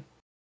Caribbean.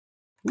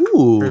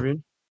 Ooh,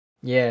 Caribbean.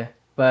 Yeah,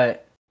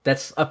 but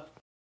that's up.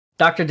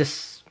 Doctor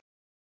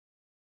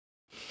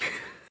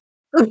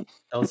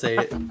don't say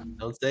it.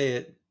 Don't say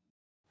it.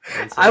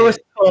 Don't say I was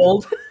it.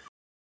 told.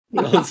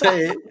 Don't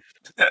say it.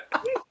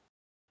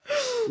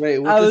 Wait, I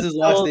what does was his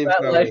last told name that,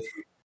 start like- with?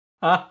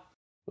 Huh?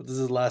 What does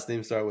his last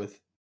name start with?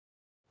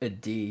 A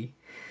D.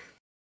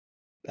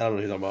 I don't know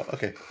what you're talking about.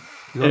 Okay.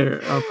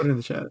 Here, I'll put it in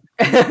the chat.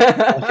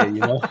 Okay, you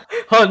know.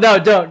 Oh no,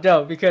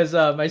 don't because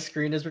my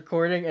screen is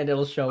recording and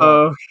it'll show up.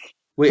 Oh,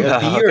 Wait, a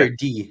B or Okay. a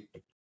D?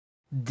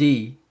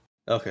 D.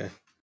 Okay.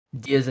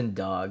 D as in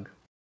dog.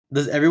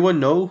 Does everyone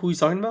know who he's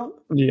talking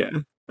about? yeah.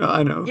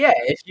 I know. Yeah,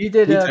 if you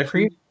did Can you a text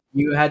pre, me?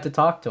 you had to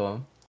talk to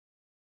him.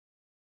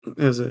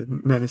 As a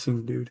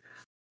menacing dude.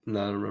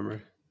 No, I don't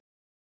remember.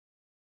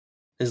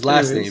 His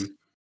last Anyways. name.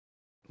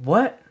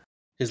 What?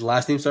 His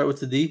last name start with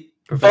the D?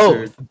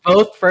 Professor.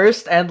 Both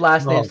first and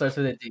last name Oh. starts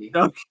with a D.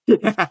 Oh,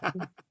 yeah.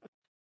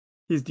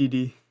 He's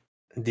DD.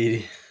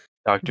 D.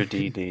 Dr.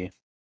 DD.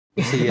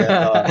 So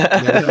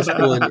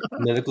yeah,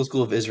 medical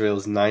school of Israel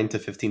is 9 to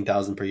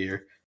 15,000 per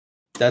year.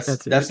 That's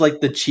That's it. like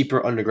the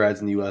cheaper undergrads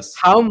in the U.S.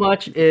 How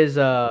much is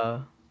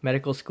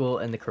medical school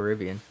in the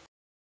Caribbean?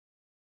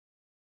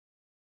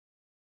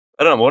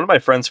 I don't know. One of my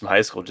friends from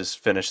high school just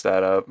finished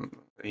that up.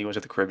 He went to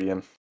the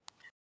Caribbean.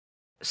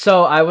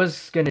 So I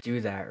was gonna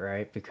do that,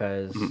 right?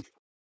 Because Mhm.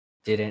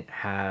 didn't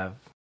have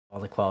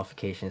all the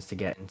qualifications to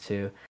get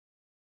into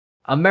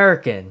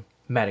American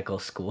medical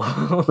school.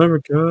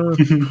 America.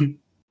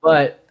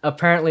 But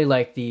apparently,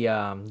 like the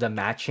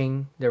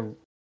matching,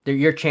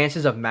 your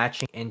chances of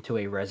matching into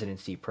a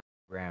residency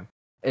program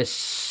is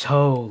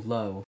so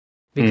low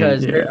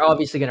because Yeah. they're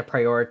obviously going to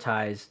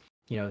prioritize,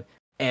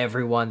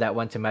 everyone that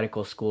went to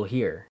medical school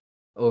here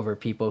over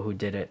people who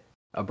did it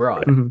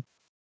abroad. Mhm.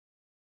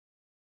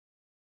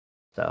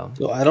 So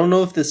So I don't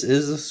know if this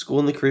is a school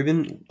in the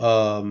Caribbean.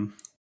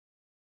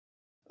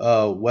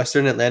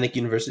 Western Atlantic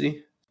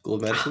University School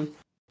of Medicine.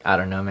 I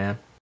don't know, man.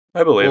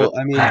 I believe Well, it.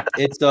 I mean,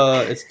 it's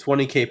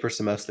 $20K per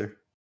semester.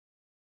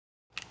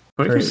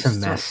 But Per it's still-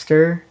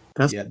 semester?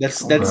 That's Yeah,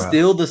 that's Bruh.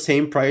 still the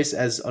same price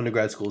as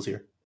undergrad schools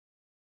here.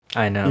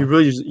 I know. you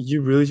really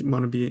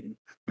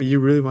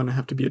want to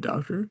have to be a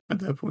doctor at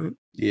that point.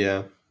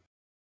 Yeah.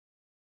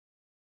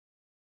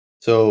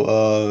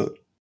 So,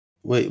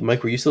 wait,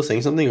 Mike, were you still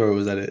saying something, or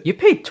was that it? You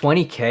paid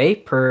 $20K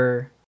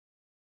per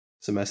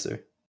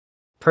Semester.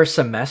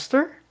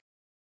 semester?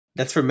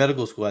 That's for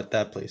medical school at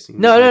that place.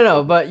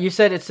 No. But you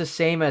said it's the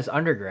same as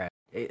undergrad.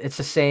 It's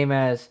the same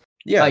as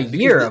Yeah, a because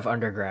year the- of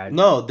undergrad.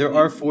 No, there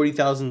are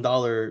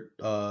 $40,000.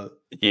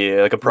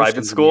 Yeah, like a private Tuitions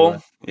in the school.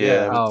 US. Yeah,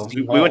 Yeah, Oh.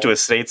 we went to a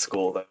state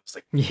school that was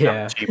like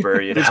Yeah. cheaper.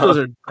 You State schools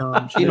know. are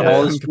dumb. Seton shit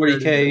Hall in is comparison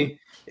to- $40K.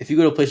 If you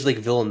go to places like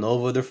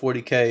Villanova, they're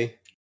 $40K.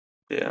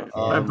 Yeah.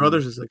 My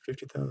brother's is like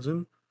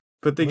 50,000,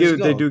 but they Where's it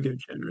they go? do give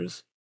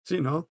generous.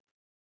 Seton Hall,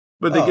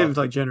 but they Oh. give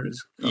like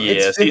generous. Yeah,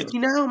 It's Seton- 50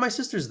 now. My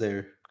sister's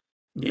there.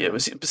 Yeah,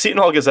 but Seton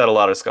Hall gives out a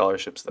lot of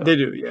scholarships though. They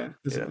do. Yeah,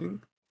 that's Yeah. the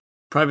thing.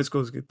 Private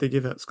schools they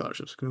give out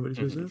scholarships. Nobody's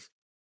Mhm. business.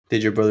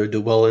 Did your brother do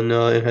well in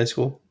high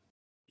school?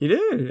 He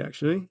did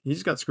actually. He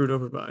just got screwed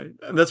over by.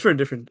 That's for a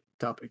different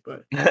topic,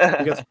 but he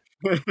got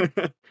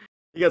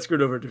he got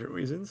screwed over for different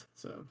reasons.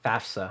 So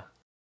FAFSA.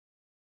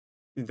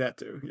 that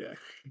too. Yeah.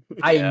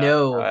 I Yeah,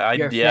 know I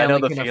your know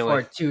family the can feeling.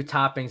 afford 2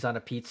 toppings on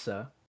a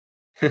pizza.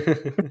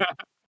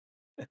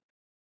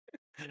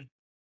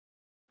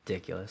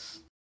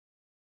 Ridiculous.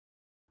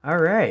 All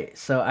right,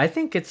 so I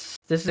think this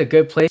is a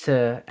good place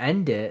to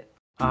end it.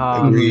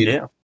 Agreed.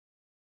 Yeah.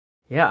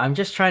 Yeah, I'm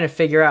just trying to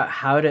figure out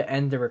how to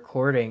end the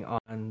recording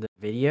on the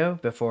video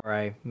before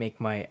I make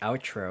my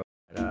outro.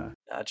 But,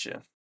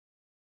 Gotcha.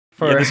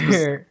 for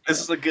Yeah,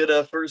 this is a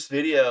good first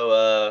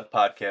video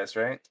podcast,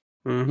 right?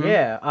 Mhm.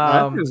 yeah,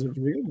 I think it was a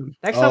really good one.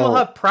 next time we'll Oh.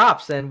 have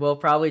props, and we'll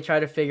probably try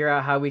to figure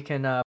out how we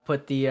can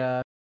put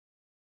the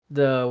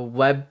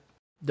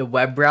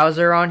web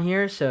browser on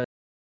here so you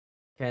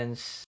can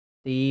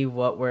see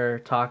what we're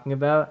talking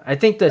about. I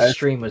think the I-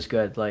 stream was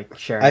good, like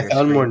sharing. I your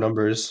found more screen.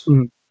 numbers.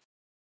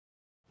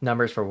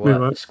 Numbers for Wait,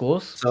 what? what?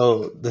 Schools?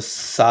 So the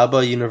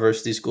Saba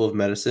University School of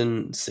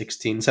Medicine,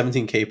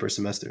 17K per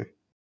semester.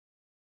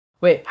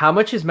 Wait, how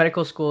much is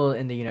medical school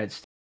in the United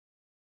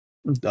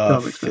States?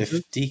 Dumb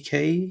expensive.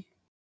 50K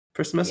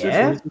per semester,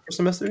 Yeah? 40K per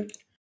semester.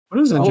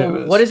 What is Oh,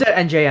 NJMS? what is it?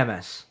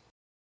 NJMS.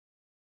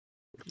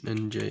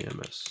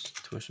 NJMS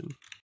tuition.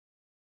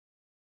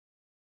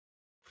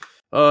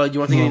 You want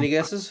to take any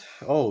guesses?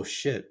 Oh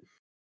shit.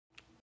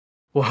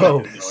 Whoa.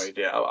 I have no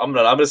idea. I'm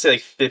gonna say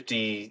like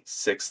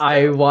 56.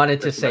 I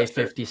wanted to say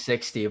semester. 50,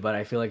 60, but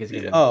I feel like it's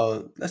gonna Yeah. be...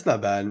 Oh, that's not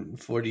bad.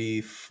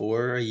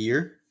 44 a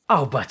year.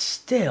 Oh, but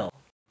still.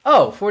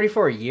 Oh,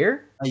 44 a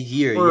year? A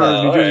year, For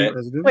yeah. New Jersey alright.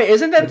 residents? Wait,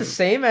 isn't that the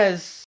same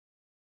as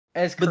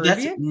But Caribbean?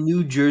 that's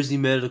New Jersey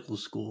Medical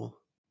School.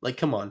 Like,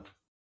 come on.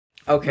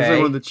 It's like Okay.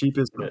 one of the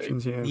cheapest Yeah.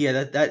 options. Yeah.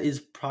 Yeah, that is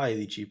probably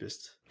the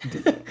cheapest.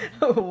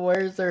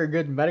 Where's there a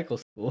good medical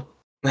school?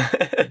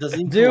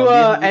 Doesn't Do Columbia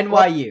have a-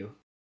 NYU.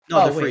 No,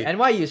 Oh they're wait, free.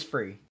 NYU's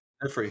free.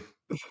 They're free.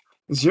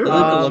 Is your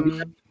Doesn't Columbia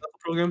have Um, a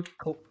program?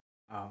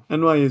 oh.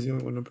 NYU is the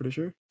only one I'm pretty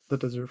sure that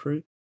does it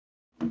free.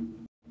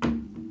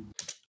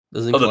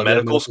 Doesn't Oh, the Columbia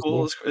have medical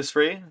school is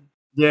free?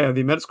 Yeah,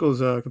 the med school is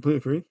completely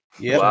free.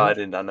 Yeah. Wow, I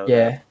did not know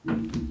Yeah.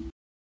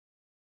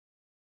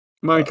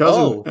 My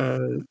cousin,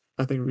 Oh.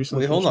 I think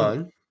recently. Wait, hold finished it.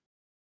 on.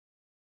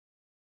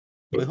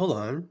 Wait, hold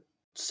on.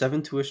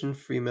 7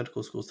 tuition-free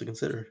medical schools to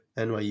consider: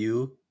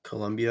 NYU,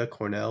 Columbia,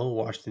 Cornell,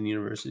 Washington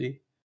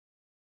University.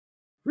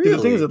 Yeah, Really?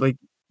 the thing is that like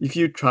if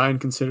you try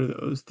and consider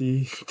those,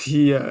 the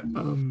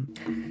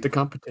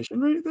competition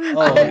rate there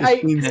Oh.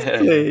 is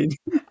insane.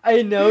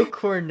 I know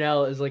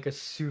Cornell is like a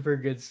super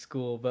good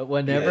school, but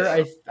whenever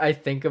Yeah. I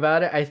think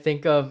about it, I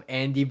think of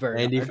Andy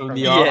Bernard. Andy from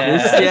The Yeah.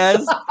 Office.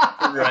 Yes.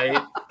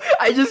 Right.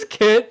 I just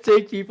can't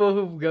take people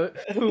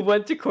who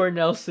went to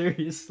Cornell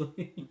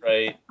seriously.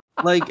 Right.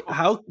 Like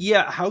how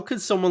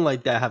could someone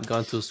like that have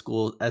gone to a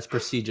school as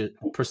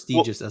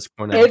prestigious as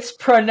Cornell? It's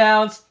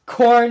pronounced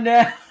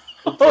Cornell.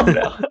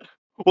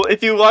 Well,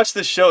 if you watch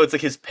the show, it's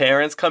like his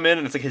parents come in,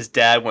 and it's like his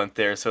dad went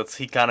there, so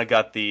he kind of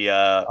got the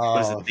what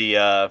is Oh.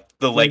 it,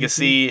 the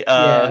legacy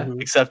Yeah.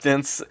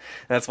 acceptance. And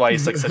that's why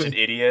he's like such an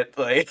idiot.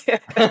 Like,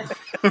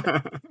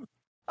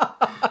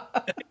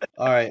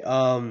 All right.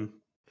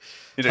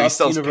 he Tufts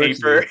sells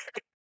University. paper.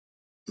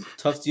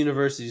 Tufts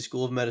University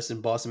School of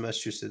Medicine, Boston,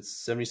 Massachusetts,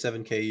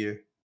 77K a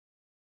year,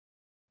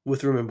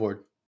 with room and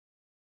board.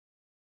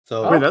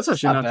 So Wait, that's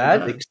actually not not bad.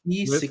 too bad.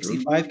 60, With room?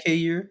 65K a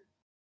year.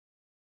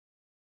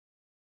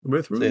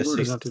 With So room yeah, and board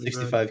is not too bad.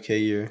 65K a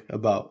year,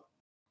 about,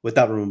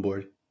 without room and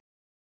board.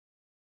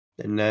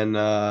 And then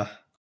number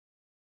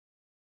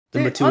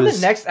Dude, 2 on is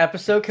the next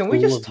episode, can we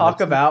School just of talk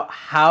Medicine. about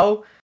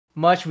how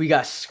much we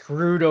got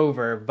screwed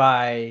over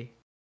by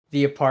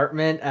the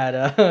apartment at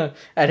at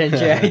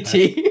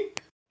NJIT.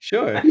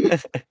 Sure. Okay,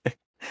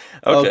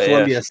 Oh, yeah.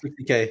 Columbia,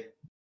 60K.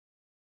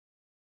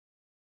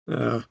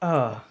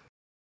 Oh,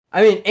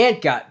 I mean,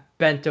 Ant got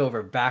bent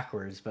over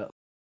backwards, but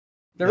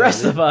the Yeah,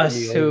 rest they of put us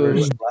me over,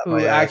 who slapped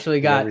my ass, actually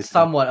did got everything.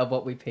 somewhat of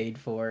what we paid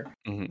for,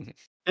 Mhm.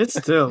 It's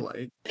still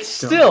like it's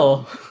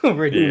still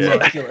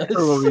ridiculous.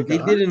 For what we They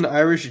got. did an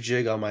Irish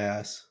jig on my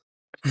ass.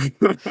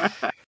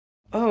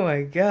 Oh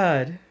my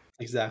god!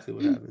 Exactly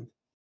what happened.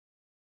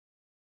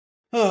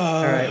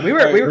 All right, we were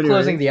Anyways.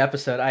 closing the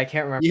episode. I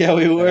can't remember. Yeah,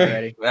 we that were.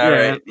 already. All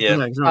right, yeah.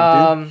 What's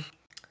wrong, dude?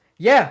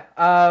 Yeah.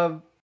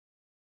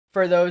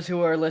 For those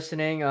who are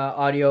listening,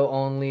 audio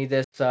only.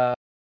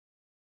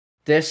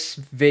 This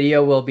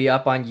video will be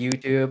up on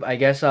YouTube. I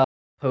guess I'll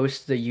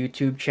post the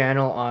YouTube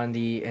channel on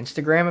the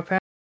Instagram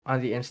account.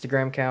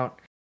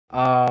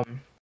 I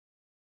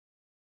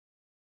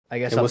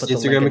guess And I'll what's put the the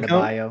link Instagram in the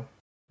account? bio.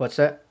 What's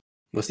that?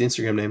 What's the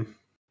Instagram name?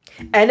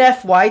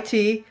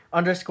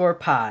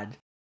 NFYT_pod.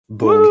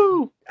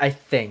 Boom. I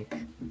think.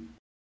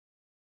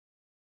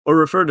 Or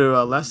refer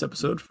to last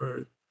episode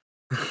for.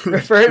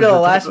 Refer to the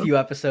last few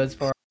episodes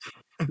for.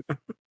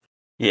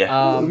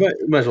 Yeah. We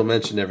might as well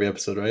mention every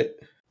episode, right?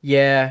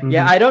 Yeah.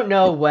 Mhm. I don't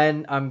know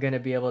when I'm gonna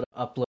be able to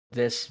upload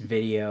this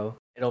video.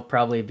 It'll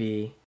probably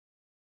be.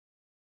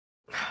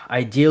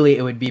 Ideally,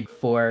 it would be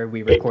before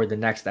we record the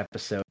next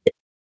episode.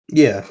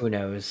 Yeah. Who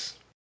knows?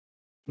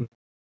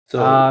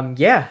 So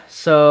Yeah.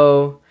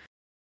 So,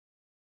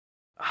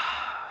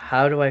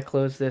 how do I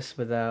close this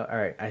without? All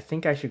right. I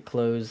think I should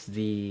close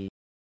this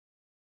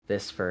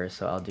first.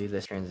 So I'll do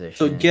this transition.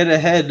 so get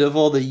ahead of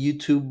all the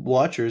YouTube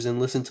watchers and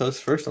listen to us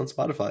first on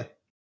Spotify.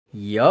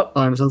 Yup.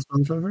 I'm on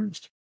Spotify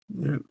first.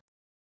 Yeah.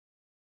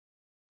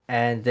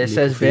 And this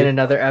Nickel has for been your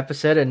another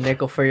episode of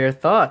Nickel for Your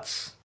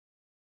Thoughts.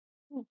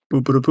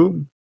 Boop boop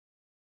boop.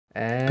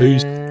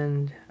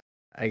 And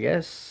I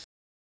guess,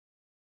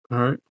 All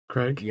right,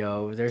 Craig.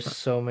 yo, there's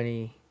so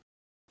many.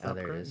 Oh, Stop,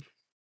 there it Craig. is.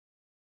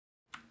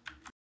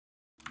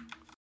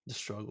 The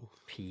struggle.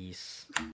 Peace.